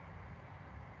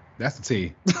 That's the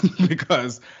T.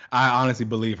 Because I honestly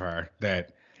believe her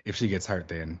that if she gets hurt,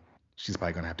 then she's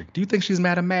probably gonna have to. Do you think she's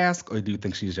Madame Mask or do you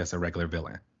think she's just a regular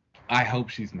villain? I hope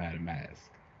she's Madam Mask.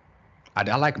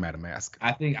 I like Madame Mask.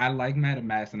 I think I like Madam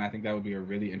Mask, and I think that would be a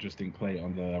really interesting play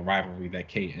on the rivalry that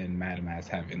Kate and Madam Mask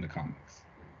have in the comics.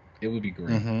 It would be great.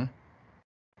 Mm-hmm.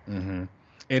 Mm-hmm.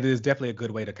 it is definitely a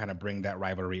good way to kind of bring that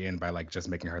rivalry in by like just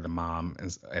making her the mom,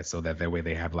 and so that way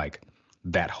they have like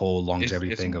that whole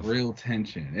longevity It's thing of real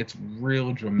tension. It's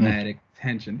real Mm. dramatic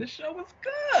tension. This show was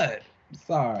good. I'm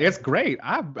sorry. It's great.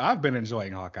 I've been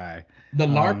enjoying Hawkeye. The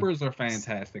Um, LARPers are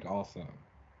fantastic also.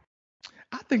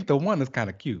 I think the one is kind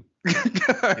of cute.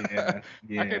 Yeah,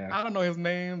 yeah. I don't know his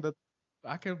name.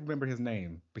 I can't remember his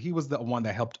name, but he was the one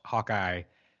that helped Hawkeye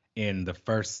in the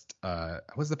first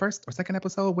was the first or second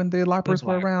episode when the The LARPers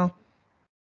were black around. one.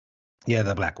 Yeah,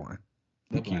 the black one.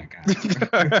 The Cute.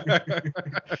 black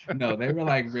guy. No, they were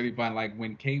like really fun. Like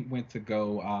when Kate went to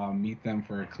go meet them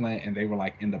for Clint, and they were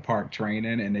like in the park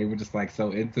training, and they were just like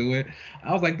so into it.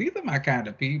 I was like, these are my kind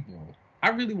of people. I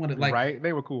really wanted like Right?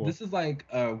 They were cool. this is like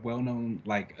a well-known,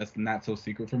 like it's not so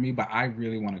secret for me, but I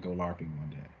really want to go LARPing one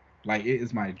day. Like it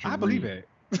is my dream I believe it.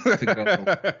 to go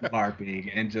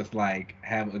LARPing and just like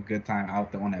have a good time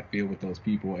out there on that field with those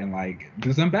people and like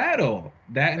do some battle.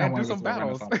 That and I And want do to go some to a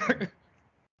battles. Renaissance fair.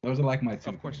 Those are like my two.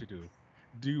 Of course you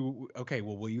do. Okay,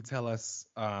 well, will you tell us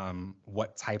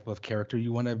what type of character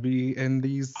you want to be in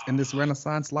this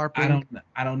Renaissance LARPing?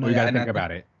 I don't know. Or you got to And think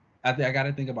about it. I think I got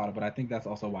to think about it, but I think that's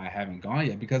also why I haven't gone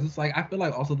yet, because it's like I feel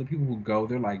like also the people who go,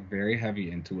 they're like very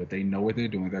heavy into it. They know what they're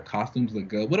doing. Their costumes look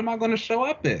good. What am I going to show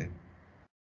up in?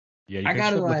 Yeah, you I can't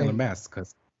gotta show up looking a like mess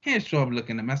because can't show up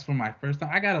looking a mess for my first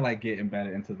time. I gotta like get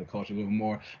embedded into the culture a little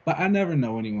more. But I never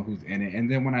know anyone who's in it. And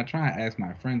then when I try and ask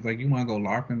my friends, like, you want to go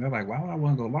LARPing? They're like, why would I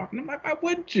want to go LARPing? I'm like, why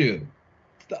wouldn't you?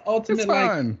 It's the it's ultimate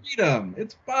like fun. freedom.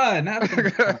 It's fun. Have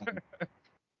some fun.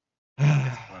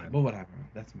 It's fun. But whatever.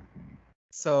 That's my thing.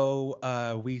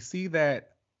 So we see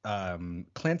that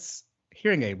Clint's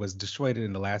hearing aid was destroyed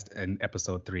in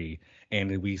episode 3,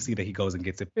 and we see that he goes and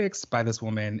gets it fixed by this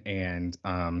woman, and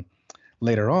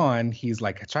later on he's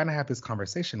like trying to have this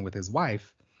conversation with his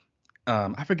wife.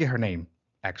 I forget her name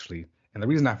actually, and the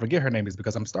reason I forget her name is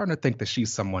because I'm starting to think that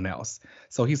she's someone else.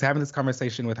 So he's having this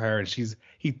conversation with her,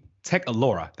 and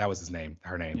Laura, that was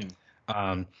her name.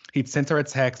 Yeah. He sent her a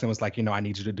text and was like, I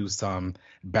need you to do some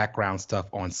background stuff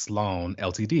on Sloan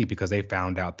Ltd, because they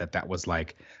found out that was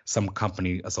like some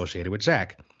company associated with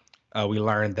Jack. We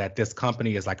learned that this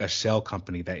company is like a shell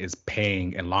company that is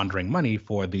paying and laundering money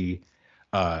for the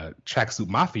Tracksuit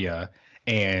Mafia,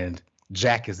 and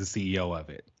Jack is the CEO of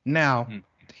it. Now,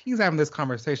 he's having this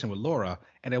conversation with Laura,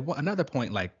 and at another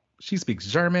point, like, she speaks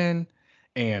German,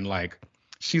 and like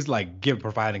she's like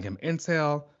providing him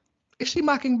intel. Is she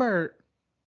Mockingbird?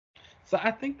 So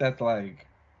I think that's like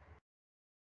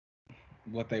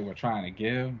what they were trying to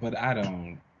give, but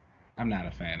I'm not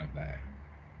a fan of that.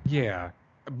 Yeah.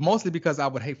 Mostly because I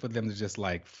would hate for them to just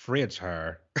like fridge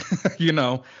her.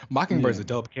 Mockingbird's a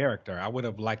dope character. I would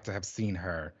have liked to have seen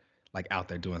her like out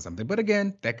there doing something. But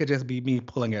again, that could just be me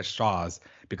pulling at straws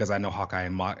because I know Hawkeye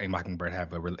and Mockingbird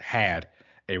had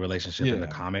a relationship in the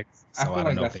comics. So I feel don't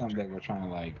like know that's something they were trying to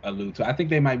like allude to. I think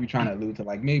they might be trying to allude to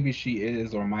like maybe she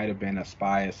is or might have been a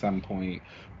spy at some point,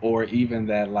 or even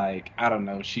that like I don't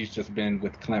know, she's just been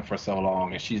with Clint for so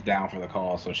long and she's down for the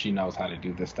cause, so she knows how to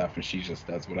do this stuff and she just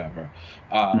does whatever.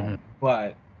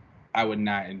 But I would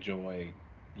not enjoy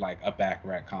like a back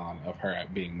retcon of her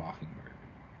being Mockingbird.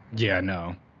 Yeah,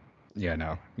 no, you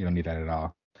don't need that at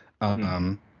all.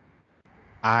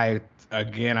 I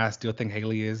still think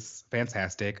Haley is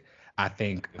fantastic. I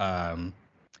think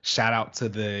shout out to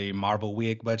the Marvel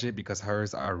wig budget because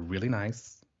hers are really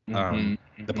nice. The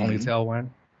ponytail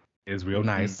one is real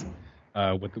nice.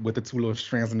 With the two little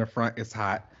strands in the front, it's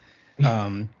hot.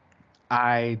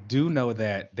 I do know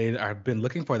that they have been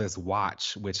looking for this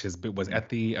watch, which was at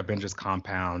the Avengers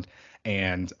compound,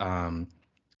 and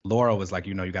Laura was like,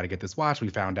 you got to get this watch. We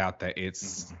found out that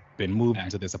it's been moved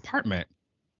into this apartment.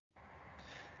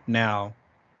 Now,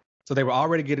 so they were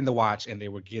already getting the watch and they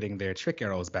were getting their trick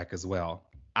arrows back as well.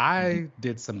 I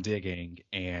did some digging,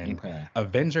 and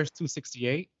Avengers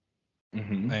 268,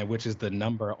 which is the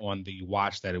number on the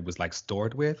watch that it was like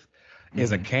stored with,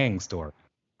 is a Kang story.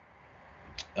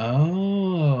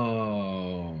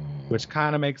 Oh. Which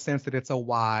kind of makes sense that it's a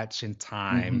watch and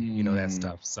time, that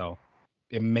stuff. So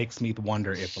it makes me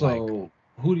wonder if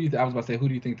who do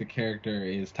you think the character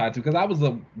is tied to? Because I was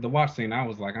the watch scene, I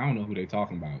was like, I don't know who they're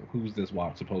talking about. Who's this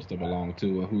watch supposed to belong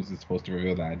to, and who's it supposed to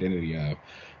reveal the identity of?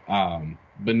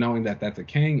 But knowing that that's a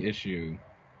Kang issue,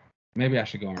 maybe I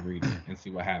should go and read it and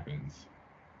see what happens.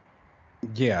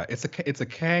 Yeah, it's a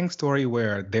Kang story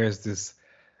where there's this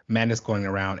madness going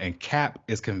around, and Cap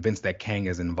is convinced that Kang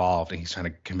is involved, and he's trying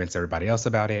to convince everybody else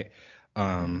about it.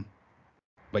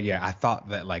 But yeah, I thought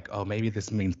that like, oh, maybe this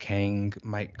means Kang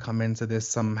might come into this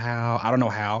somehow. I don't know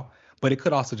how, but it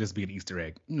could also just be an Easter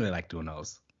egg. They like doing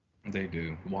those. They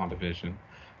do. WandaVision.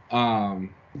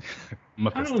 Um,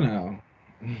 I don't Mephisto. know.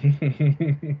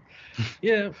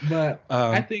 Yeah, but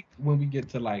I Um, think when we get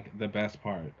to like the best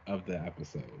part of the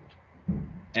episode, yeah,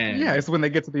 and it's when they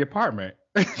get to the apartment.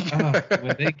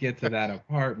 when they get to that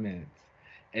apartment,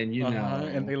 and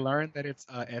And they learn that it's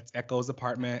Echo's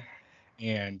apartment,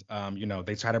 and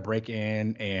they try to break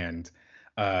in, and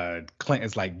Clint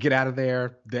is like, "Get out of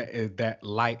there! That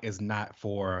light is not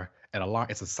for an alarm.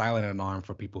 It's a silent alarm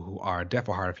for people who are deaf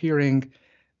or hard of hearing.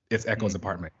 It's Echo's Mhm.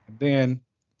 apartment." Then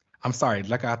I'm sorry,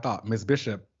 like I thought, Miss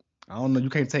Bishop. I don't know. You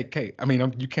can't take Kate. I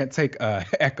mean, you can't take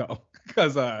Echo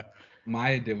because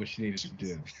Maya did what she needed to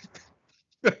do.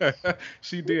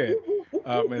 she did.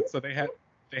 And so they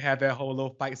had that whole little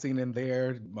fight scene in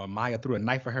there. Maya threw a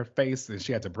knife at her face, and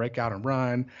she had to break out and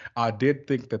run. I did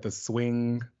think that the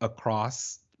swing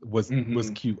across was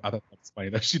Hmm. cute. I thought that was funny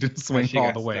that she didn't How swing she all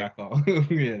got the way. stuck on.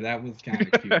 Yeah, that was kind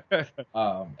of cute.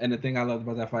 And the thing I loved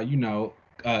about that fight,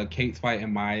 Kate's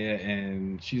fighting Maya,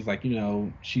 and she's like,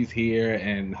 she's here,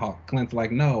 and Clint's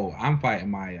like, no, I'm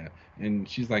fighting Maya, and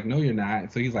she's like, no, you're not.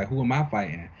 And so he's like, who am I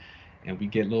fighting? And we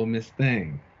get little Miss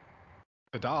Thing,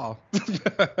 The doll.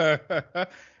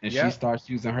 and she Yep. starts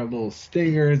using her little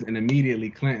stingers, and immediately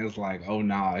Clint is like, oh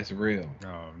no, it's real.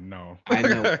 Oh no. I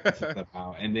know what this is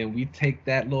about. And then we take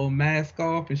that little mask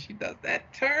off, and she does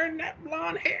that turn, that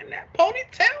blonde hair, and that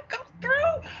ponytail goes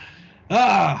through.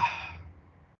 Ah,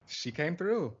 She came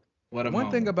through. what a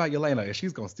One thing moment. about Yelena is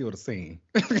she's gonna steal the scene.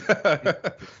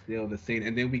 It's still the scene.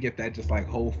 And then we get that just like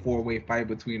whole four-way fight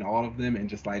between all of them, and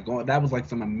just like going, that was like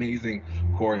some amazing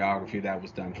choreography that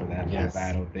was done for that little Yes.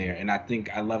 battle there. And I think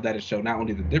I love that it showed not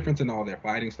only the difference in all their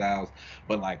fighting styles,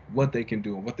 but like what they can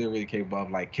do and what they're really capable of.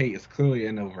 Like Kate is clearly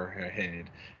in over her head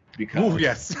Ooh, because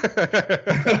yes.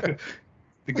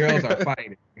 the girls are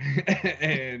fighting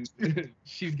and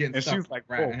she's getting And stuck she's like,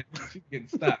 whoa. right, she's getting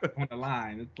stuck on the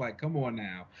line. It's like, come on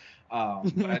now.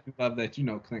 But I do love that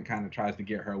Clint kind of tries to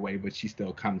get her away, but she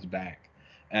still comes back,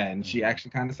 and she Mhm.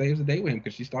 actually kind of saves the day with him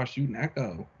because she starts shooting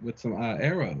Echo with some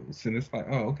arrows, and it's like,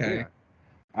 oh, okay.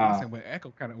 Yeah. uh, Listen,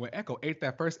 when Echo ate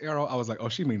that first arrow, I was like, oh,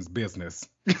 she means business.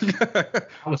 I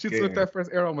was She took scared. that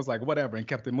first arrow and was like, whatever, and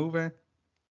kept it moving.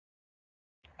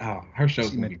 Oh, her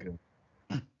show's She gonna be meant it.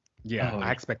 good. Yeah, Oh,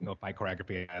 I expect no fight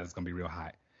choreography is gonna be real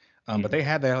hot. But mm, they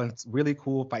had that really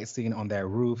cool fight scene on that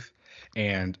roof,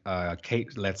 and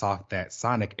Kate lets off that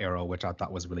sonic arrow, which I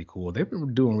thought was really cool. They've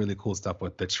been doing really cool stuff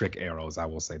with the trick arrows. I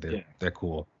will say they're yeah. they're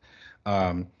cool.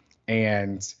 Um,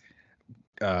 and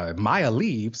Maya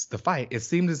leaves the fight. It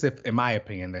seemed as if, in my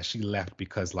opinion, that she left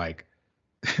because like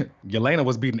Yelena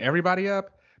was beating everybody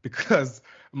up because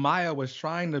Maya was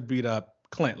trying to beat up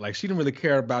Clint. Like she didn't really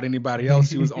care about anybody else.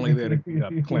 She was only there to beat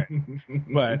up Clint.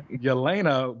 But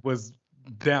Yelena was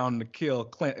down to kill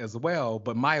Clint as well,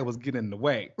 but Maya was getting in the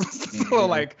way. So Mhm.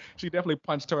 like she definitely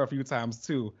punched her a few times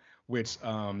too, which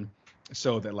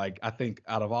showed that like I think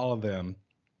out of all of them,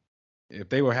 if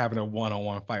they were having a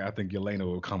one-on-one fight, I think Yelena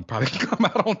would probably come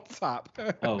out on top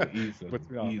Oh, easily,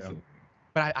 between all of them. easily.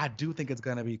 But I do think it's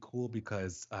gonna be cool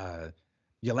because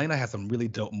Yelena has some really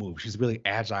dope moves. She's really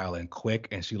agile and quick,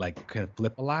 and she like can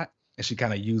flip a lot, and she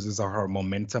kind of uses her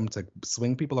momentum to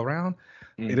swing people around.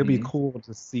 It'll be Hmm. cool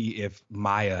to see if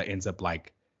Maya ends up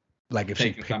like if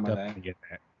she Taking some picked of up that. any of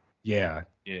that. Yeah.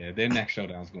 Yeah, their next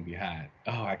showdown is gonna be hot.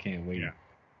 Oh, I can't Yeah.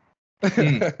 wait.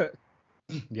 Mm.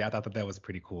 Yeah, I thought that was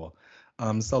pretty cool.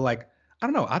 So like I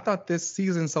don't know. I thought this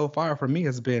season so far for me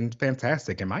has been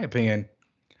fantastic. In my opinion,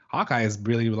 Hawkeye is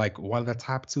really like one of the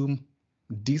top two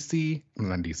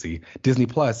not DC, Disney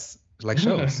Plus like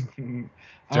shows. Definitely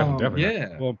not.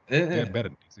 Yeah. Well, they're Eh, better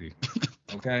than DC.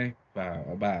 okay.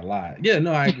 By a lot. Yeah,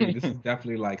 no, I agree. This is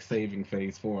definitely like saving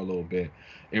phase four a little bit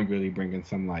and really bringing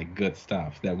some like good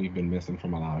stuff that we've been missing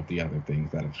from a lot of the other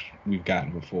things that we've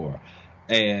gotten before.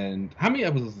 And how many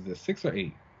episodes is this? 6 or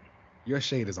 8? Your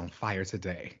shade is on fire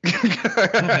today.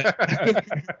 But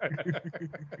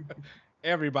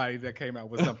Everybody that came out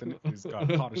with something just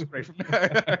got caught straight from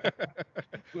that.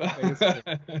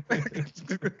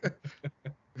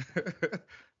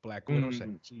 Black Widow shade.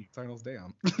 Mm, She Eternals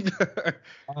down.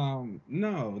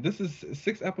 no, this is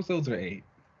 6 episodes or 8.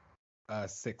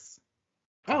 6.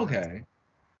 Okay.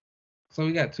 So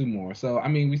we got 2 more. So I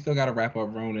mean, we still got to wrap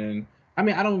up Ronin. I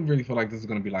mean, I don't really feel like this is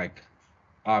gonna be like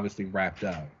obviously wrapped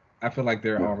up. I feel like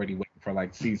they're already waiting for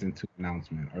like season 2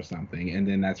 announcement or something, and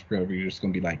then that's probably just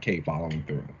gonna be like Kate following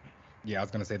through. Yeah, I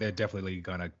was gonna say they're definitely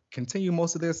gonna continue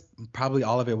most of this. Probably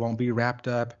all of it won't be wrapped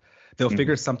up. They'll Mhm.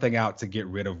 figure something out to get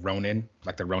rid of Ronin,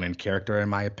 like the Ronin character, in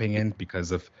my opinion,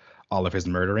 because of all of his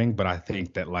murdering. But I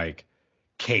think that like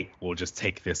Kate will just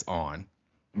take this on,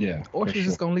 Yeah, or for she's sure.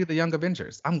 just gonna leave the Young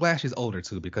Avengers. I'm glad she's older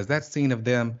too, because that scene of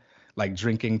them like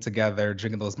drinking together,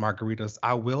 drinking those margaritas.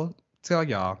 I will tell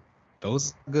y'all,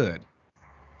 those are good.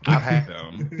 I've had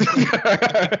them.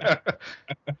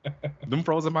 Them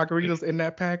frozen margaritas in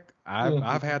that pack,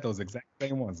 I've had those exact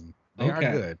same ones. They are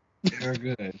good. They're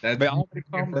good. They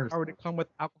already come with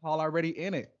alcohol already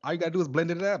in it. All you gotta do is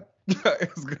blend it up.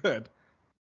 It's good.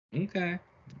 Okay.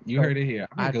 You heard it here.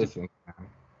 I'm gonna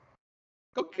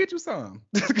go get you some.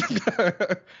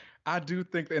 I do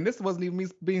think that, and this wasn't even me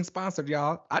being sponsored,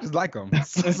 y'all. I just like them.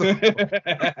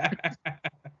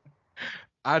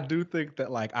 I do think that,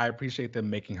 like, I appreciate them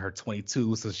making her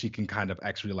 22 so she can kind of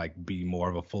actually like be more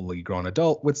of a fully grown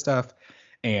adult with stuff.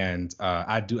 And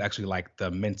I do actually like the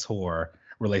mentor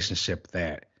relationship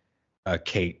that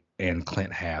Kate and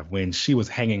Clint have. When she was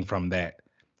hanging from that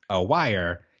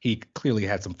wire, he clearly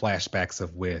had some flashbacks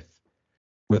of with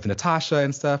Natasha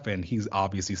and stuff, and he's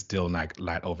obviously still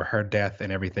not over her death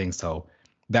and everything. So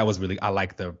that was really, I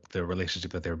like the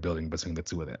relationship that they're building between the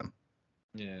two of them.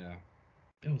 Yeah.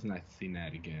 It was nice to see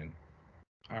Nat again.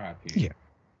 R.I.P. Yeah.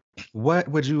 What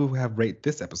would you have rated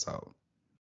this episode?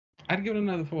 I'd give it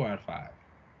another 4 out of 5.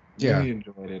 Yeah. Really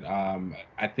enjoyed it.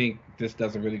 I think this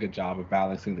does a really good job of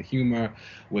balancing the humor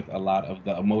with a lot of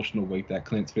the emotional weight that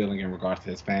Clint's feeling in regards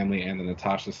to his family and the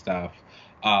Natasha stuff.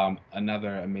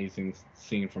 Another amazing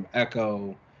scene from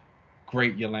Echo.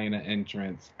 Great Yelena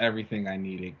entrance. Everything I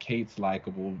needed. Kate's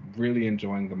likable. Really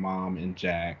enjoying the mom and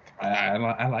Jack. I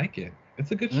like it. It's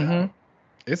a good show. Mm-hmm.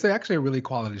 It's actually a really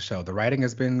quality show. The writing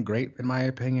has been great, in my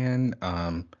opinion.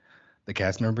 The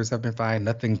cast members have been fine.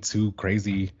 Nothing too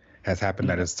crazy has happened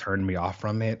that has turned me off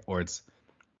from it, or it's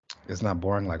not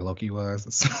boring like Loki was.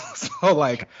 So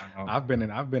like, I've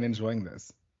been enjoying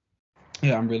this.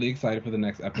 Yeah, I'm really excited for the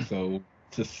next episode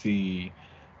to see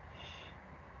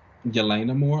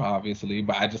Yelena more, obviously,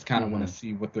 but I just kind of want to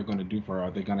see what they're going to do for her.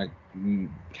 Are they going to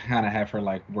kind of have her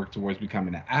like work towards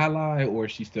becoming an ally, or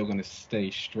is she still going to stay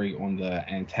straight on the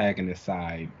antagonist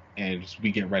side and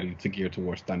we get ready to gear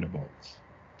towards Thunderbolts?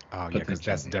 Oh yeah, because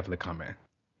that's definitely coming.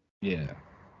 Yeah,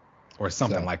 or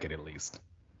something like it at least.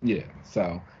 Yeah,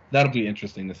 so that'll be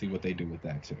interesting to see what they do with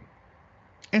that too.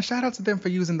 And shout out to them for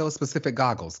using those specific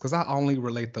goggles, because I only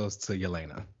relate those to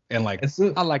Yelena, and like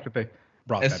I like that they.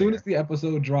 As soon as the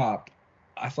episode dropped,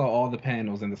 I saw all the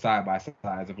panels and the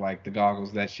side-by-sides of like the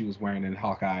goggles that she was wearing in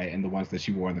Hawkeye and the ones that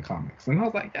she wore in the comics, and I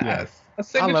was like, yes.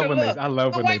 I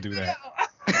love when they do that.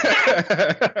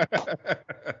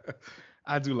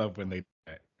 I do love when they do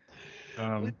that.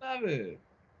 We love it.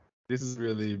 This has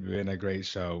really been a great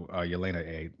show, Yelena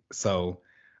Aid. So,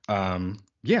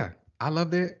 yeah, I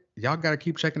loved it. Y'all got to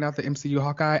keep checking out the MCU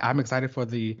Hawkeye. I'm excited for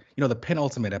the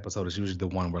penultimate episode is usually the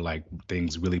one where like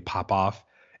things really pop off.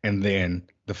 And then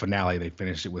the finale, they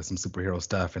finish it with some superhero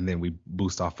stuff. And then we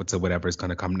boost off to whatever is going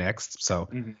to come next. So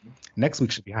next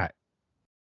week should be hot.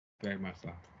 Very much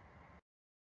so.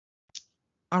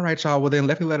 All right, y'all. Well, then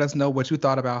let us know what you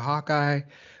thought about Hawkeye.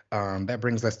 That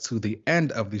brings us to the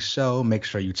end of the show. Make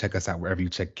sure you check us out wherever you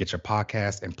get your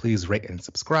podcast, and please rate and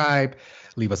subscribe.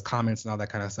 Leave us comments and all that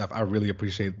kind of stuff. I really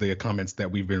appreciate the comments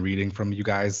that we've been reading from you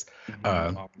guys.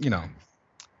 I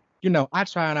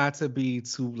try not to be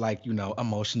too like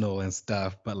emotional and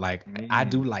stuff, but like I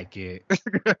do like it.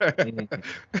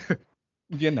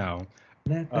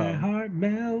 Let that heart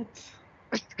melt.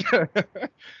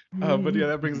 But yeah,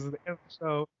 that brings us to the end of the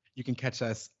show. You can catch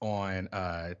us on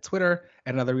Twitter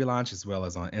at Another Relaunch, as well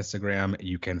as on Instagram.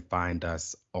 You can find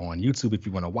us on YouTube if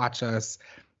you want to watch us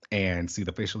and see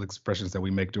the facial expressions that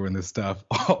we make during this stuff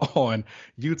on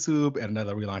YouTube at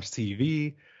Another Relaunch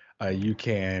TV. You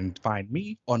can find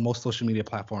me on most social media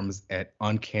platforms at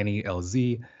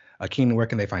UncannyLZ. Keenan, where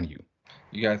can they find you?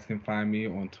 You guys can find me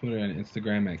on Twitter and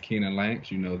Instagram at Keenan Lanks.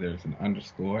 There's an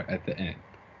underscore at the end.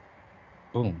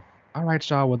 Boom. All right,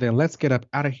 y'all. Well, then let's get up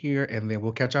out of here, and then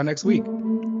we'll catch y'all next week. Peace.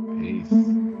 I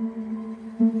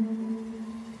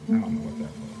don't know what that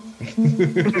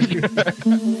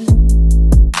was.